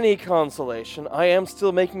it's any consolation, I am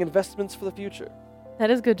still making investments for the future. That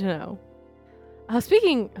is good to know.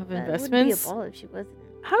 Speaking of That investments, wouldn't be a ball if she wasn't.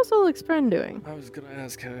 how's Olix friend doing? I was gonna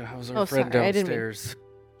ask how's our Oh, friend sorry, I didn't mean- downstairs.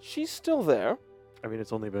 She's still there. I mean,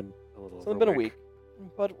 it's only been a little. It's over only been a week.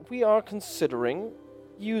 But we are considering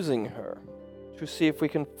using her to see if we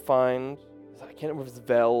can find. I can't remember if it's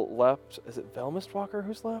Vel left. Is it Vel Mistwalker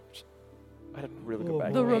who's left? I didn't really go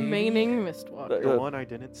back. The and- remaining Mistwalker. The one I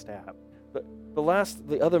didn't stab.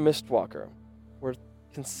 the other Mistwalker. We're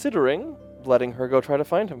considering letting her go try to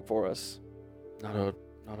find him for us. Not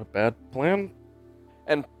a bad plan.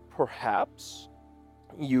 And perhaps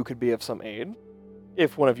you could be of some aid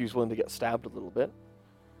if one of you is willing to get stabbed a little bit.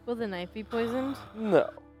 Will the knife be poisoned? No.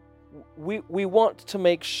 We want to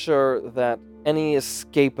make sure that any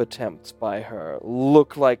escape attempts by her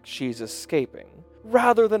look like she's escaping,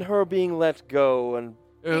 rather than her being let go and...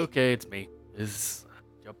 Okay, it's me.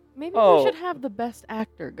 Maybe Oh. we should have the best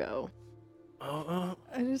actor go.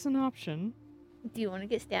 It is an option. Do you want to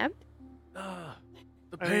get stabbed? The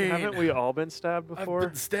I mean, pain. haven't we all been stabbed I've before been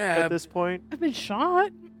at stabbed. this point? I've been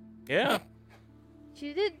shot. Yeah.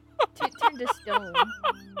 She did turn to stone.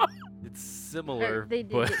 It's similar, they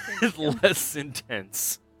did but get turned to stone. less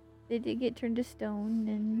intense. They did get turned to stone,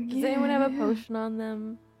 and Does anyone have a potion on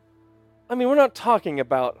them? I mean, we're not talking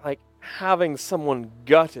about, like, having someone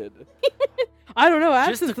gutted. I don't know.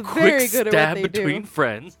 Just a Absinthe is quick very good at stab what they between do.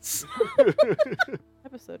 friends.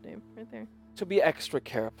 Episode name right there. To be extra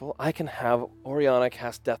careful, I can have Oriana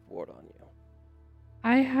cast Death Ward on you.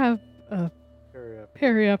 I have a Hurry up.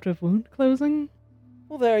 periaptive wound closing.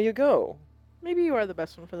 Well, there you go. Maybe you are the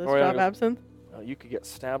best one for this Or job, yeah. Absinthe. Well, you could get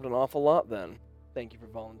stabbed an awful lot then. Thank you for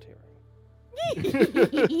volunteering.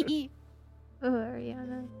 Oh,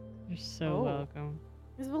 Ariana. You're so Oh. welcome.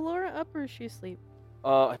 Is Valora up or is she asleep?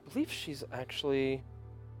 I believe she's actually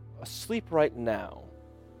asleep right now.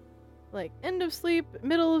 Like end of sleep,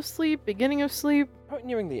 middle of sleep, beginning of sleep? Right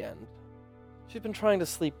nearing the end. She's been trying to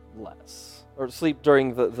sleep less. Or sleep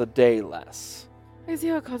during the day less. I see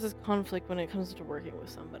how it causes conflict when it comes to working with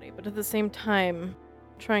somebody, but at the same time,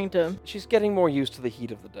 trying to. She's getting more used to the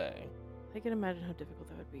heat of the day. I can imagine how difficult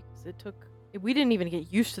that would be because it took. We didn't even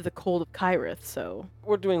get used to the cold of Kyrith, so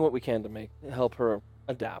We're doing what we can to help her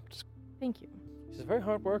adapt. thank you. She's a very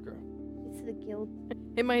hard worker. It's the guild.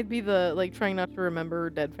 It might be the like trying not to remember her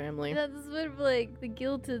dead family. That's sort of like the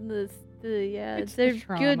guilt and yeah. It's they're the good.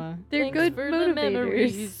 trauma. They're Thanks good for the motivators.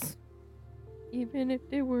 memories, even if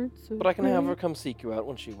they weren't so. But I can have her great. come seek you out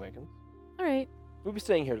when she awakens. All right, We'll be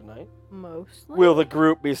staying here tonight. mostly. Will the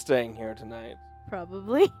group be staying here tonight?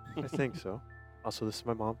 Probably. I think so. Also, this is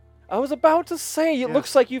my mom. I was about to say, it Yeah.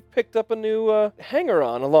 looks like you've picked up a new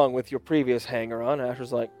hanger-on along with your previous hanger-on.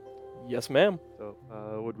 Asher's like, yes, ma'am. So,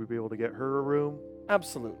 would we be able to get her a room?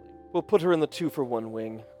 Absolutely. We'll put her in the 2-for-1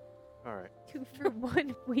 wing. All right. 2 for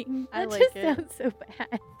 1 wing. I That like just it. sounds so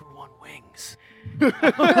bad. For one wings.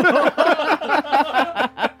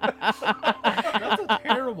 That's a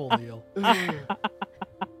terrible deal. I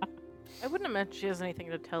wouldn't imagine she has anything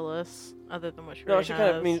to tell us other than what she No, already she has.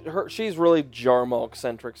 kind of means she's really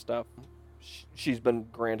Jarmalk-centric stuff. She's been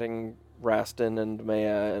granting Rastin and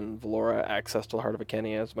Maya and Valora access to the Heart of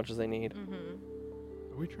Akenia as much as they need.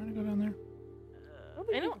 Mm-hmm. Are we trying to go down there?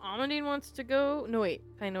 I know Amadine wants to go. No, wait.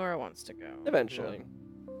 Kainora wants to go. Eventually.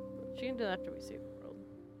 She can do that after we save the world.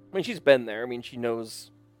 I mean, she's been there. I mean, she knows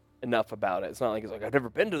enough about it. It's not like it's like, I've never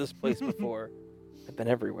been to this place before. I've been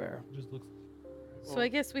everywhere. It just looks. So I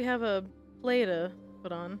guess we have a play to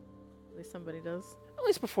put on. At least somebody does. At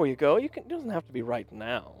least before you go, it doesn't have to be right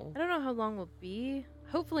now. I don't know how long we'll be.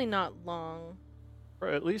 Hopefully not long. For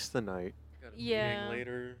at least the night. Got a Yeah. meeting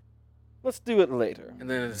later. Let's do it later. And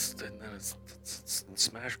then it's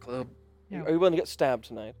Smash Club. Yeah. Are you willing to get stabbed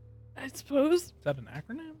tonight? I suppose. Is that an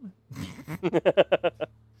acronym?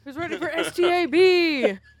 Who's ready for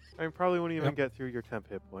STAB? I mean, probably wouldn't even Yep. get through your temp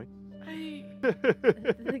hit point. I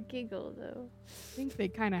The giggle, though. think they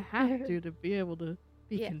kind of have to be able to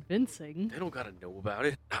be Yeah. convincing. They don't gotta know about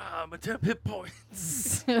it. My temp hit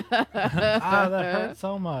points. Ah, that hurt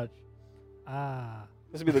so much. Ah.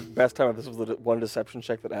 This would be the best time if this was the one deception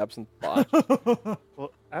check that Absinthe botched.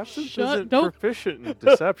 Well, Absinthe Shut- isn't don't- proficient in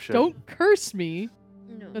deception. Don't curse me.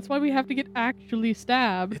 No. That's why we have to get actually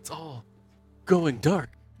stabbed. It's all going dark.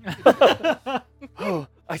 Oh,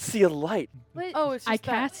 I see a light. But, Oh, it's just I that.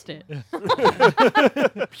 cast it.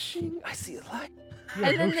 Pshing, I see a light. Yeah,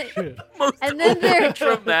 And then no they- shit. Most And then they're-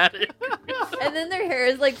 dramatic. and then their hair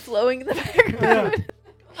is like flowing in the background.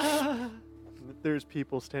 There's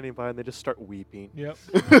people standing by and they just start weeping. Yep.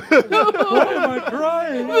 Why am I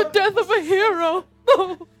crying? The death of a hero.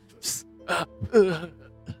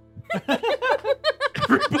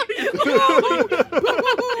 Everybody,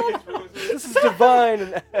 This is divine.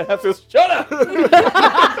 And Absinthe's, shut up!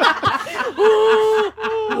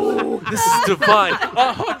 this is divine.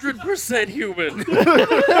 100% human.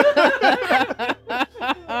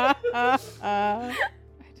 I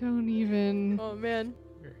don't even. Oh man.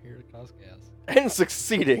 We're here to cause gas. And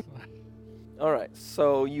succeeding. All right,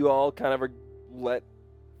 so you all kind of are let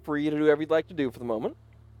free to do whatever you'd like to do for the moment.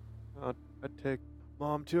 I'd take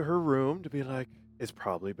Mom to her room to be like, it's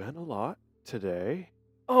probably been a lot today.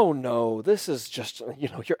 Oh no, this is just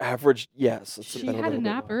your average. Yes, it's She been had a little bit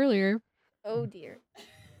nap long. earlier. Oh dear.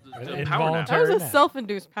 The power nap. Involuntary. That was a nap.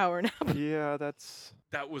 self-induced power nap. Yeah, that's.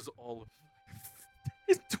 That was all of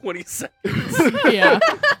In 20 seconds. Yeah.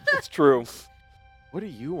 It's true. What do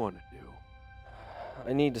you want to do?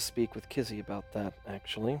 I need to speak with Kizzy about that,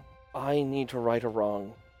 actually. I need to right a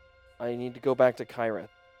wrong. I need to go back to Kyreth.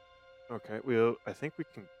 Okay, I think we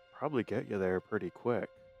can probably get you there pretty quick.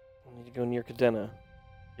 I need to go near Cadena.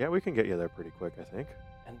 Yeah, we can get you there pretty quick, I think.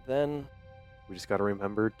 And then We just got to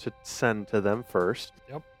remember to send to them first.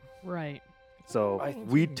 Right. So I-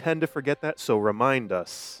 we tend to forget that, so remind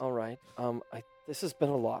us. all right. This has been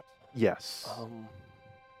a lot. Yes. Um,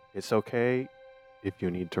 It's okay if you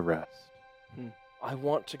need to rest. I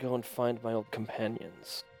want to go and find my old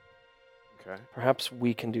companions. Okay. Perhaps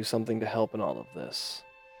we can do something to help in all of this.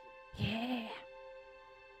 Yeah.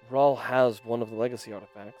 Rahl has one of the legacy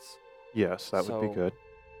artifacts. Yes, that would be So- good.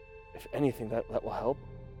 If anything, that will help.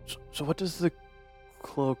 So what does the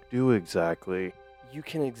cloak do exactly? You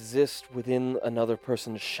can exist within another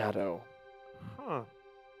person's shadow, Huh.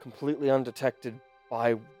 completely undetected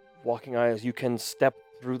by walking eyes. You can step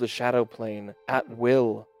through the shadow plane at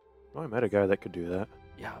will. Oh, I met a guy that could do that.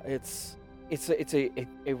 Yeah, it's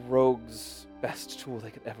a rogue's best tool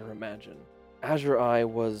they could ever imagine. Azure Eye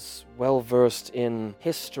was well versed in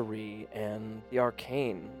history and the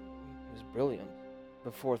arcane. He was brilliant.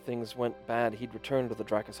 Before things went bad, he'd returned to the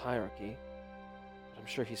Dracus hierarchy. But I'm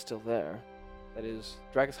sure he's still there. That is,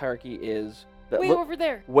 Dracus hierarchy is that Way over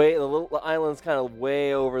there. way the little island's kind of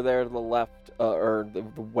way over there to the left or the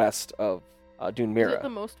west of Dune Is Mira. it the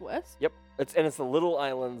most west? Yep. It's the little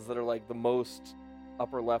islands that are like the most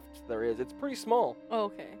upper left there is. It's pretty small. Oh,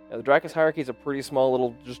 okay. Yeah, the Dracus hierarchy is a pretty small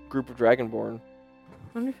little just group of Dragonborn.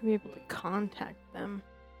 I wonder if you'd be able to contact them.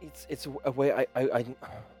 It's a way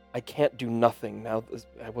I can't do nothing now.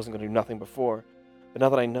 I wasn't going to do nothing before, but now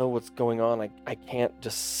that I know what's going on, I can't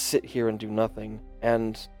just sit here and do nothing.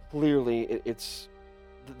 And clearly, it's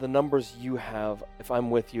the numbers you have. If I'm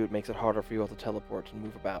with you, it makes it harder for you all to teleport and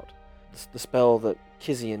move about. The spell that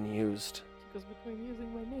Kizian used. Because between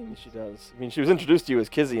using my name. She does. I mean, she was introduced to you as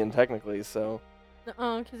Kizian technically, so.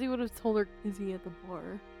 Because he would have told her Kizzy at the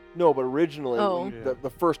bar. No, but originally, Oh. the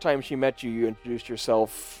first time she met you, you introduced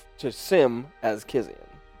yourself to Sim as Kizian.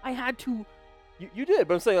 I had to. You did,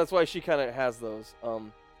 but I'm saying that's why she kind of has those.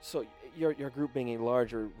 So your group being a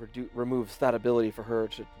larger removes that ability for her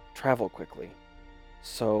to travel quickly.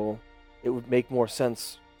 So it would make more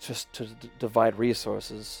sense just to divide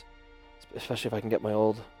resources, especially if I can get my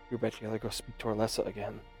old group back together, go speak to Orlessa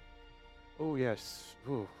again. Oh, yes.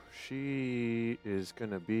 Ooh, she is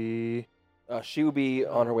going to be... She would be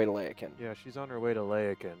on her way to Layakin. Yeah, she's on her way to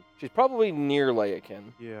Layakin. She's probably near Layakin.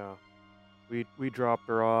 Yeah. We dropped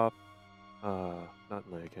her off. Not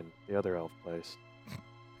in Layakin, the other elf place.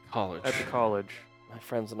 College. At the college.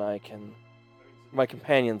 My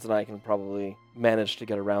companions and I can probably manage to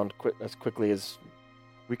get around as quickly as.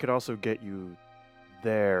 We could also get you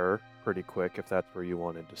there pretty quick if that's where you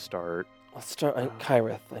wanted to start. Let's start at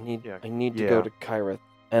Kyreth. I need to yeah. go to Kyreth,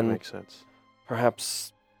 That and makes sense.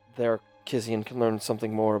 perhaps there Kizian can learn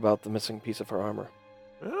something more about the missing piece of her armor.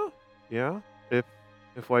 Well, yeah.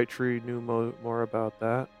 If White Tree knew more about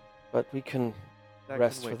that, But we can. that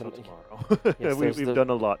Rest can wait for the till night. tomorrow. Yes, there's We've the- done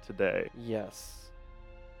a lot today, Yes.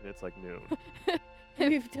 and it's like noon.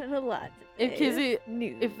 We've done a lot. If Kizzy,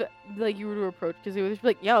 if like you were to approach Kizzy, would just be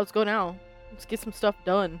like, yeah, let's go now. Let's get some stuff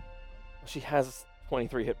done. She has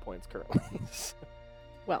 23 hit points currently.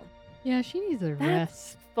 Well, Yeah, she needs a that's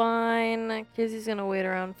rest. fine. Kizzy's gonna wait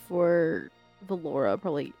around for Valora.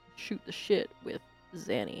 Probably shoot the shit with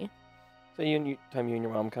Zanny. So you and your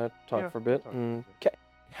mom kind of talk Yeah, for a bit. talk And for a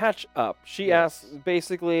catch up. She Yes. asks,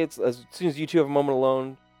 basically, it's as soon as you two have a moment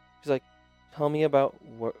alone, she's like, tell me about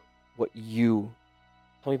what you.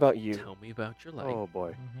 Tell me about you. Tell me about your life. Oh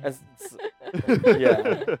boy. Mhm. As, yeah.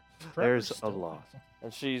 Trevor's There's a still lot. awesome.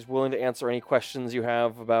 and she's willing to answer any questions you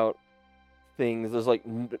have about things. There's like,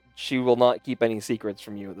 she will not keep any secrets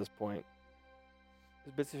from you at this point.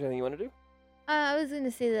 Is Bitsy anything you want to do? I was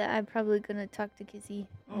gonna say that I'm probably gonna talk to Kizzy.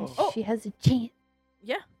 and Oh. She has a chance.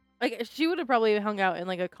 Yeah, like she would have probably hung out in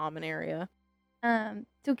like a common area.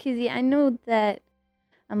 So Kizzy, I know that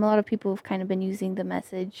a lot of people have kind of been using the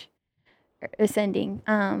message ascending.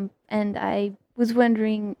 And I was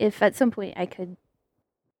wondering if at some point I could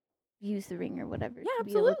use the ring or whatever. Yeah, to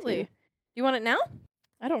be able to- absolutely. You want it now?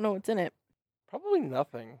 I don't know what's in it. Probably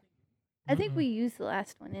nothing. I think we used the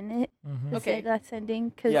last one in it. Mhm. The Okay. last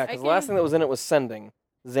sending. Cause Yeah, I because the last can- thing that was in it was sending.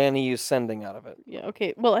 Zanny used sending out of it. Yeah,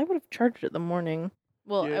 okay. Well, I would have charged it the morning.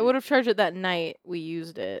 Well, Yeah. I would have charged it that night we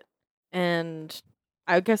used it. And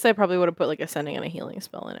I guess I probably would have put like a sending and a healing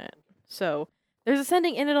spell in it. So there's a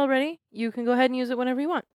sending in it already. You can go ahead and use it whenever you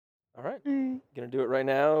want. All right. Alright. Gonna do it right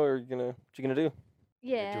now, or what you gonna do?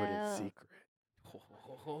 Yeah. Do it in secret.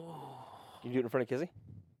 You do it in front of Kizzy?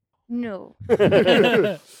 No. Have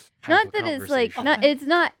a Not that it's like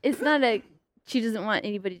conversation. it's not a she doesn't want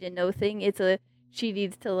anybody to know thing. It's a she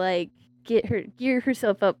needs to like gear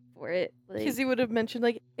herself up for it. Like, Kizzy would have mentioned,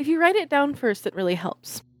 like, if you write it down first, it really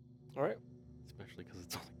helps. All right. Especially because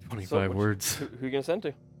it's only So 25 words. Who you gonna send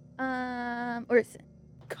to? Orson.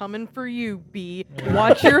 Coming for you, B.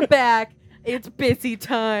 Watch your back. It's busy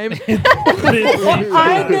time. Busy I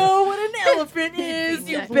time. know what an elephant is.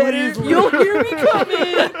 You Yeah. better. Please You'll wait. hear me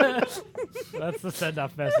coming. That's the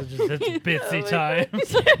send-off message. Is it's bitsy time.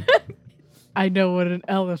 I know what an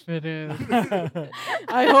elephant is.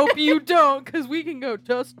 I hope you don't, because we can go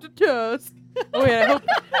tusk to tusk. Oh, wait, I hope.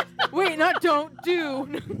 Wait, not don't,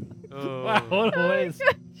 do. Wow, what a waste.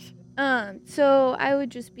 So I would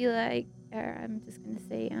just be like, or I'm just gonna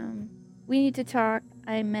say, we need to talk.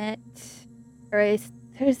 I met, or I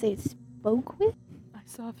Thursday spoke with. I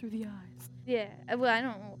saw through the eyes. Yeah. Well, I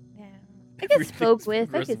don't. Yeah. I guess spoke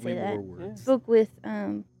with. I could say that. Spoke with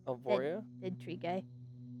Alvoria? dead tree guy.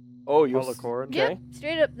 Oh, you Holocorin. Okay. Yep.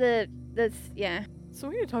 Straight up that's yeah. So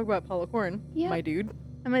we need to talk about Paula Corn, Yeah. my dude.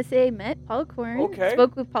 I'm gonna say met Paula Corin. Okay.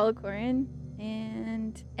 Spoke with Paula Corin,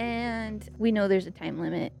 and we know there's a time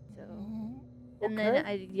limit. So and then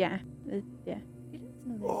Okay. yeah. He doesn't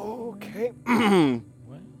know there's a time limit. Okay.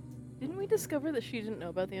 What? Didn't we discover that she didn't know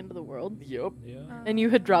about the end of the world? Yep. Yeah. And you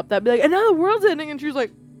had dropped that, be like, and now the world's ending, and she was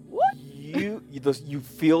like, what? You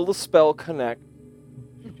feel the spell connect.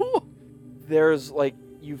 There's like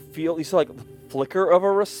you see like the flicker of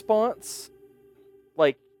a response,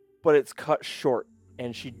 like, but it's cut short,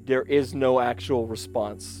 and there is no actual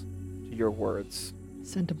response to your words.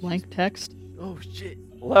 Sent a blank text. Oh shit.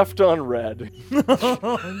 Left unread.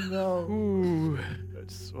 Oh no. Ooh.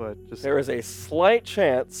 That's what just There is a slight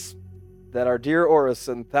chance that our dear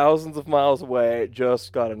Orison, thousands of miles away,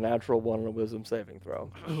 just got a natural one on a wisdom saving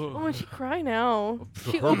throw. Oh, and she cry now.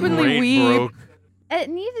 She Her openly brain weep. broke. It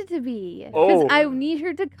needed to be because Oh. I need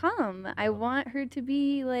her to come. I want her to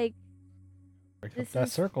be like. Break up This that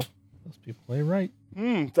is- circle. Those people play right.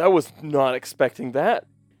 I was not expecting that.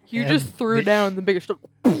 You And just threw the- down the biggest.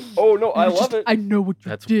 Oh no, I You love just- it. I know what you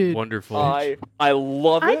That's did. wonderful. I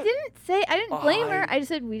love I it. didn't blame her. I- I just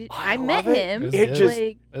said I I met love it. him. It's It good. just-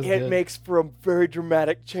 like That's It good. makes for a very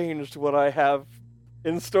dramatic change to what I have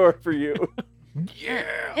in store for you. Yeah.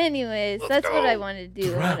 anyways, Let's that's what I go. wanted to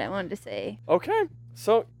do. What I wanted to say. Okay,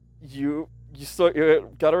 so you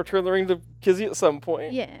got to return the ring to Kizzy at some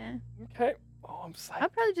point. Yeah. Okay. Oh, I'm I'll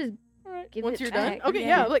psyched. probably just Alright. give Once it you're back. done? Okay,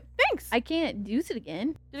 yeah. Like, thanks. I can't use it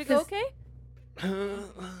again. Did it go 'cause- okay?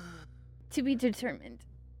 To be determined.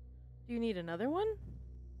 Do you need another one?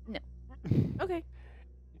 No. Okay.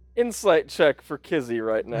 Insight check for Kizzy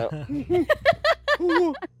right now.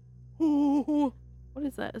 What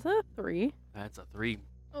is that? Is that a 3? That's a 3.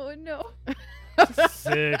 Oh no.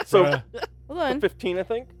 Sick, So- bruh. Hold A on. 15, I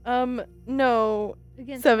think. No.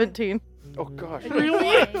 Against 17. Oh gosh.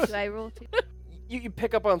 Against what? Do I roll two? You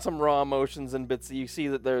pick up on some raw emotions and Bitsy. You see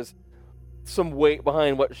that there's some weight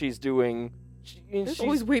behind what she's doing. There's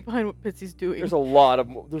always weight behind what Pitsy's doing. There's a lot of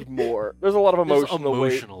there's more. There's a lot of There's emotional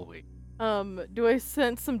weight. emotional weight. Do I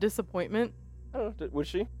sense some disappointment? I don't know. Would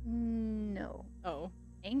she? No. Oh.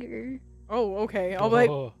 Anger. Oh, okay. I'll like.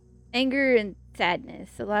 Oh. Anger and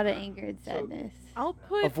sadness. A lot of anger and sadness. I'll A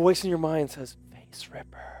put. voice in your mind says, "Face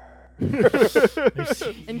Ripper."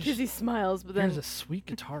 And Kizzy smiles, but then There's a sweet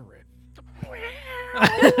guitar riff.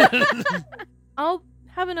 I'll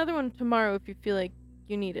have another one tomorrow if you feel like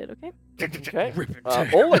you need it. Okay. Okay. Rip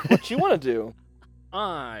it. Oleg, what you want to do?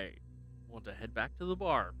 I want to head back to the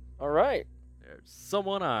bar. All right. There's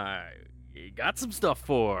someone I got some stuff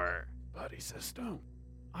for. buddy system.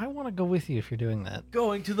 I want to go with you if you're doing that.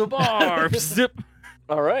 Going to the bar. Zip.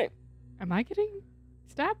 All right. Am I getting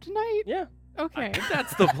stabbed tonight? Yeah. I Okay. think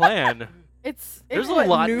that's the plan. It's There's a what,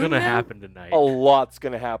 lot noon gonna now? happen tonight. A lot's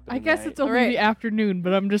gonna happen. I guess tonight. it's only Alright. the afternoon,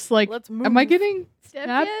 but I'm just like, Let's move. am I getting Stabbed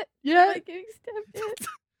stabbed? yet? Yeah. Am I getting stabbed yet?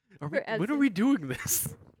 When are absent. we doing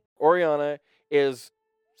this? Oriana is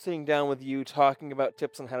sitting down with you, talking about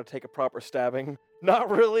tips on how to take a proper stabbing.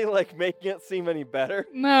 Not really like making it seem any better.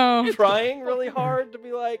 No. Trying really hard to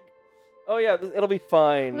be like, oh yeah, it'll be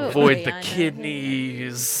fine. Oh, Avoid the Oriana.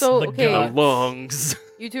 kidneys. So, The okay. the guts. lungs.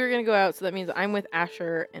 You two are gonna go out, so that means I'm with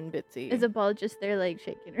Asher and Bitsy. Is a ball just there, like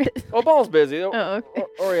shaking her? Oh, Ball's busy. Oh, okay.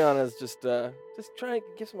 Oriana's just trying to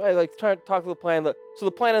give some. I like trying to talk to the plan. So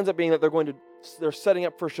the plan ends up being that they're setting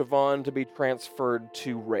up for Siobhan to be transferred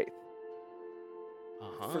to Wraith.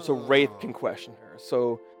 So Wraith can question her.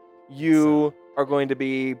 So you are going to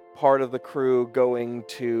be part of the crew going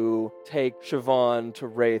to take Siobhan to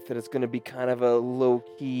Wraith, and it's going to be kind of a low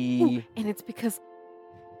key. And it's because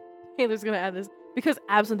Taylor's gonna add this because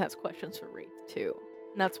Absinthe has questions for Wraith too.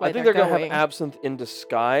 And that's why I think they're going. gonna have Absinthe in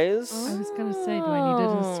disguise. I was gonna say, do I need a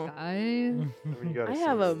Oh. disguise? I mean, you gotta I see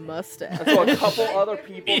have it. a mustache. And so a couple other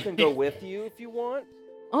people can go with you if you want.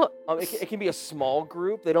 Oh, It can be a small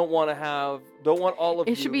group. They don't want all of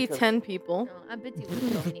you. it should be because 10 people. No, I bet you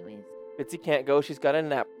would go anyways. Bitsy can't go. She's got a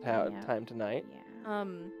nap Yeah. time tonight. Yeah.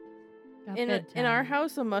 Got In our bedtime.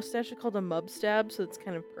 house, a mustache is called a mub stab, so it's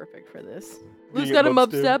kind of perfect for this. Being Who's a got a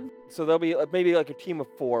mub mub stab? stab? So there'll be maybe like a team of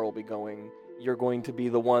 4 will be going. You're going to be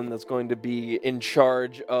the one that's going to be in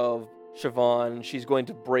charge of Siobhan. She's going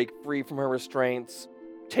to break free from her restraints,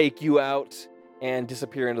 take you out, and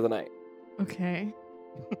disappear into the night. Okay.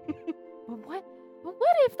 But what? But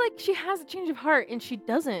what if like she has a change of heart and she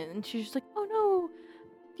doesn't, and she's just like, oh no,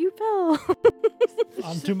 you fell.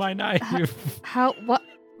 Onto my knife. How? What?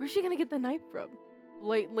 Where's she gonna get the knife from?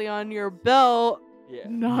 Blatantly on your belt. Yeah.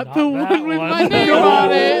 Not, Not the that one with one. my name No.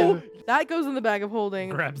 on it. That goes in the bag of holding.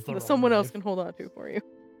 Grabs the that wrong someone else knife. can hold on to for you.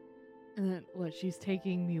 And then what? She's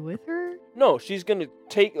taking me with her? No, she's gonna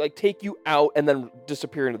take you out and then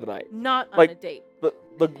disappear into the night. Not on Like- a date.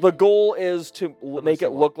 The goal is to make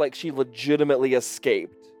it Alyssa, look like she legitimately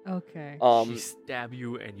escaped. Okay. She stab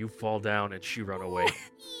you and you fall down and she run away.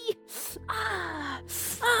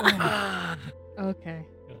 Okay.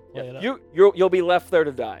 Play it up. You'll be left there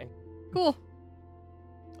to die. Cool.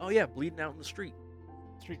 Oh yeah, bleeding out in the street.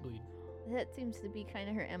 Street bleed. That seems to be kind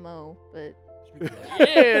of her MO, but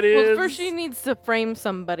Yeah, it is. Well, first she needs to frame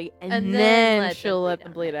somebody, and, And then then let them she'll let bleed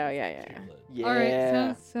them out. bleed out. Yeah. Yeah. All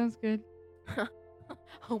right. Sounds good.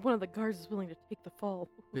 Oh, one of the guards is willing to take the fall.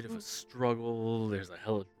 Bit of a struggle. There's a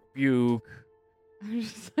hellish rebuke. I'm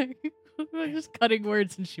just like, I'm just cutting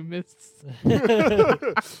words and she missed.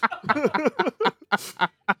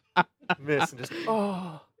 Miss and just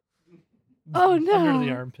Oh. Oh no. Under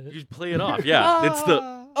the armpit. You play it off. Yeah, it's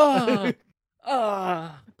the.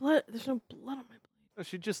 Blood. There's no blood on my blade. oh,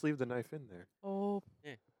 she'd just leave the knife in there. Oh.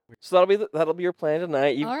 So that'll be your plan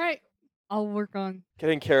tonight. You All right. I'll work on. get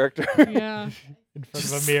in character. Yeah. In front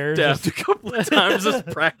Just of a mirror. stabbed a couple of times as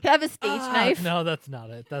practice. have a stage knife. No, that's not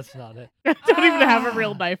it. That's not it. I don't even have a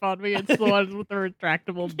real knife on me. It's the one with the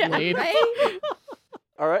retractable blade. Right?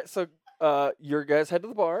 All right. So your guys head to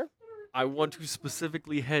the bar. I want to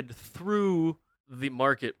specifically head through the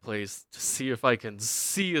marketplace to see if I can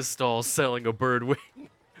see a stall selling a bird wing.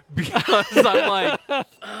 Because I'm like,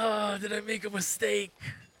 oh, did I make a mistake?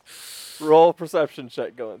 Roll a perception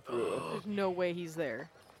check going through it. There's no way he's there.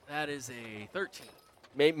 That is a 13.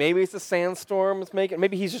 Maybe it's the sandstorm that's making.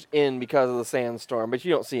 Maybe he's just in because of the sandstorm, but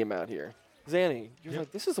you don't see him out here. Zanny, you're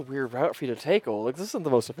like, this is a weird route for you to take, Oleg. This isn't the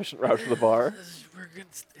most efficient route to the bar.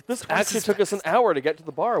 This actually took us an hour to get to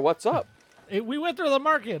the bar. What's up? We went through the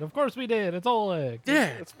market. Of course we did. It's Oleg.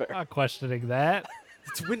 Yeah, That's fair. Not questioning that.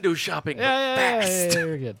 it's window shopping, but Yeah, fast.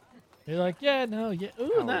 you're good. You're like, yeah, no, yeah.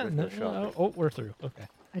 Ooh, How not, window no, shopping. oh, we're through. Okay.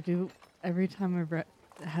 I do every time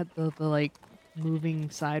I've had the like moving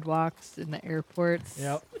sidewalks in the airports.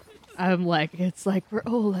 Yep. I'm like, it's like we're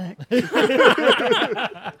Oleg. There's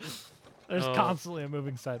Oh, constantly a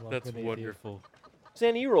moving sidewalk. That's beneath you. wonderful.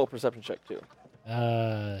 Zanny, you roll a perception check too.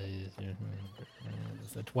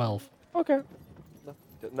 It's a 12. Okay.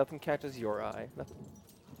 Nothing catches your eye. Nothing.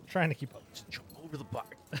 Trying to keep up. Just jump over the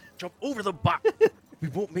box. Jump over the box. We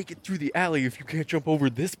won't make it through the alley if you can't jump over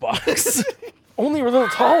this box. Only a little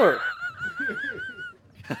taller.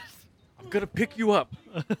 I'm gonna pick you up.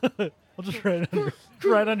 I'll just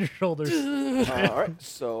right on your shoulders. All right.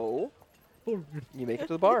 So you make it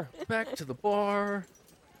to the bar. Back to the bar,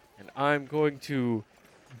 and I'm going to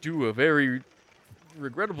do a very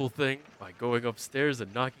regrettable thing by going upstairs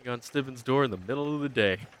and knocking on Stibbins' door in the middle of the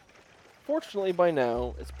day. Fortunately, by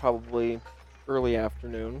now it's probably early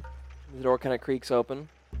afternoon. The door kind of creaks open.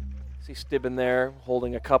 See Stibbin there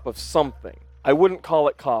holding a cup of something. I wouldn't call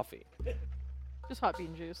it coffee. Just hot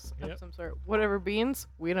bean juice Yep. of some sort. Whatever beans,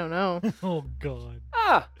 we don't know. Oh, God.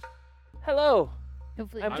 Ah, hello.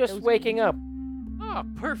 Hopefully I'm it just goes waking in. up. Ah,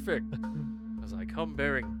 perfect. As I come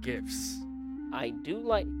bearing gifts. I do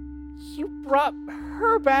like. You brought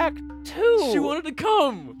her back too. She wanted to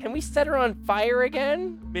come. Can we set her on fire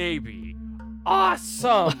again? Maybe.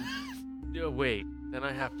 Awesome. No, wait. Then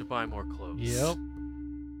I have to buy more clothes. Yep.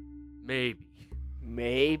 Maybe.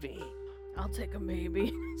 Maybe. I'll take a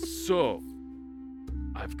maybe. So,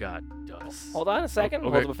 I've got dust. Hold on a second. okay.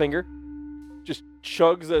 Holds up a finger. Just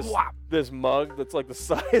chugs this mug that's like the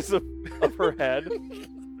size of her head.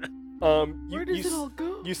 Where does it all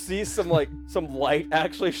go? You see some light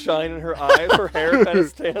actually shine in her eyes. Her hair kind of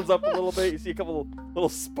stands up a little bit. You see a couple little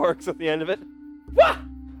sparks at the end of it. Wah!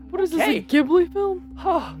 What is this, Okay. a Ghibli film?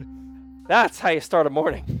 Oh, That's how you start a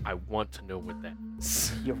morning. I want to know what that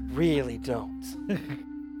is. You really don't.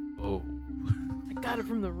 Oh. I got it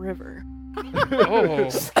from the river. Oh.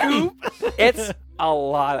 Scoop! It's a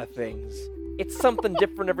lot of things. It's something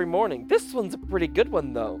different every morning. This one's a pretty good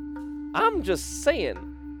one, though. I'm just saying.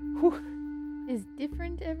 Whew. Is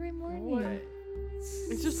different every morning.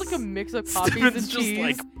 It's just like a mix of coffees and Steven's just cheese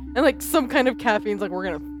like, and like some kind of caffeine's like, we're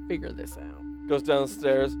gonna figure this out. Goes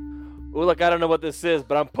downstairs. Ooh, look, I don't know what this is,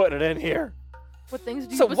 but I'm putting it in here. What things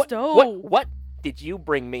do you So bestow? what did you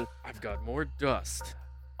bring me? I've got more dust,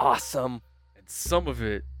 Awesome. and some of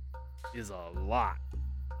it is a lot.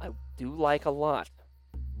 I do like a lot.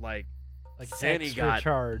 Like Like Zanny extra got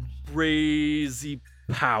charge. crazy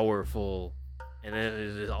powerful, and then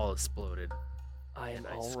it all exploded. I am And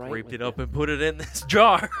I all right scraped with it up and put it in this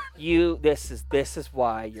jar. This is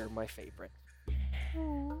why you're my favorite.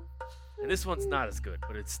 And this one's not as good,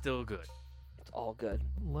 but it's still good. It's all good.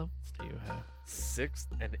 What levels do you have? 6th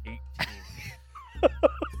and 18th.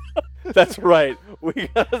 That's right. We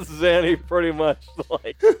got Zanny pretty much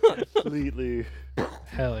like Completely.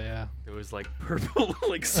 Hell yeah. It was like purple,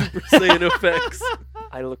 like Super Saiyan effects.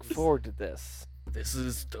 I look forward to this. This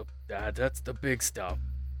is that's the big stuff.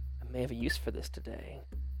 I may have a use for this today.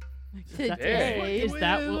 Today. Is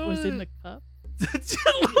that what was in the cup?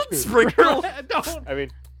 Sprinkle. I mean,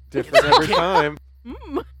 different every time.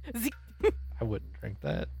 Mm. I wouldn't drink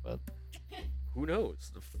that, but Who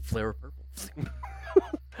knows? The flare of purple.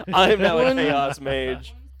 I am now a chaos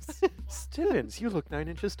mage. Stevens, you look 9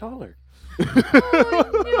 inches taller.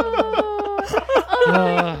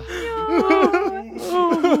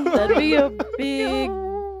 That'd be a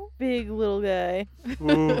big little guy.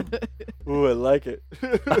 Ooh, I like it.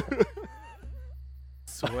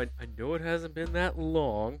 So I know it hasn't been that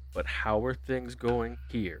long, but how are things going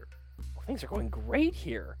here? Things are going great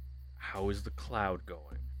here. How is the cloud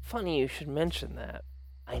going? Funny you should mention that.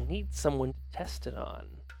 I need someone to test it on.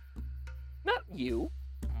 Not you.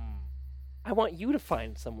 I want you to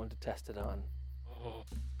find someone to test it on. Oh.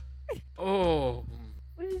 Oh.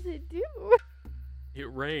 What does it do?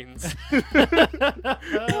 It rains. It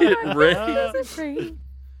It rains. Does it rain?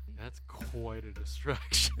 That's quite a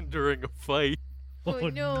distraction during a fight. Oh, no.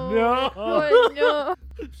 no. Oh no.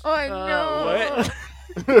 Oh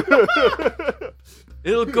no.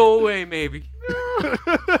 It'll go away, maybe.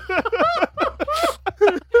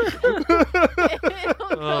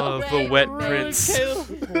 Oh, the wet prince.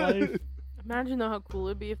 Imagine though how cool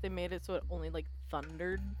it'd be if they made it so it only like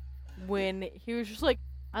thundered when he was just like,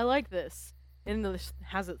 I like this, and it just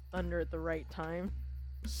has it thunder at the right time.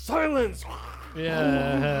 Silence!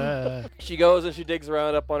 Yeah. She goes and she digs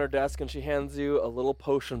around up on her desk and she hands you a little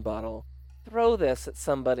potion bottle. Throw this at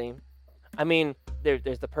somebody. I mean,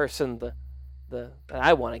 there's the person that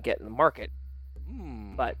I want to get in the market,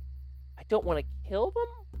 but I don't want to kill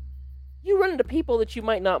them. You run into people that you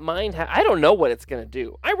might not mind. I don't know what it's gonna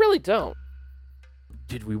do. I really don't.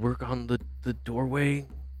 Did we work on the doorway?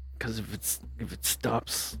 Because if it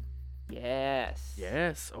stops. Yes.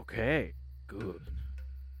 Yes. Okay. Good.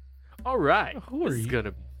 All right. Who are this is you?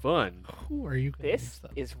 gonna be fun. Who are you? gonna This use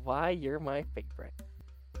them? is why you're my favorite.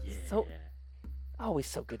 Yeah. So- Always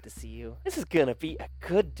so good to see you. This is gonna be a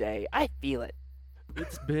good day. I feel it.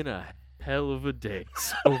 It's been a hell of a day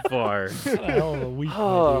so far. What a hell of a week, my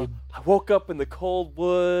Oh, dude. I woke up in the cold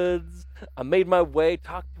woods. I made my way,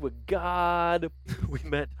 talked to a god. We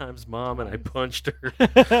met Time's mom and I punched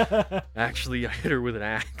her. Actually, I hit her with an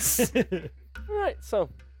axe. All right, so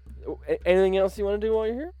anything else you want to do while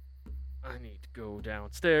you're here? I need to go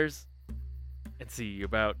downstairs and see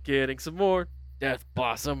about getting some more Death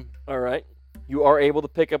Blossom. All right. You are able to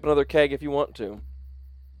pick up another keg if you want to.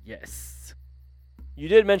 Yes. You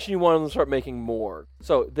did mention you wanted them to start making more.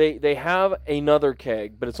 So they have another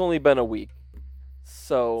keg, but it's only been a week.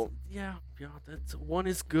 So Yeah, that's one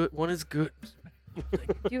is good. One is good. Do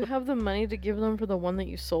you have the money to give them for the one that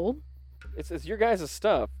you sold? it's your guys'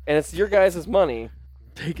 stuff, and it's your guys' money.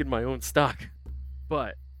 I'm taking my own stock,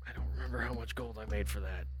 but I don't remember how much gold I made for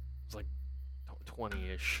that. It was like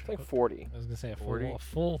 20-ish. It's like 40. I was gonna say 40? a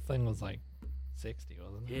full thing was like 60,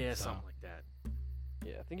 wasn't it? Yeah, So- something like that.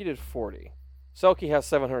 Yeah, I think you did 40. Selkie has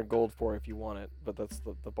 700 gold for it if you want it, but that's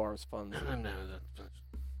the bar's funds. No,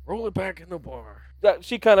 roll it back in the bar. That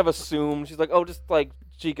she kind of assumed. She's like, oh, just like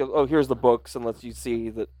she goes, oh, here's the books, and lets you see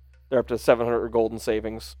that they're up to 700 gold in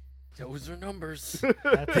savings. Those are numbers.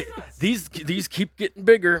 That's- These keep getting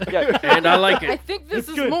bigger, Yeah, and I like I it. think this It's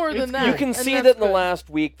is good. more It's than good. that. you can and see that's that in the good. last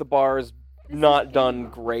week the bar's not done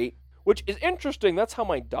great, which is interesting. That's how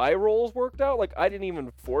my die rolls worked out. Like I didn't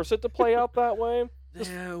even force it to play out that way.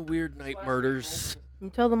 Yeah, weird night murders. You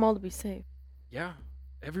tell them all to be safe. Yeah,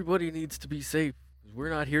 everybody needs to be safe. We're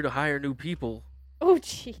not here to hire new people, Oh,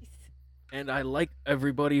 jeez. and I like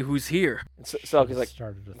everybody who's here. And Selkie's like,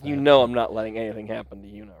 Started with you that. know I'm not letting anything happen to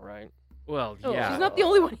Yuna, right? Well, Oh, yeah. she's not the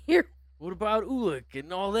only one here. What about Ulik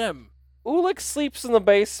and all them? Ulik sleeps in the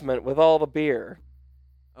basement with all the beer.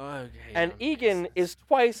 Okay. And Egan is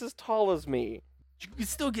twice as tall as me. You can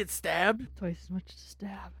still get stabbed. Twice as much to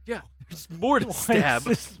stab. Yeah, there's more to Twice stab.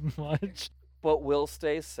 as much. But will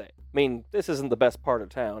stay safe. I mean, this isn't the best part of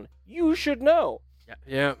town. You should know.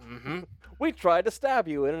 Yeah. Mm-hmm. We tried to stab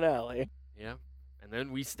you in an alley. Yeah. And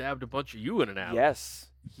then we stabbed a bunch of you in an alley. Yes.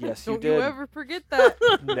 Yes, you Don't did. you ever forget that.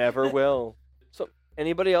 Never will. So,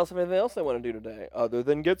 anybody else have anything else they want to do today other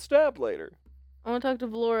than get stabbed later? I want to talk to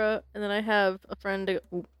Valora, and then I have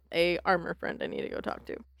a armor friend I need to go talk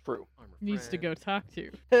to. True. Armor Needs to go friend.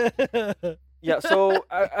 talk to. Yeah, so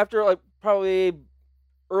after like probably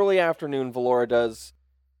early afternoon, Valora does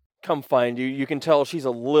come find you. You can tell she's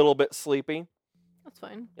a little bit sleepy. That's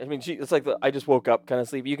fine. I mean, it's like the I just woke up kind of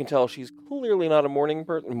sleepy. You can tell she's clearly not a morning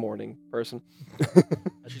person.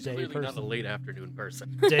 She's Day clearly not a person. late afternoon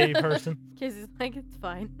person. Day person. Casey's like, it's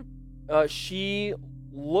fine. She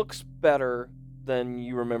looks better than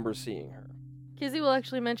you remember seeing her. Casey will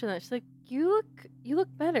actually mention that. She's like, you look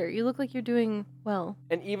better. You look like you're doing well.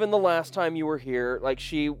 And even the last time you were here, like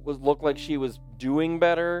looked like she was doing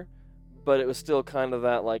better, but it was still kind of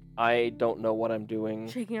that like I don't know what I'm doing.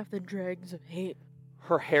 Shaking off the dregs of hate.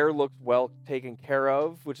 Her hair looked well taken care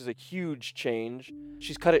of, which is a huge change.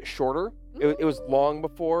 She's cut it shorter. It was long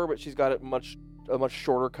before, but she's got it a much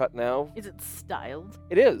shorter cut now. Is it styled?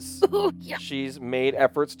 It is. Oh, yeah. She's made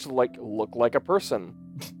efforts to like look like a person.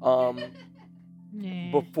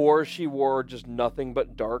 Nah. Before she wore just nothing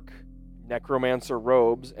but dark necromancer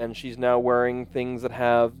robes, and she's now wearing things that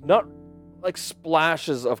have not like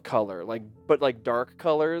splashes of color, but like dark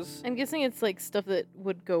colors. I'm guessing it's like stuff that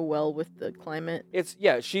would go well with the climate.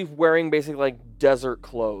 She's wearing basically like desert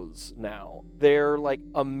clothes now. They're like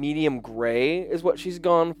a medium gray is what she's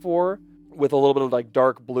gone for, with a little bit of like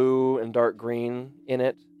dark blue and dark green in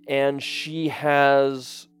it. And she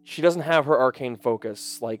doesn't have her arcane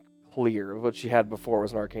focus like clear. What she had before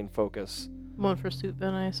was an arcane focus. One for suit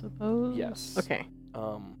then, I suppose. Yes. Okay.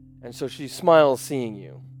 And so she smiles seeing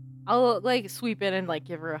you, I'll like sweep in and like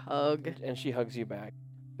give her a hug. and she hugs you back.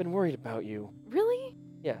 Been worried about you. Really?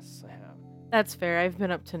 Yes, I have. That's fair. I've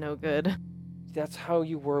been up to no good. That's how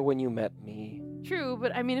you were when you met me. True,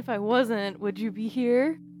 but I mean, if I wasn't, would you be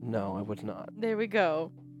here? No, I would not. There we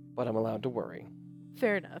go. But I'm allowed to worry.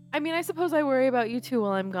 Fair enough. I mean, I suppose I worry about you too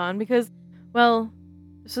while I'm gone because, well,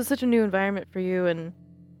 this is such a new environment for you, and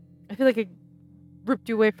I feel like I ripped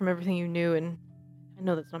you away from everything you knew, and I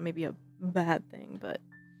know that's not maybe a bad thing, but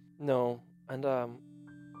No, and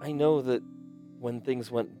I know that when things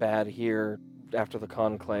went bad here after the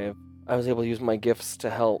conclave, I was able to use my gifts to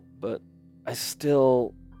help, but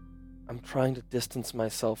I'm trying to distance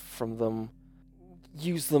myself from them,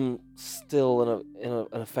 use them still in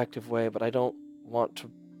an effective way, but I don't want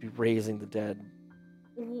to be raising the dead.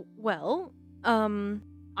 well,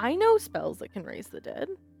 I know spells that can raise the dead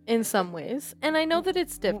in some ways, and I know that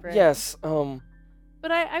it's different. Yes,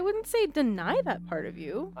 But I wouldn't say deny that part of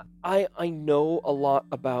you. I know a lot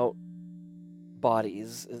about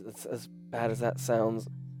bodies, as bad as that sounds,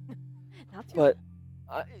 Not too but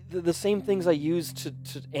the same things I use to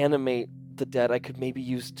animate the dead, I could maybe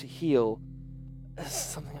use to heal.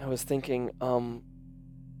 Something I was thinking,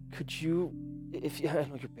 could you, I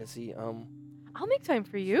know you're busy, I'll make time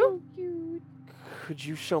for you. could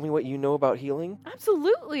you show me what you know about healing?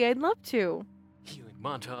 Absolutely, I'd love to. Healing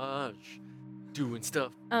montage. Doing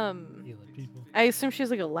stuff. Healing people. I assume she has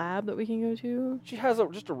like a lab that we can go to. She has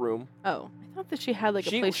just a room. Oh, I thought that she had like a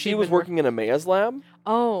she place. she she'd was been working in Amaya's lab.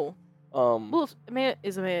 Oh, Um, well,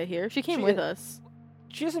 is Amaya here? She came She with is- us.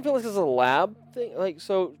 she doesn't feel like this is a lab thing. Like,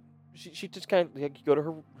 so she just kind of like, you go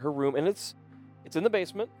to her room, and it's in the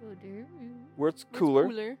basement where it's cooler,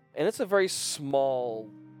 and it's a very small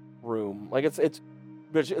room. Like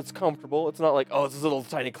it's comfortable. It's not like, oh, it's this little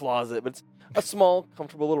tiny closet, but it's a small,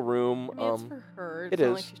 comfortable little room. I mean, it's for her. It's it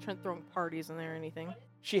not like is. she's trying to throw parties in there or anything.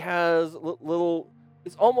 She has little.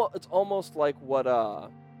 It's almost like what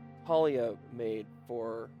Talia made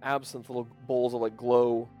for Absinthe. Little bowls of like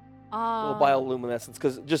glow, little bioluminescence,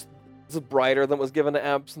 because it's brighter than was given to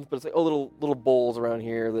Absinthe. But it's like little bowls around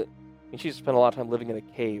here that. I mean, she's spent a lot of time living in a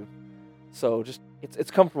cave, so just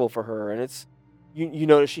it's comfortable for her, and it's you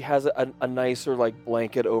notice she has a nicer like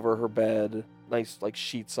blanket over her bed, nice like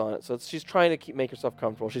sheets on it. So she's trying to make herself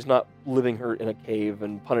comfortable. She's not living her in a cave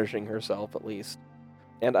and punishing herself, at least.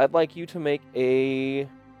 And I'd like you to make a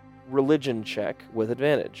religion check with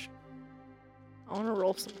advantage. I want to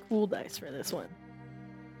roll some cool dice for this one.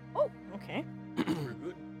 Oh, okay.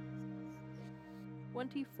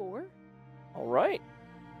 24. All right.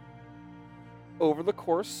 Over the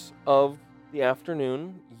course of the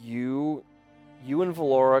afternoon, you and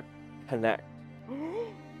Valora connect.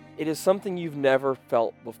 It is something you've never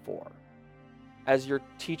felt before. As you're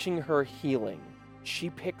teaching her healing, she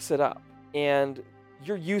picks it up, and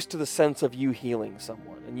you're used to the sense of you healing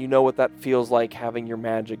someone, and you know what that feels like, having your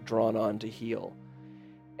magic drawn on to heal.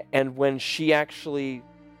 And when she actually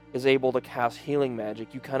is able to cast healing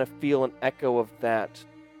magic, you kind of feel an echo of that,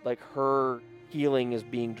 like her healing is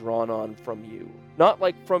being drawn on from you. Not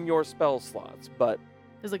like from your spell slots, but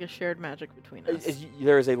There's like a shared magic between us.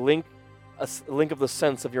 there is a link of the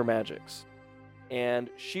sense of your magics. And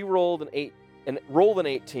she rolled an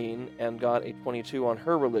 18 and got a 22 on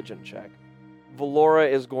her religion check. Valora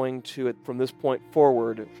is going to, from this point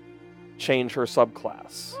forward, change her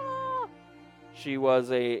subclass. She was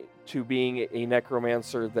to being a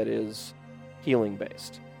necromancer that is healing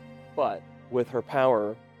based, but with her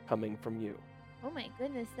power coming from you. Oh my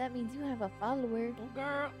goodness, that means you have a follower. Oh,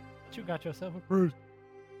 girl. But you got yourself a bruise.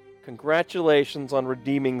 Congratulations on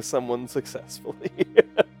redeeming someone successfully.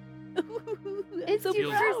 It's so your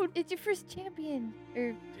proud. first. It's your first champion.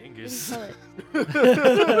 Or Dingus. what do you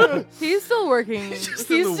call it? He's still working. He's just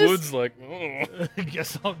He's in the woods, like. "Oh." I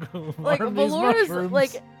guess I'll go like farm these Valora's mushrooms.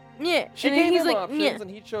 like, yeah. She and then gave he's him like, options, yeah. and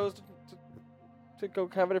he chose to go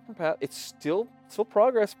kind of a different path. It's still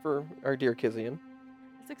progress for our dear Kizian.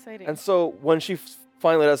 It's exciting. And so when she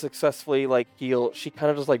finally does successfully heal, she kind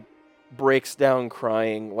of just breaks down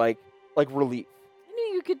crying, like relief. I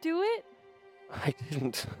knew you could do it. I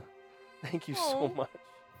didn't. Thank you so Aw. much.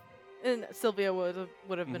 And Sylvia would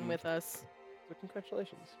have been Mhm. with us. So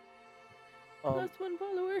congratulations. Last one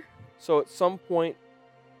follower. So at some point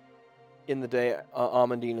in the day,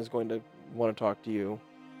 Amandine is going to want to talk to you.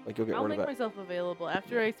 You'll get I'll word make of that. myself available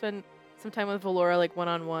after I spend some time with Valora,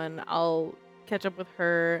 one-on-one. I'll catch up with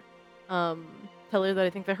her. Tell her that I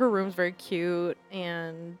think that her room's very cute,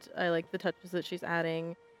 and I like the touches that she's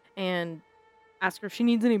adding, and ask her if she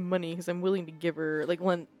needs any money because I'm willing to give her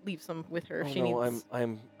leave some with her if she no, needs.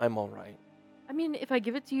 I'm all right. I mean, if I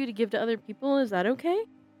give it to you to give to other people, is that okay?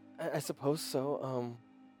 I suppose so.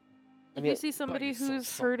 If you see somebody you're so- who's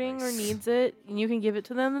so hurting or nice. needs it, and you can give it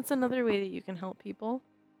to them, that's another way that you can help people.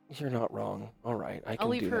 You're not wrong. All right, I can I'll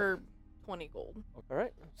leave do her 20 gold. that. All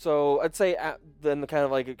right. So I'd say then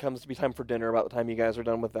it comes to be time for dinner about the time you guys are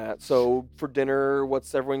done with that. So for dinner,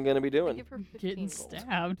 what's everyone going to be I doing? give her 15 Getting gold.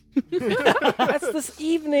 stabbed. That's this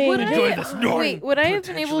evening. Would Enjoy I, the story. wait, would I have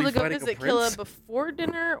been able to Potentially go fighting a visit Killa prince? before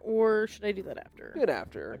dinner, or should I do that after? Good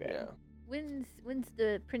after. Okay. Yeah. When's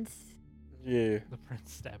the prince? Yeah. The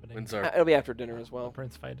prince stabbing. When's our It'll be after dinner as The well.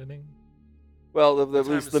 prince fighting. Well, at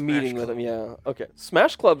time least is the Smash meeting with Club? him. Yeah. Okay.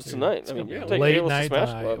 Smash Club's Dude, tonight. it's I mean, gonna you be can take Late Ayla to night Smash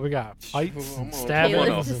tonight. Club. We got fights I'm and gonna- stabbing. Kayla's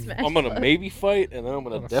Kayla's to to and- Smash I'm gonna Club. maybe fight, and then I'm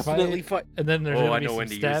gonna Gonna definitely fight. fight. And then there's Oh, gonna I be know some when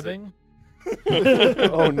to use it. stabbing.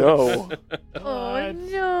 Oh no, Oh What?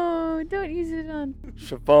 no! Don't use it on.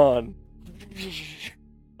 Siobhan.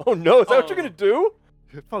 Oh no, is that what you're Oh. gonna do?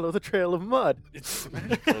 Follow the trail of mud. It's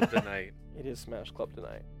Smash Club tonight. It is Smash Club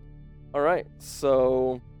tonight. All right.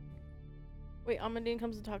 So Wait, Amandine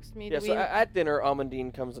comes and talks to me. yeah. Do So we... at dinner,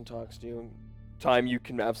 Amandine comes and talks to you. Time you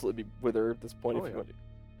can absolutely be with her at this point Oh, if you yeah. want to.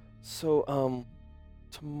 So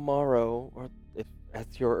tomorrow, or if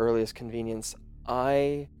at your earliest convenience,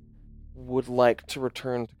 I would like to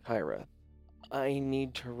return to Kyreth. I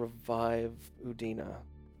need to revive Udina.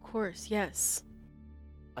 Of course, yes.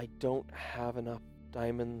 I don't have enough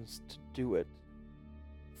diamonds to do it.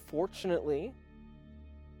 Fortunately,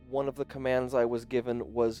 one of the commands I was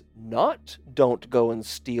given was not don't go and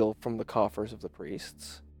steal from the coffers of the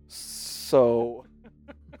priests. So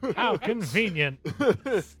How convenient.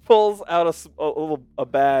 pulls out a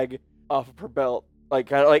bag off of her belt,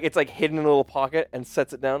 it's hidden in a little pocket, and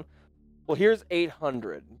sets it down. Well, here's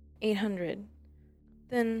 800. 800.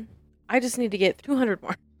 Then I just need to get 200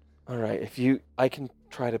 more. All right, I can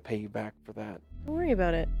try to pay you back for that. Don't worry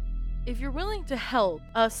about it. If you're willing to help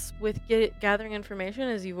us with gathering information,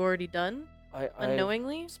 as you've already done, I've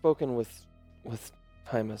unknowingly, spoken with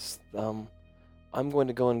Timus. I'm going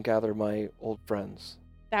to go and gather my old friends.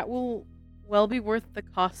 that will well be worth the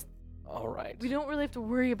cost. All right. We don't really have to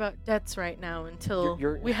worry about debts right now until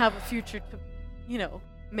You're- we have a future to,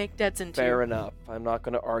 make debts into. Fair enough. I'm not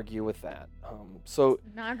going to argue with that. So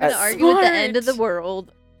Not gonna At- argue with the end of the Smart.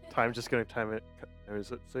 world. Time's just gonna time it.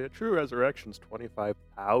 Say a true resurrection's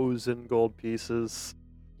 25,000 gold pieces.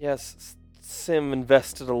 yes, Sim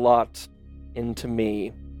invested a lot into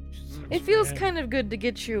me. It feels kind of good to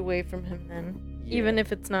get you away from him then, even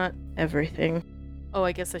if it's not everything. Oh,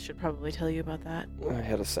 I guess I should probably tell you about that. I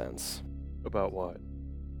had a sense. About what?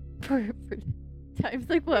 For times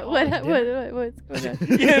like what? Oh, What's going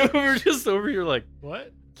on? Yeah, we were just over here like,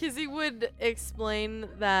 What? Kizzy would explain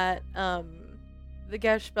that the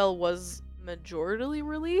Gesh spell was majorly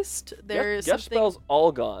released. There's Guess something. spell's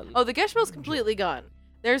all gone. Oh, the Gesh spell's completely gone.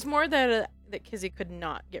 There's more that Kizzy could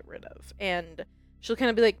not get rid of, and she'll kind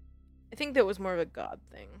of be like, I think that was more of a god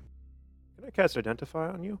thing. Can I cast Identify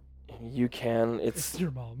on you? You can. It's It's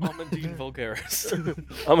your mom. Amandine Vulgaris.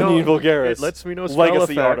 Amanine Vulgaris. It lets me know spell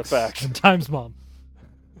Legacy effects. artifact. And times mom.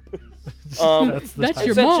 That's That's time.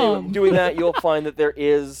 your Essentially, mom. doing that, you'll find that there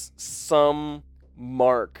is some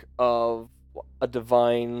mark of a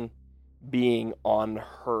divine being on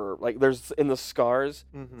her. Like there's in the scars,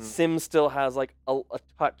 Mhm. Sim still has like a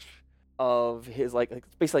touch of his like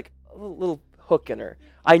it's basically like a little hook in her.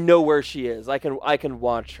 I know where she is. I can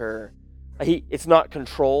watch her. It's not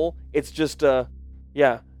control. It's just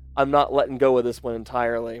yeah. I'm not letting go of this one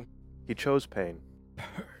entirely. He chose pain.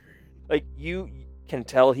 Like you can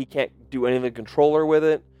tell he can't do anything to control her with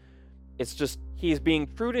it. It's just he's being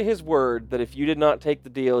true to his word that if you did not take the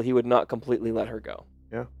deal, he would not completely let her go.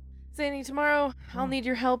 Zanny, tomorrow I'll need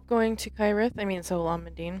your help going to Kyrith. I mean, so will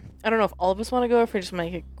Amandine. I don't know if all of us want to go or if we just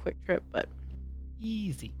make a quick trip, but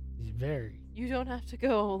Easy. Very. you don't have to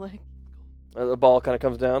go. Like, The ball kind of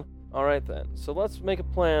comes down. All right then. So let's make a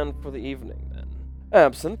plan for the evening then.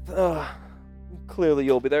 Absinthe, clearly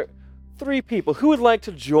you'll be there. 3 people. Who would like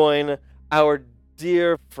to join our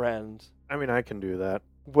dear friend? I mean, I can do that.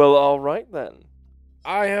 Well, all right then.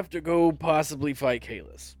 I have to go possibly fight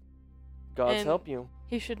Kalis. God's And- help you.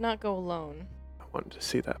 he should not go alone. I wanted to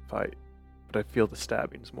see that fight, but I feel the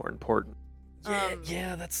stabbing's more important.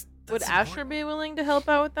 Yeah, that's Would Asher be willing to help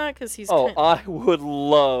out with that? Because he's Oh, kind I would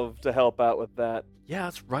love to help out with that. Yeah,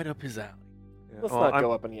 it's right up his alley. Let's Well, not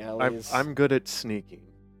go up any alleys. I'm good at sneaking,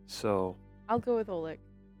 so I'll go with Oleg.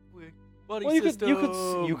 Buddy Well,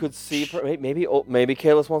 you could see maybe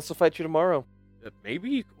Kalis wants to fight you tomorrow.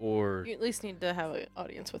 Maybe, or You at least need to have an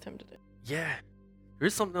audience with him today. yeah.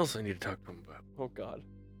 There's something else I need to talk to him about. Oh God,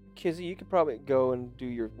 Kizzy, you could probably go and do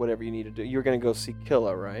your whatever you need to do. You're gonna go see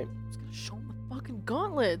Killa, right? I was gonna show him the fucking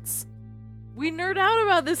gauntlets. We nerd out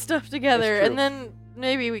about this stuff together, true. and then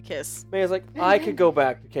maybe we kiss. May's like, I could go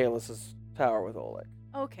back to Kalis's tower with Oleg.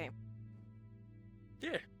 Okay.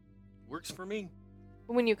 Yeah, works for me.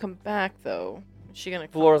 But when you come back, though, is she gonna?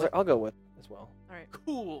 come Valora's with- like, I'll go with as well. All right.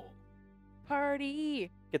 Cool.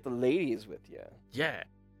 Party. Get the ladies with you. Yeah.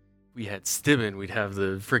 If we had Stibbin, we'd have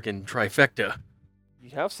the frickin' trifecta. You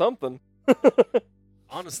have something.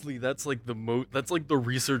 Honestly, that's like that's like the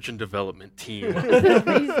research and development team.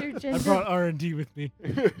 Research I and brought R&D with me.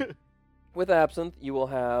 With Absinthe, you will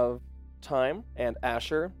have Time and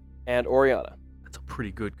Asher and Oriana. That's a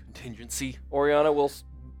pretty good contingency. Oriana will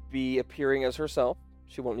be appearing as herself.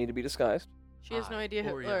 She won't need to be disguised. She has no idea who.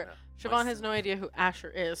 Or Oriana, Siobhan my has no idea who Asher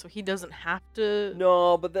is, so he doesn't have to.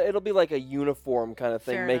 No, but it'll be like a uniform kind of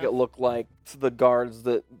thing. Fair Make it enough. look like the guards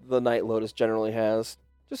that the Night Lotus generally has.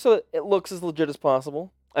 Just so it looks as legit as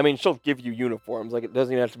possible. I mean, she'll give you uniforms. Like, it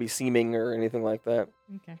doesn't even have to be seaming or anything like that.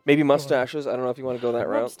 Okay. Maybe mustaches. I don't know if you want to go that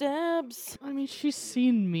Rub route. stabs. I mean, she's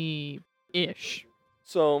seen me ish.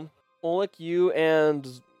 So, Oleg, you and...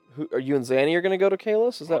 Are you and Zanny are going to go to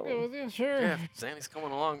Kalis? Is that Sure. Yeah, if Zanny's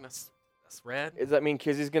coming along. That's rad. Does that mean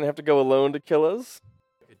Kizzy's going to have to go alone to Killas?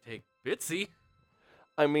 Could take Bitsy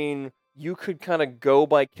I mean, you could kind of go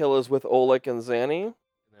by Killas with Oleg and Zanny. and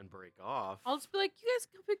then break off. I'll just be like, you guys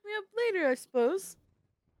can pick me up later, I suppose.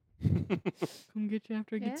 Come get you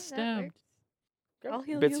after I Yeah, get that stabbed. works. I'll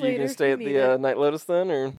heal Bitsy, you you later gonna if stay you at need the it. Night Lotus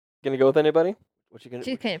then, or gonna go with anybody? What you gonna?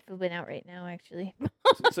 She's kind of flipping out right now, actually.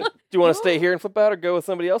 So, do you want to stay here and flip out, or go with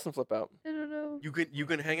somebody else and flip out? I don't know. You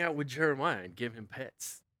can hang out with Jeremiah and give him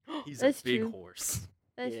pets. He's That's a big true. horse.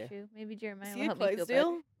 That's Yeah. true. Maybe Jeremiah Is will he a help me feel better.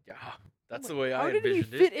 Clydesdale? Yeah, that's Oh the my- way How I did he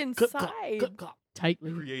envisioned fit it. inside?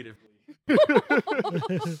 Tightly. Creatively.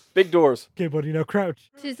 Big doors. Okay, buddy, now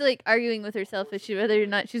crouch. She's like arguing with herself as to whether or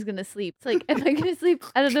not she's gonna sleep. It's like, am I gonna sleep?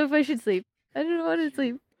 I don't know if I should sleep. I don't want to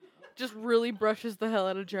sleep. Just really brushes the hell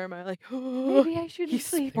out of Jeremiah, like, Maybe I shouldn't he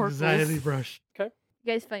sleep. sparkles. Anxiety brush. You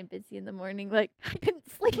guys find busy in the morning, like I couldn't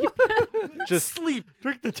sleep. Just sleep.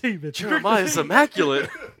 Drink the tea, bitch. Drink the Jeremiah's tea. immaculate.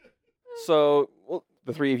 So, well,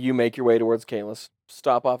 the 3 of you make your way towards Kalis.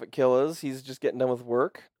 Stop off at Killa's. He's just getting done with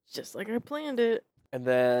work, Just like I planned it. and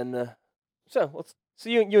then, so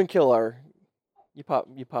you and Kill are, you pop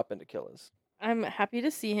into Killa's. I'm happy to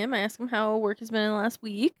see him. I asked him how work has been in the last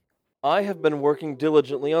week. I have been working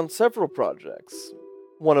diligently on several projects.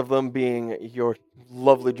 One of them being your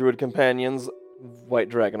lovely druid companion's white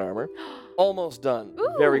dragon armor. Almost done.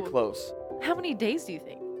 Very Ooh. close. How many days do you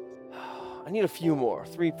think? I need a few more.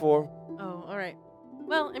 3, 4. Oh, all right.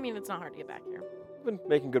 Well, I mean, it's not hard to get back here. Been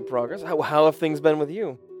making good progress. How have things been with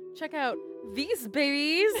you? Check out these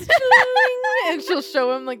babies. And she'll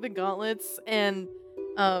show him like the gauntlets and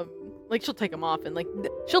like she'll take them off and like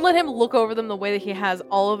she'll let him look over them the way that he has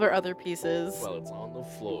all of her other pieces. Well, it's on the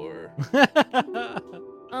floor.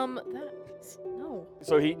 No.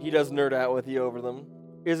 So he does nerd out with you over them.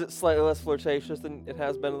 Is it slightly less flirtatious than it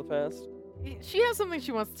has been in the past? She has something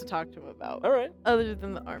she wants to talk to him about All right. other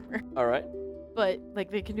than the armor. All right. But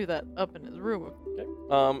like they can do that up in his room.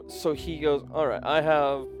 Okay. So he goes, all right,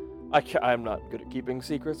 I'm not good at keeping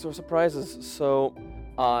secrets or surprises, so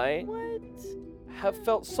I What? have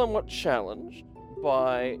felt somewhat challenged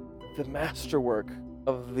by the masterwork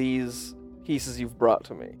of these pieces you've brought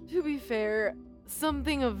to me. To be fair,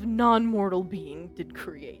 something of non-mortal being did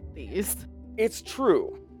create these. It's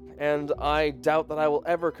true, and I doubt that I will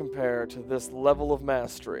ever compare to this level of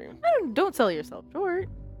mastery, Don't sell yourself short.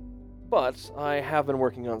 but I have been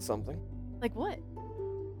working on something. Like what?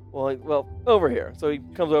 Well, over here. So he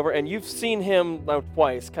comes over, and you've seen him now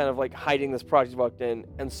twice, kind of like hiding this project he's walked in.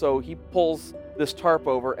 And so he pulls this tarp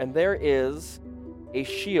over, and there is a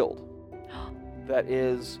shield that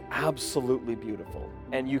is absolutely beautiful.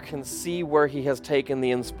 And you can see where he has taken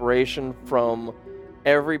the inspiration from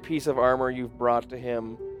every piece of armor you've brought to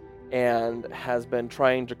him, and has been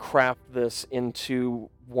trying to craft this into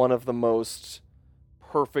one of the most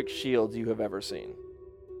perfect shields you have ever seen.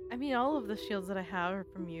 I mean, all of the shields that I have are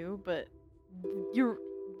from you, but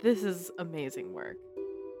this is amazing work.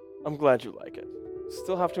 I'm glad you like it.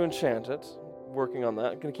 Still have to enchant it. Working on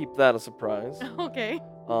that. Gonna keep that a surprise. Okay.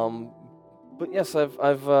 But yes,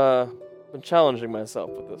 I've been challenging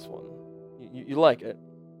myself with this one. You like it?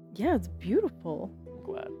 Yeah, it's beautiful. I'm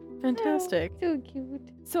glad. Fantastic. So cute.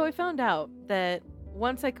 So I found out that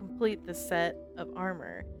once I complete the set of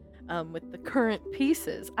armor with the current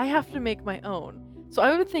pieces, I have to make my own. So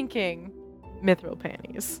I was thinking mithril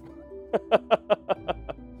panties.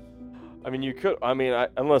 I mean, you could. I mean,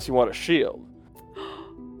 unless you want a shield.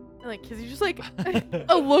 And like, cause you just like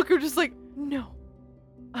a look of just like, no,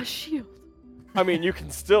 a shield. I mean, you can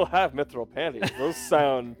still have mithril panties. Those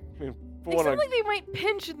sound. I mean, They sound like they might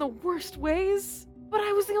pinch in the worst ways, but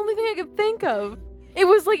I was the only thing I could think of. It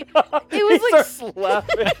was like, he starts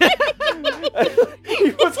laughing.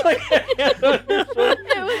 He puts like a hand on his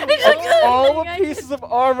shoulder. Of all the pieces of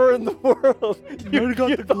armor in the world, you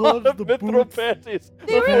got the gloves, the mithril panties.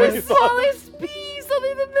 They were before the you thought- smallest piece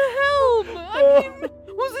other than the helm. I mean,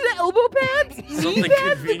 was it elbow pads? Knee Something pads?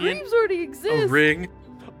 The convenient. greaves already A exist. ring.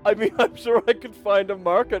 I mean, I'm sure I could find a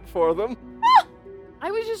market for them. I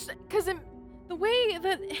was just, because the way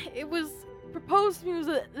that it was proposed to me was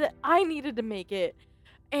that I needed to make it.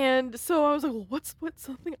 And so I was like, well, what's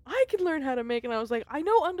something I can learn how to make? And I was like, I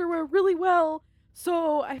know underwear really well.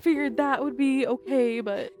 So I figured that would be okay,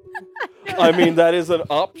 but I mean, that is an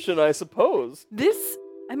option, I suppose.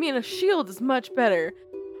 a shield is much better.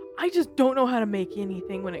 I just don't know how to make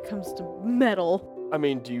anything when it comes to metal. I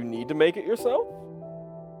mean, do you need to make it yourself?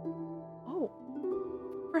 Oh,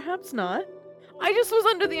 perhaps not. I just was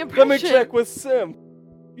under the impression. Let me check with Sim.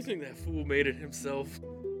 You think that fool made it himself?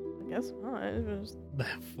 I guess not. It was...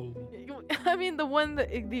 That fool. I mean,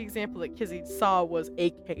 the example that Kizzy saw was a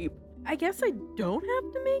cape. I guess I don't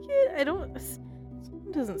have to make it. I don't.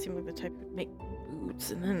 Someone doesn't seem like the type who would make boots,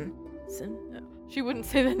 and then she wouldn't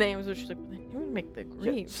say the names, but she's like, well, you would make the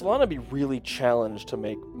Yeah, greaves. Solana be really challenged to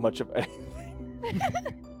make much of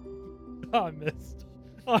anything. I missed.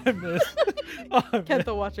 I missed.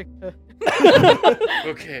 Kentha watching.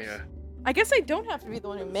 Okay. I guess I don't have to be the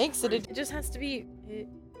one who makes it. It just has to be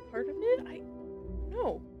part of it. I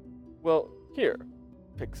no. Well, here.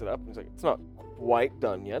 Picks it up and he's like, it's not quite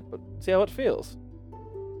done yet, but see how it feels.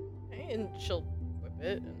 And she'll whip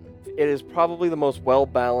it. And... It is probably the most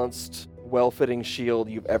well-balanced, well-fitting shield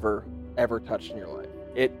you've ever touched in your life.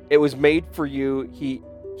 It was made for you.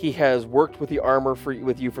 He has worked with the armor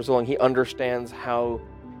with you for so long. He understands how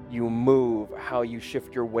you move, how you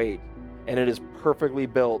shift your weight, and it is perfectly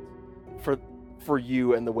built for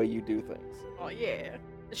you and the way you do things. Oh yeah.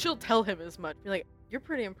 She'll tell him as much. Be like, you're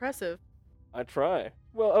pretty impressive. I try.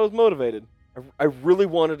 Well, I was motivated. I really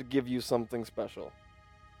wanted to give you something special.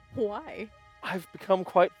 Why? I've become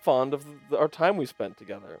quite fond of our time we spent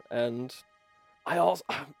together, and I also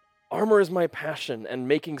armor is my passion, and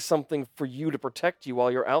making something for you to protect you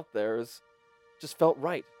while you're out there just felt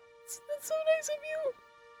right. That's so nice of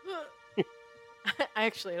you. I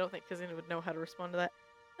actually don't think Kazina would know how to respond to that.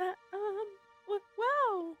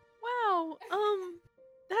 Wow,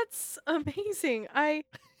 that's amazing.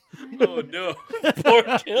 Oh no, poor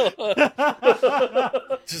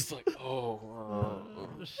Killa. Just like, Oh,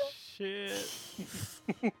 shit.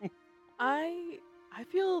 I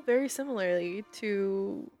feel very similarly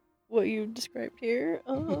to what you described here.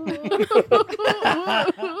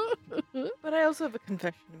 But I also have a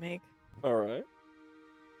confession to make. All right.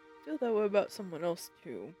 I feel that way about someone else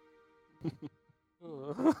too.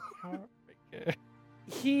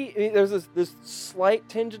 There's this slight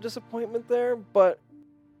tinge of disappointment there, but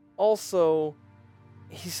also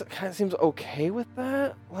he kind of seems okay with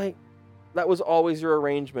that. Like that was always your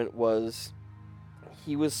arrangement. Was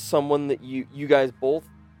he was someone that you guys both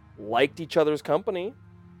liked each other's company,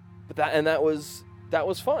 but that was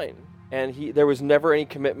fine, and there was never any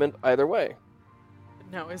commitment either way.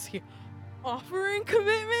 But now is he offering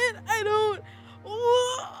commitment? I don't.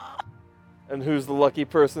 And who's the lucky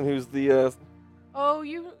person? Who's the Oh,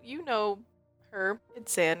 you know her.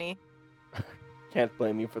 It's Zanny. Can't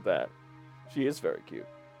blame you for that. She is very cute.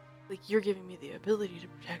 Like, you're giving me the ability to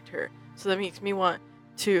protect her, so that makes me want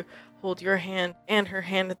to hold your hand and her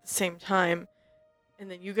hand at the same time,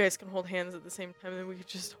 and then you guys can hold hands at the same time, and then we could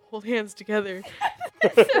just hold hands together.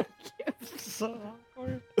 That's so cute. So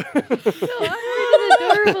awkward. So awkward and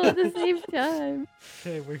adorable at the same time.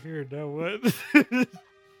 Okay, we're here now. What?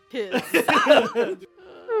 Kiss.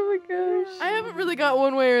 Oh my gosh. I haven't really got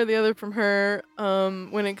one way or the other from her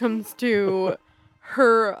when it comes to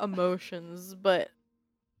her emotions, but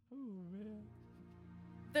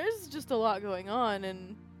there's just a lot going on,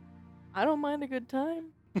 and I don't mind a good time.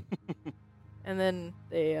 And then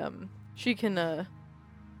she can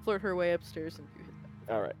flirt her way upstairs and do his best.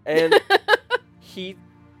 All right, and he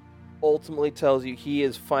ultimately tells you he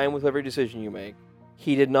is fine with every decision you make.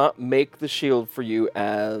 He did not make the shield for you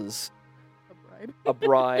as a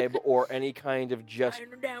bribe or any kind of just.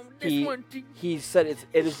 He said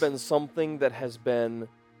it has been something that has been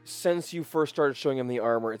since you first started showing him the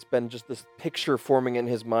armor. It's been just this picture forming in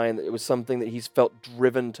his mind that it was something that he's felt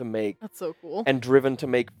driven to make. That's so cool. And driven to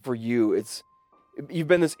make for you. You've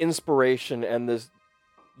been this inspiration, and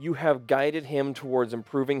you have guided him towards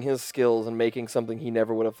improving his skills and making something he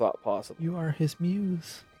never would have thought possible. You are his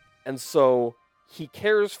muse. And so he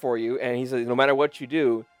cares for you, and he says, no matter what you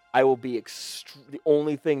do, I will be the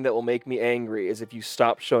only thing that will make me angry is if you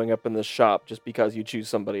stop showing up in this shop just because you choose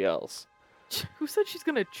somebody else. Who said she's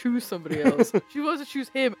gonna choose somebody else? She wants to choose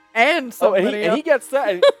him and somebody else. And he gets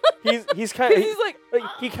that. And he's kind of he's like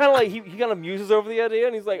he kind of muses over the idea,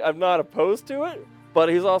 and he's like, I'm not opposed to it, but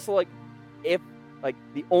he's also like, if like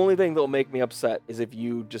the only thing that will make me upset is if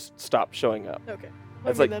you just stop showing up. Okay.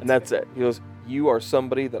 That's it. He goes, you are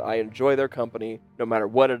somebody that I enjoy their company no matter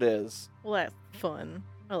what it is. Well, that's fun.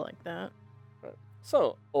 I like that.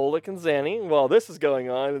 So, Oleg and Zanny, while this is going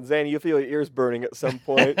on, and Zanny, you feel your ears burning at some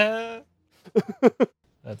point.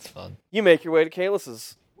 That's fun. You make your way to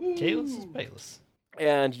Kalis's. Kalis is Bayless.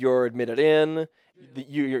 And you're admitted in.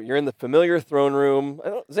 You're in the familiar throne room.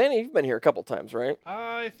 Zanny, you've been here a couple times, right?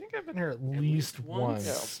 I think I've been here at least once,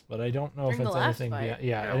 Yeah. but I don't know During if the it's last anything fight. beyond.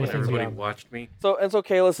 yeah, when anything everybody beyond. watched me. So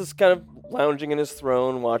Kalis is kind of lounging in his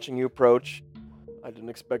throne, watching you approach. I didn't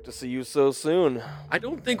expect to see you so soon. I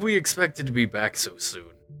don't think we expected to be back so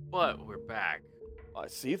soon, but we're back. I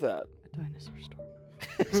see that. A dinosaur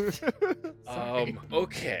storm.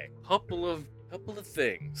 Okay. Couple of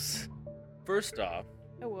things. First off,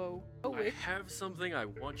 Hello. I have something I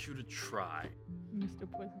want you to try, Mr.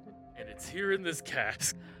 President. and it's here in this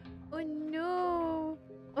cask. Oh no.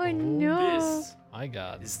 Oh Oh, no. This My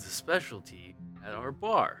God. is the specialty at our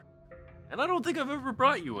bar, and I don't think I've ever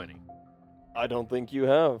brought you any. I don't think you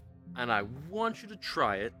have. And I want you to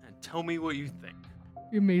try it and tell me what you think.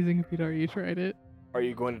 It'd be amazing if you'd already tried it. Are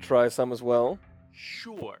you going to try some as well?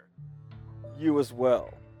 Sure. You as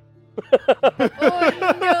well.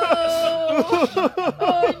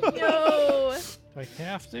 Oh no. Do I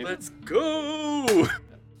have to? Let's go.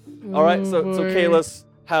 All right, so boy. Kalis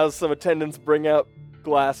has some attendants bring out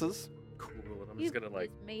glasses. Cool. And I'm You just gonna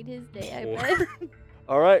like just made his day, I pour. bet.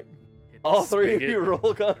 All right, hit the all three of spigot. you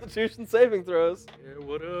roll Constitution saving throws. Yeah,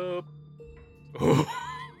 what up?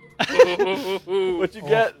 What'd you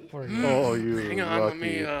get? poor guy. Oh, you Hang on, let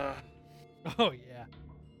me. lucky. Oh, yeah.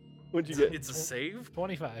 What'd you get? It's a save.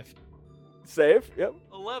 25. Save. Yep.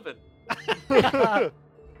 11.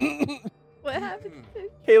 What happened to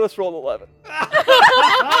Kalis rolled 11.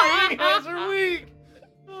 You guys are weak.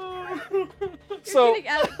 So, getting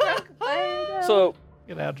out drunk by now? so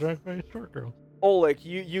Get out drunk by a short girl. Oleg,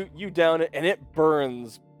 you down it and it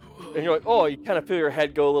burns, and you're like, oh, you kind of feel your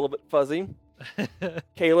head go a little bit fuzzy.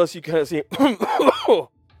 Kalis, you kind of see.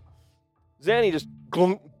 Zanny just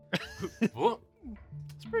glunk. What?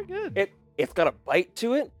 It's pretty good. It's got a bite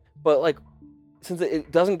to it, But like, since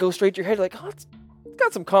it doesn't go straight to your head, you're like, oh, it's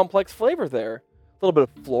got some complex flavor there. A little bit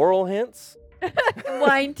of floral hints.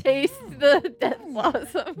 Wine taste the death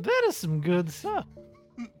blossom. That is some good stuff.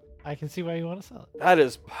 I can see why you want to sell it. That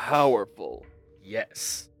is powerful.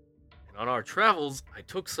 Yes. And on our travels, I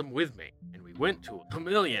took some with me, and we went to a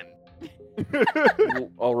chameleon,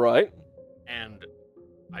 All right. and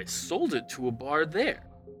I sold it to a bar there,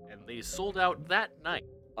 and they sold out that night.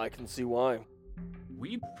 I can see why.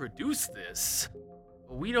 We produce this,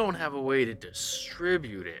 but we don't have a way to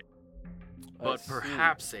distribute it. I But see.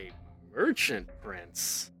 perhaps a merchant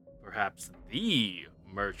prince, perhaps the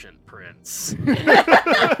merchant prince,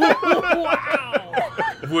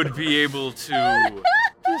 would be able to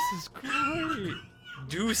This is great.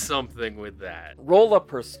 do something with that. Roll a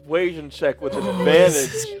persuasion check with an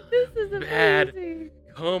advantage. This is Bad. amazing.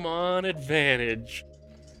 Come on, advantage.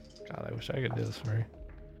 God, I wish I could do this for you.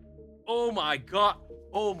 Oh my god.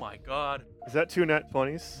 Oh my god. Is that 2 nat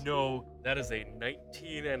 20s? No, that is a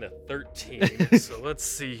 19 and a 13. So let's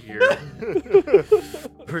see here.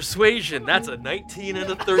 Persuasion, that's a 19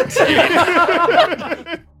 and a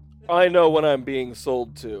 13. I know when I'm being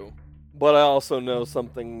sold to, but I also know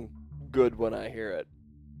something good when I hear it.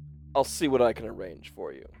 I'll see what I can arrange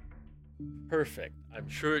for you. Perfect. I'm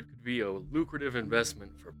sure it could be a lucrative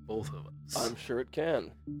investment for both of us. I'm sure it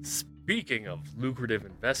can. Speaking of lucrative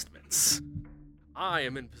investments, I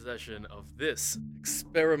am in possession of this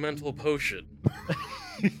experimental potion.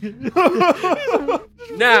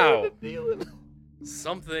 Now,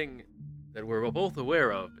 something that we're both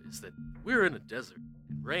aware of is that we're in a desert,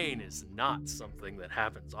 and rain is not something that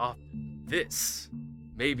happens often. This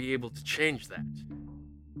may be able to change that,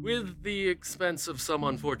 with the expense of some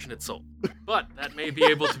unfortunate soul. But that may be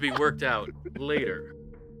able to be worked out later.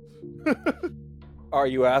 Are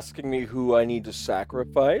you asking me who I need to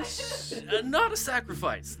sacrifice? Not a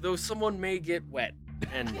sacrifice, though someone may get wet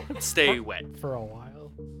and stay wet. For a while.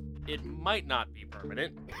 It might not be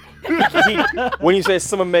permanent. When you say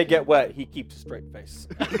someone may get wet, he keeps a straight face.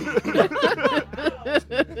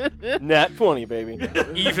 Nat 20, baby.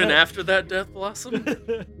 Even after that death blossom?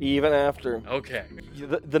 Even after. Okay.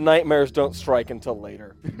 The nightmares don't strike until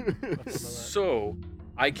later. So,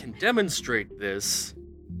 I can demonstrate this,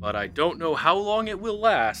 but I don't know how long it will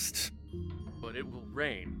last. But it will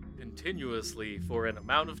rain continuously for an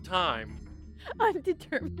amount of time I'm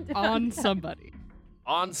determined. to On have somebody.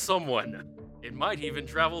 on someone. It might even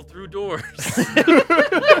travel through doors.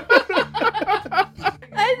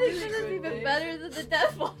 I think this is even better than the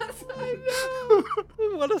death blossom.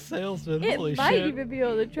 What a salesman. It Holy might shit. even be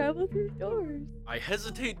able to travel through doors. I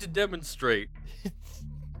hesitate to demonstrate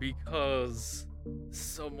because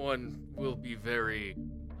someone will be very,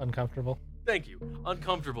 Uncomfortable. thank you,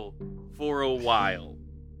 uncomfortable for a while.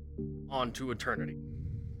 On to eternity.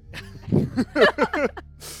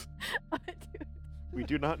 We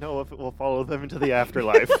do not know if it will follow them into the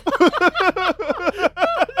afterlife.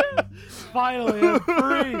 Finally, I'm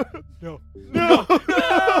free. No. No!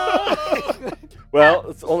 Well,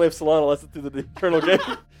 it's only if Solana lets it through the eternal gate.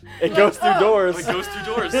 It goes through doors. It goes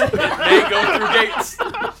through doors. It may go through gates.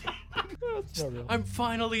 No, really. I'm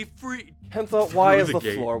finally free. Ken thought, why Through is the the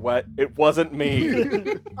gate. floor wet? It wasn't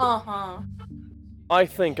me. Uh-huh. I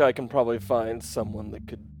think I can probably find someone that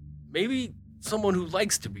could. Maybe someone who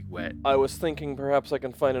likes to be wet. I was thinking perhaps I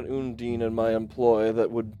can find an Undine in my employ that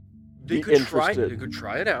would They be could try. interested. They could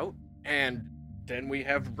try it out, and then we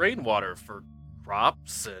have rainwater for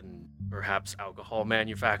crops and perhaps alcohol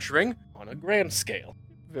manufacturing on a grand scale.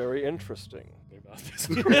 Very interesting. Think about this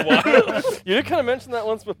for a while. You did kind of mention that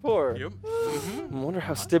once before. Yep. I wonder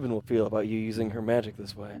how Stibben will feel about you using her magic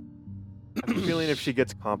this way. I'm feeling if she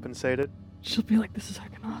gets compensated. She'll be like, this is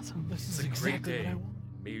fucking awesome. This It's is a great exactly what day. I want.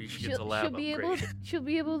 Maybe she gets a lab she'll be upgrade. she'll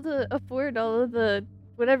be able to afford all of the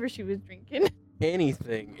whatever she was drinking.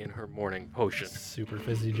 Anything in her morning potion. Super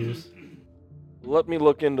fizzy juice. Let me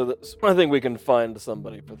look into this. I think we can find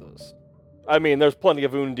somebody for this. I mean, there's plenty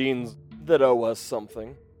of Undines that owe us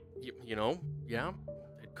something. You know, yeah.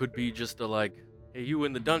 It could be just a like, hey, you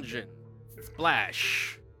in the dungeon,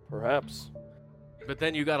 splash. Perhaps. But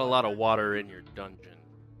then you got a lot of water in your dungeon.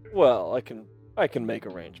 Well, I can make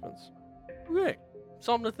arrangements. Okay,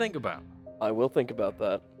 something to think about. I will think about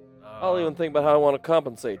that. I'll Uh, even think about how I want to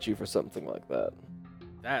compensate you for something like that.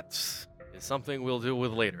 That is something we'll deal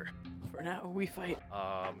with later. For now, we fight.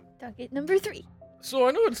 Target number 3. So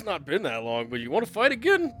I know it's not been that long, but you want to fight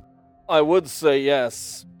again? I would say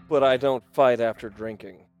yes, but I don't fight after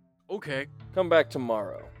drinking. Okay. Come back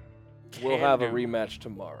tomorrow. We'll Can have a do. rematch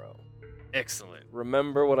tomorrow. Excellent.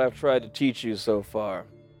 Remember what I've tried to teach you so far.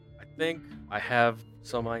 I think I have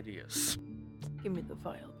some ideas. Give me the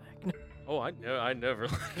vial back. Oh, I never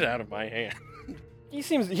let it out of my hand. He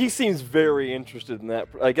seems very interested in that.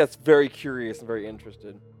 I guess very curious and very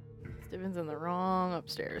interested. Steven's in the wrong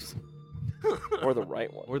upstairs. Or the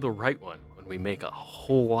right one. Or the right one when we make a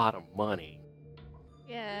whole lot of money.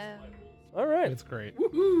 Yeah. All right. It's great.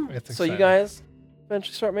 Woohoo! It's So you exciting. guys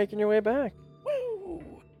eventually start making your way back. Woo!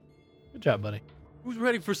 Good job, buddy. Who's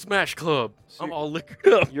ready for Smash Club? So I'm all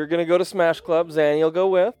liquored up. You're gonna go to Smash Club. Zanny will go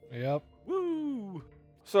with. Yep. Woo!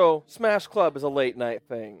 So Smash Club is a late night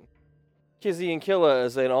thing. Kizzy and Killa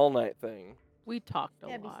is an all night thing. We talked a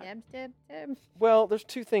Stabby, lot. stab. Well, there's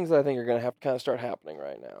two things that I think are gonna have to kind of start happening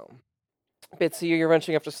right now. Bitsy, you're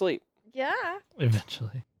eventually have to sleep, Yeah.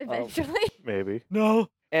 Eventually. Eventually. Maybe. No.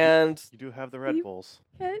 and You do have the Red Sleep. Bulls.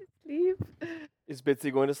 Can't sleep. is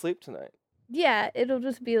Bitsy going to sleep tonight? Yeah, it'll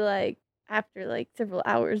just be like after like several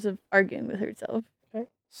hours of arguing with herself. Okay.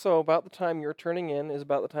 So about the time you're turning in is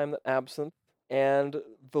about the time that Absinthe and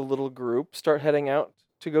the little group start heading out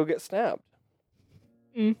to go get stabbed.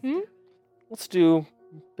 Mm-hmm. Let's do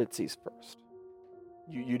Bitsy's first.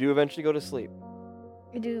 You do eventually go to sleep.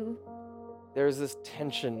 I do. There's this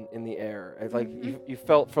tension in the air. It's like you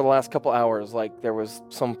felt for the last couple hours like there was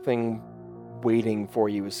something waiting for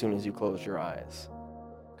you as soon as you closed your eyes.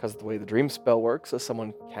 Because the way the dream spell works is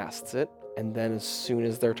someone casts it, and then as soon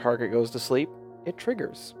as their target goes to sleep, it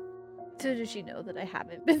triggers. So does she know that I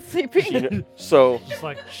haven't been sleeping? She kn- so Just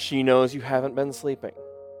like she knows you haven't been sleeping,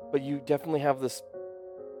 but you definitely have this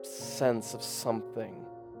sense of something.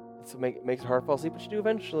 It makes it hard to fall asleep, but you do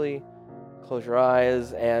eventually close your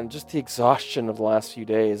eyes, and just the exhaustion of the last few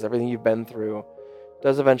days, everything you've been through,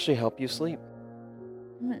 does eventually help you sleep.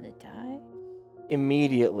 I'm gonna die.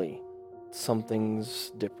 Immediately, something's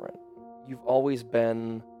different. You've always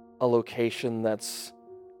been a location that's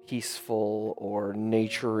peaceful or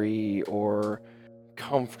naturey or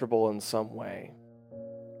comfortable in some way.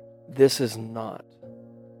 This is not.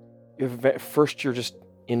 First, you're just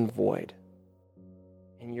in void.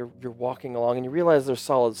 And you're walking along and you realize there's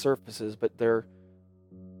solid surfaces, but they're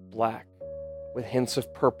black with hints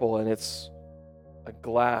of purple, and it's a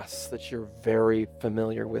glass that you're very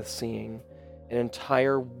familiar with seeing. An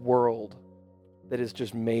entire world that is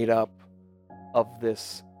just made up of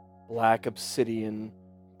this black obsidian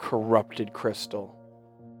corrupted crystal.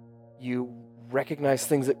 You recognize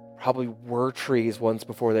things that probably were trees once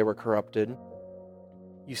before they were corrupted.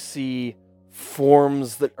 You see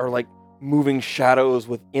forms that are like moving shadows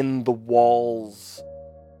within the walls.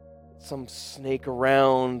 Some snake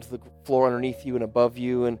around the floor underneath you and above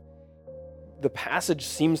you, and the passage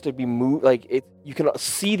seems to be you can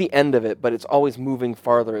see the end of it, but it's always moving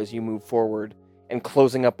farther as you move forward and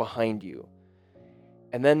closing up behind you.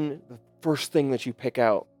 And then the first thing that you pick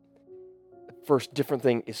out, the first different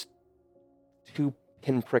thing, is two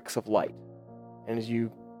pinpricks of light. And as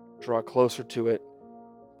you draw closer to it,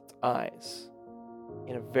 its eyes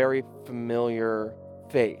in a very familiar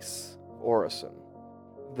face, Orison.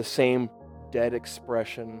 The same dead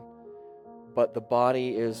expression, but the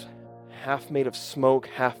body is half made of smoke,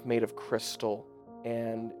 half made of crystal,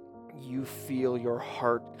 and you feel your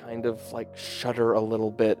heart kind of like shudder a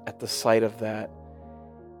little bit at the sight of that.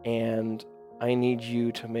 And I need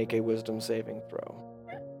you to make a wisdom saving throw.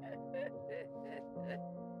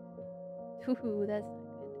 Ooh, that's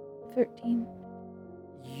not good. 13.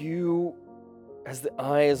 You, as the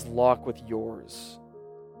eyes lock with yours,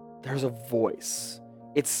 there's a voice.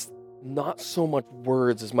 It's not so much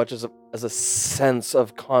words as much as a sense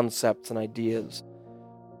of concepts and ideas.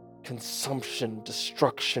 Consumption,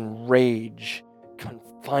 destruction, rage,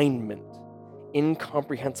 confinement,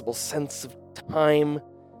 incomprehensible sense of time,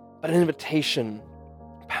 but an invitation,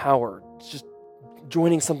 power, just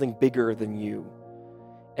joining something bigger than you.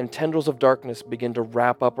 And tendrils of darkness begin to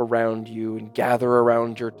wrap up around you and gather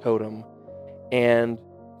around your totem, and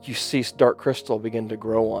you see dark crystal begin to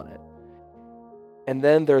grow on it. And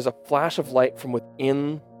then there's a flash of light from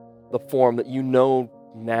within the form that you know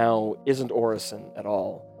now isn't Orison at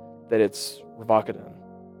all, that it's Ravacadan.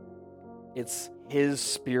 It's his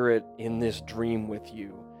spirit in this dream with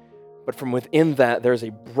you. But from within that, there's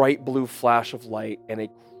a bright blue flash of light and a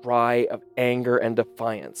cry of anger and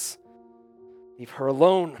defiance. Leave her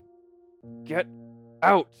alone. Get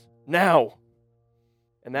out now.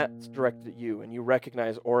 And that's directed at you, and you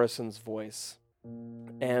recognize Orison's voice.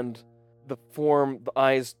 And the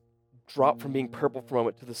eyes drop from being purple for a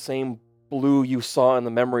moment to the same blue you saw in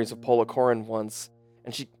the memories of Paula Corrin once.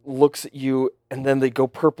 And she looks at you, and then they go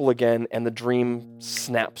purple again, and the dream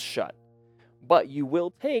snaps shut. But you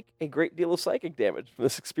will take a great deal of psychic damage from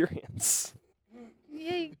this experience.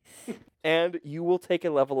 Yikes. And you will take a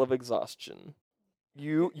level of exhaustion.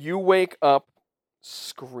 You wake up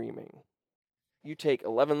screaming. you take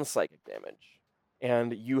 11 psychic damage,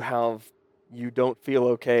 and you don't feel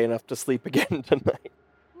okay enough to sleep again tonight.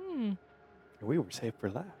 Hmm. We were saved for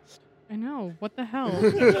last. I know. What the hell?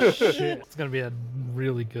 Shit. It's gonna be a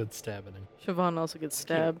really good stabbing. Siobhan also gets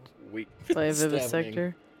stabbed Wait. by a Stabbing.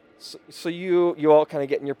 vivisector. So you all kind of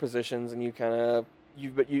get in your positions, and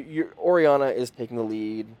Oriana is taking the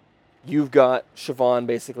lead. You've got Siobhan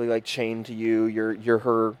basically like chained to you. You're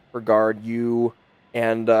her guard. You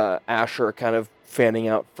and Asher are kind of fanning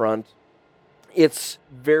out front. It's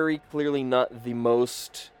very clearly not the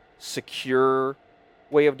most secure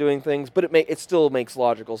way of doing things, but it still makes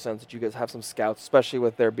logical sense that you guys have some scouts, especially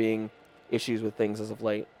with there being issues with things as of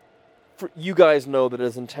late. You guys know that it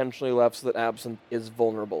is intentionally left so that Absinthe is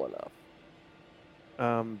vulnerable enough.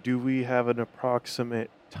 Do we have an approximate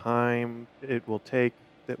time it will take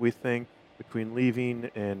that we think between leaving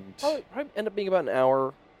and... Probably end up being about an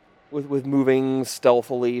hour with moving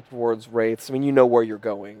stealthily towards Wraiths. I mean, you know where you're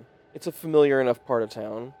going. It's a familiar enough part of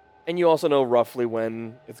town. And you also know roughly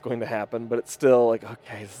when it's going to happen, but it's still like,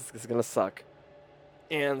 okay, this is going to suck.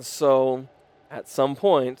 And so, at some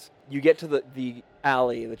point, you get to the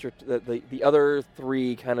alley that the other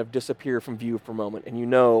three kind of disappear from view for a moment, and you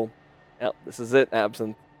know, well, this is it,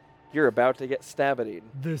 Absinthe. You're about to get stabbedied.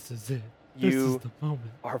 This is it. You This is the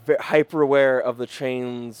moment. are hyper aware of the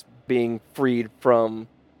chains being freed from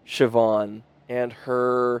Siobhan and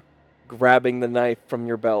her grabbing the knife from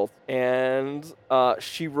your belt. And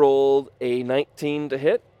she rolled a 19 to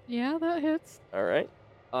hit. Yeah, that hits. All right.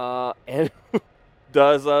 And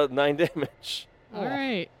does 9 damage. All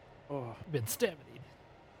right. Oh, been stabbing.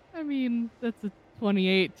 I mean, that's a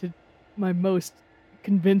 28 to my most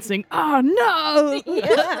convincing. Oh no!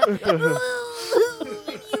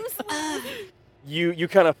 You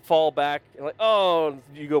kind of fall back and like, oh,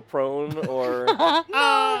 you go prone or No, but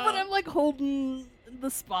I'm like holding the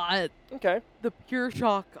spot. okay. The pure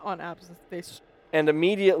shock on Absinthe's face. And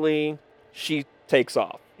immediately she takes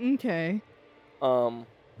off. Okay.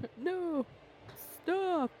 No.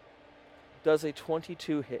 Stop. Does a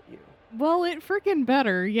 22 hit you? Well, it freaking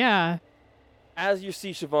better, yeah. As you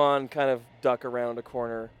see Siobhan kind of duck around a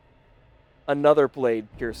corner, another blade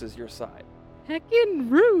pierces your side. Heckin'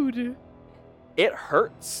 rude. It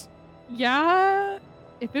hurts. Yeah.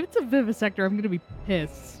 If it's a vivisector, I'm gonna be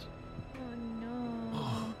pissed. Oh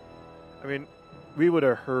no. I mean, we would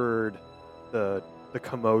have heard the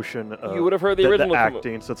commotion of You would have heard the original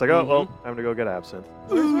acting, so it's like, oh, well, time to go get Absinthe.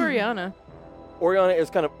 Where's Oriana? Oriana is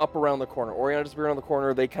kind of up around the corner. Oriana just around the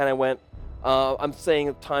corner. They kind of went. I'm saying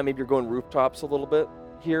at the time maybe you're going rooftops a little bit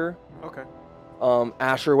here. Okay.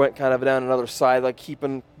 Asher went kind of down another side, like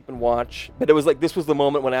keeping watch. But it was like this was the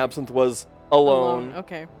moment when Absinthe was alone.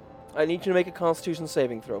 Okay. I need you to make a Constitution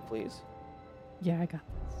saving throw, please. Yeah, I got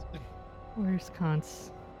this. Where's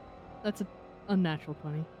cons? That's a unnatural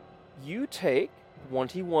 20. You take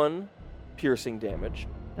 21 piercing damage,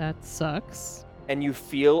 That sucks. and you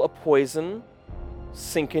feel a poison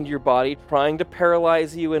sink into your body, trying to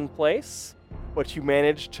paralyze you in place, but you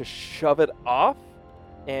manage to shove it off,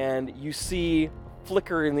 and you see a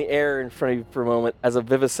flicker in the air in front of you for a moment as a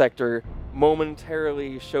vivisector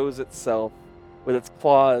momentarily shows itself with its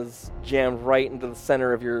claws jammed right into the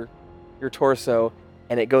center of your torso,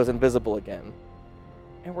 and it goes invisible again.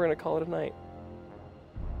 And we're going to call it a night.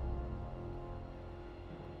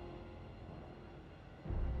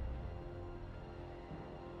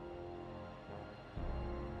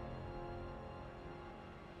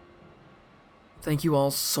 Thank you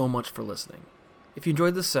all so much for listening. If you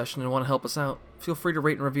enjoyed this session and want to help us out, feel free to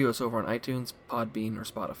rate and review us over on iTunes, Podbean, or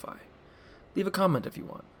Spotify. Leave a comment if you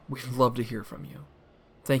want. We'd love to hear from you.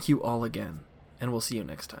 Thank you all again, and we'll see you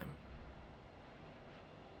next time.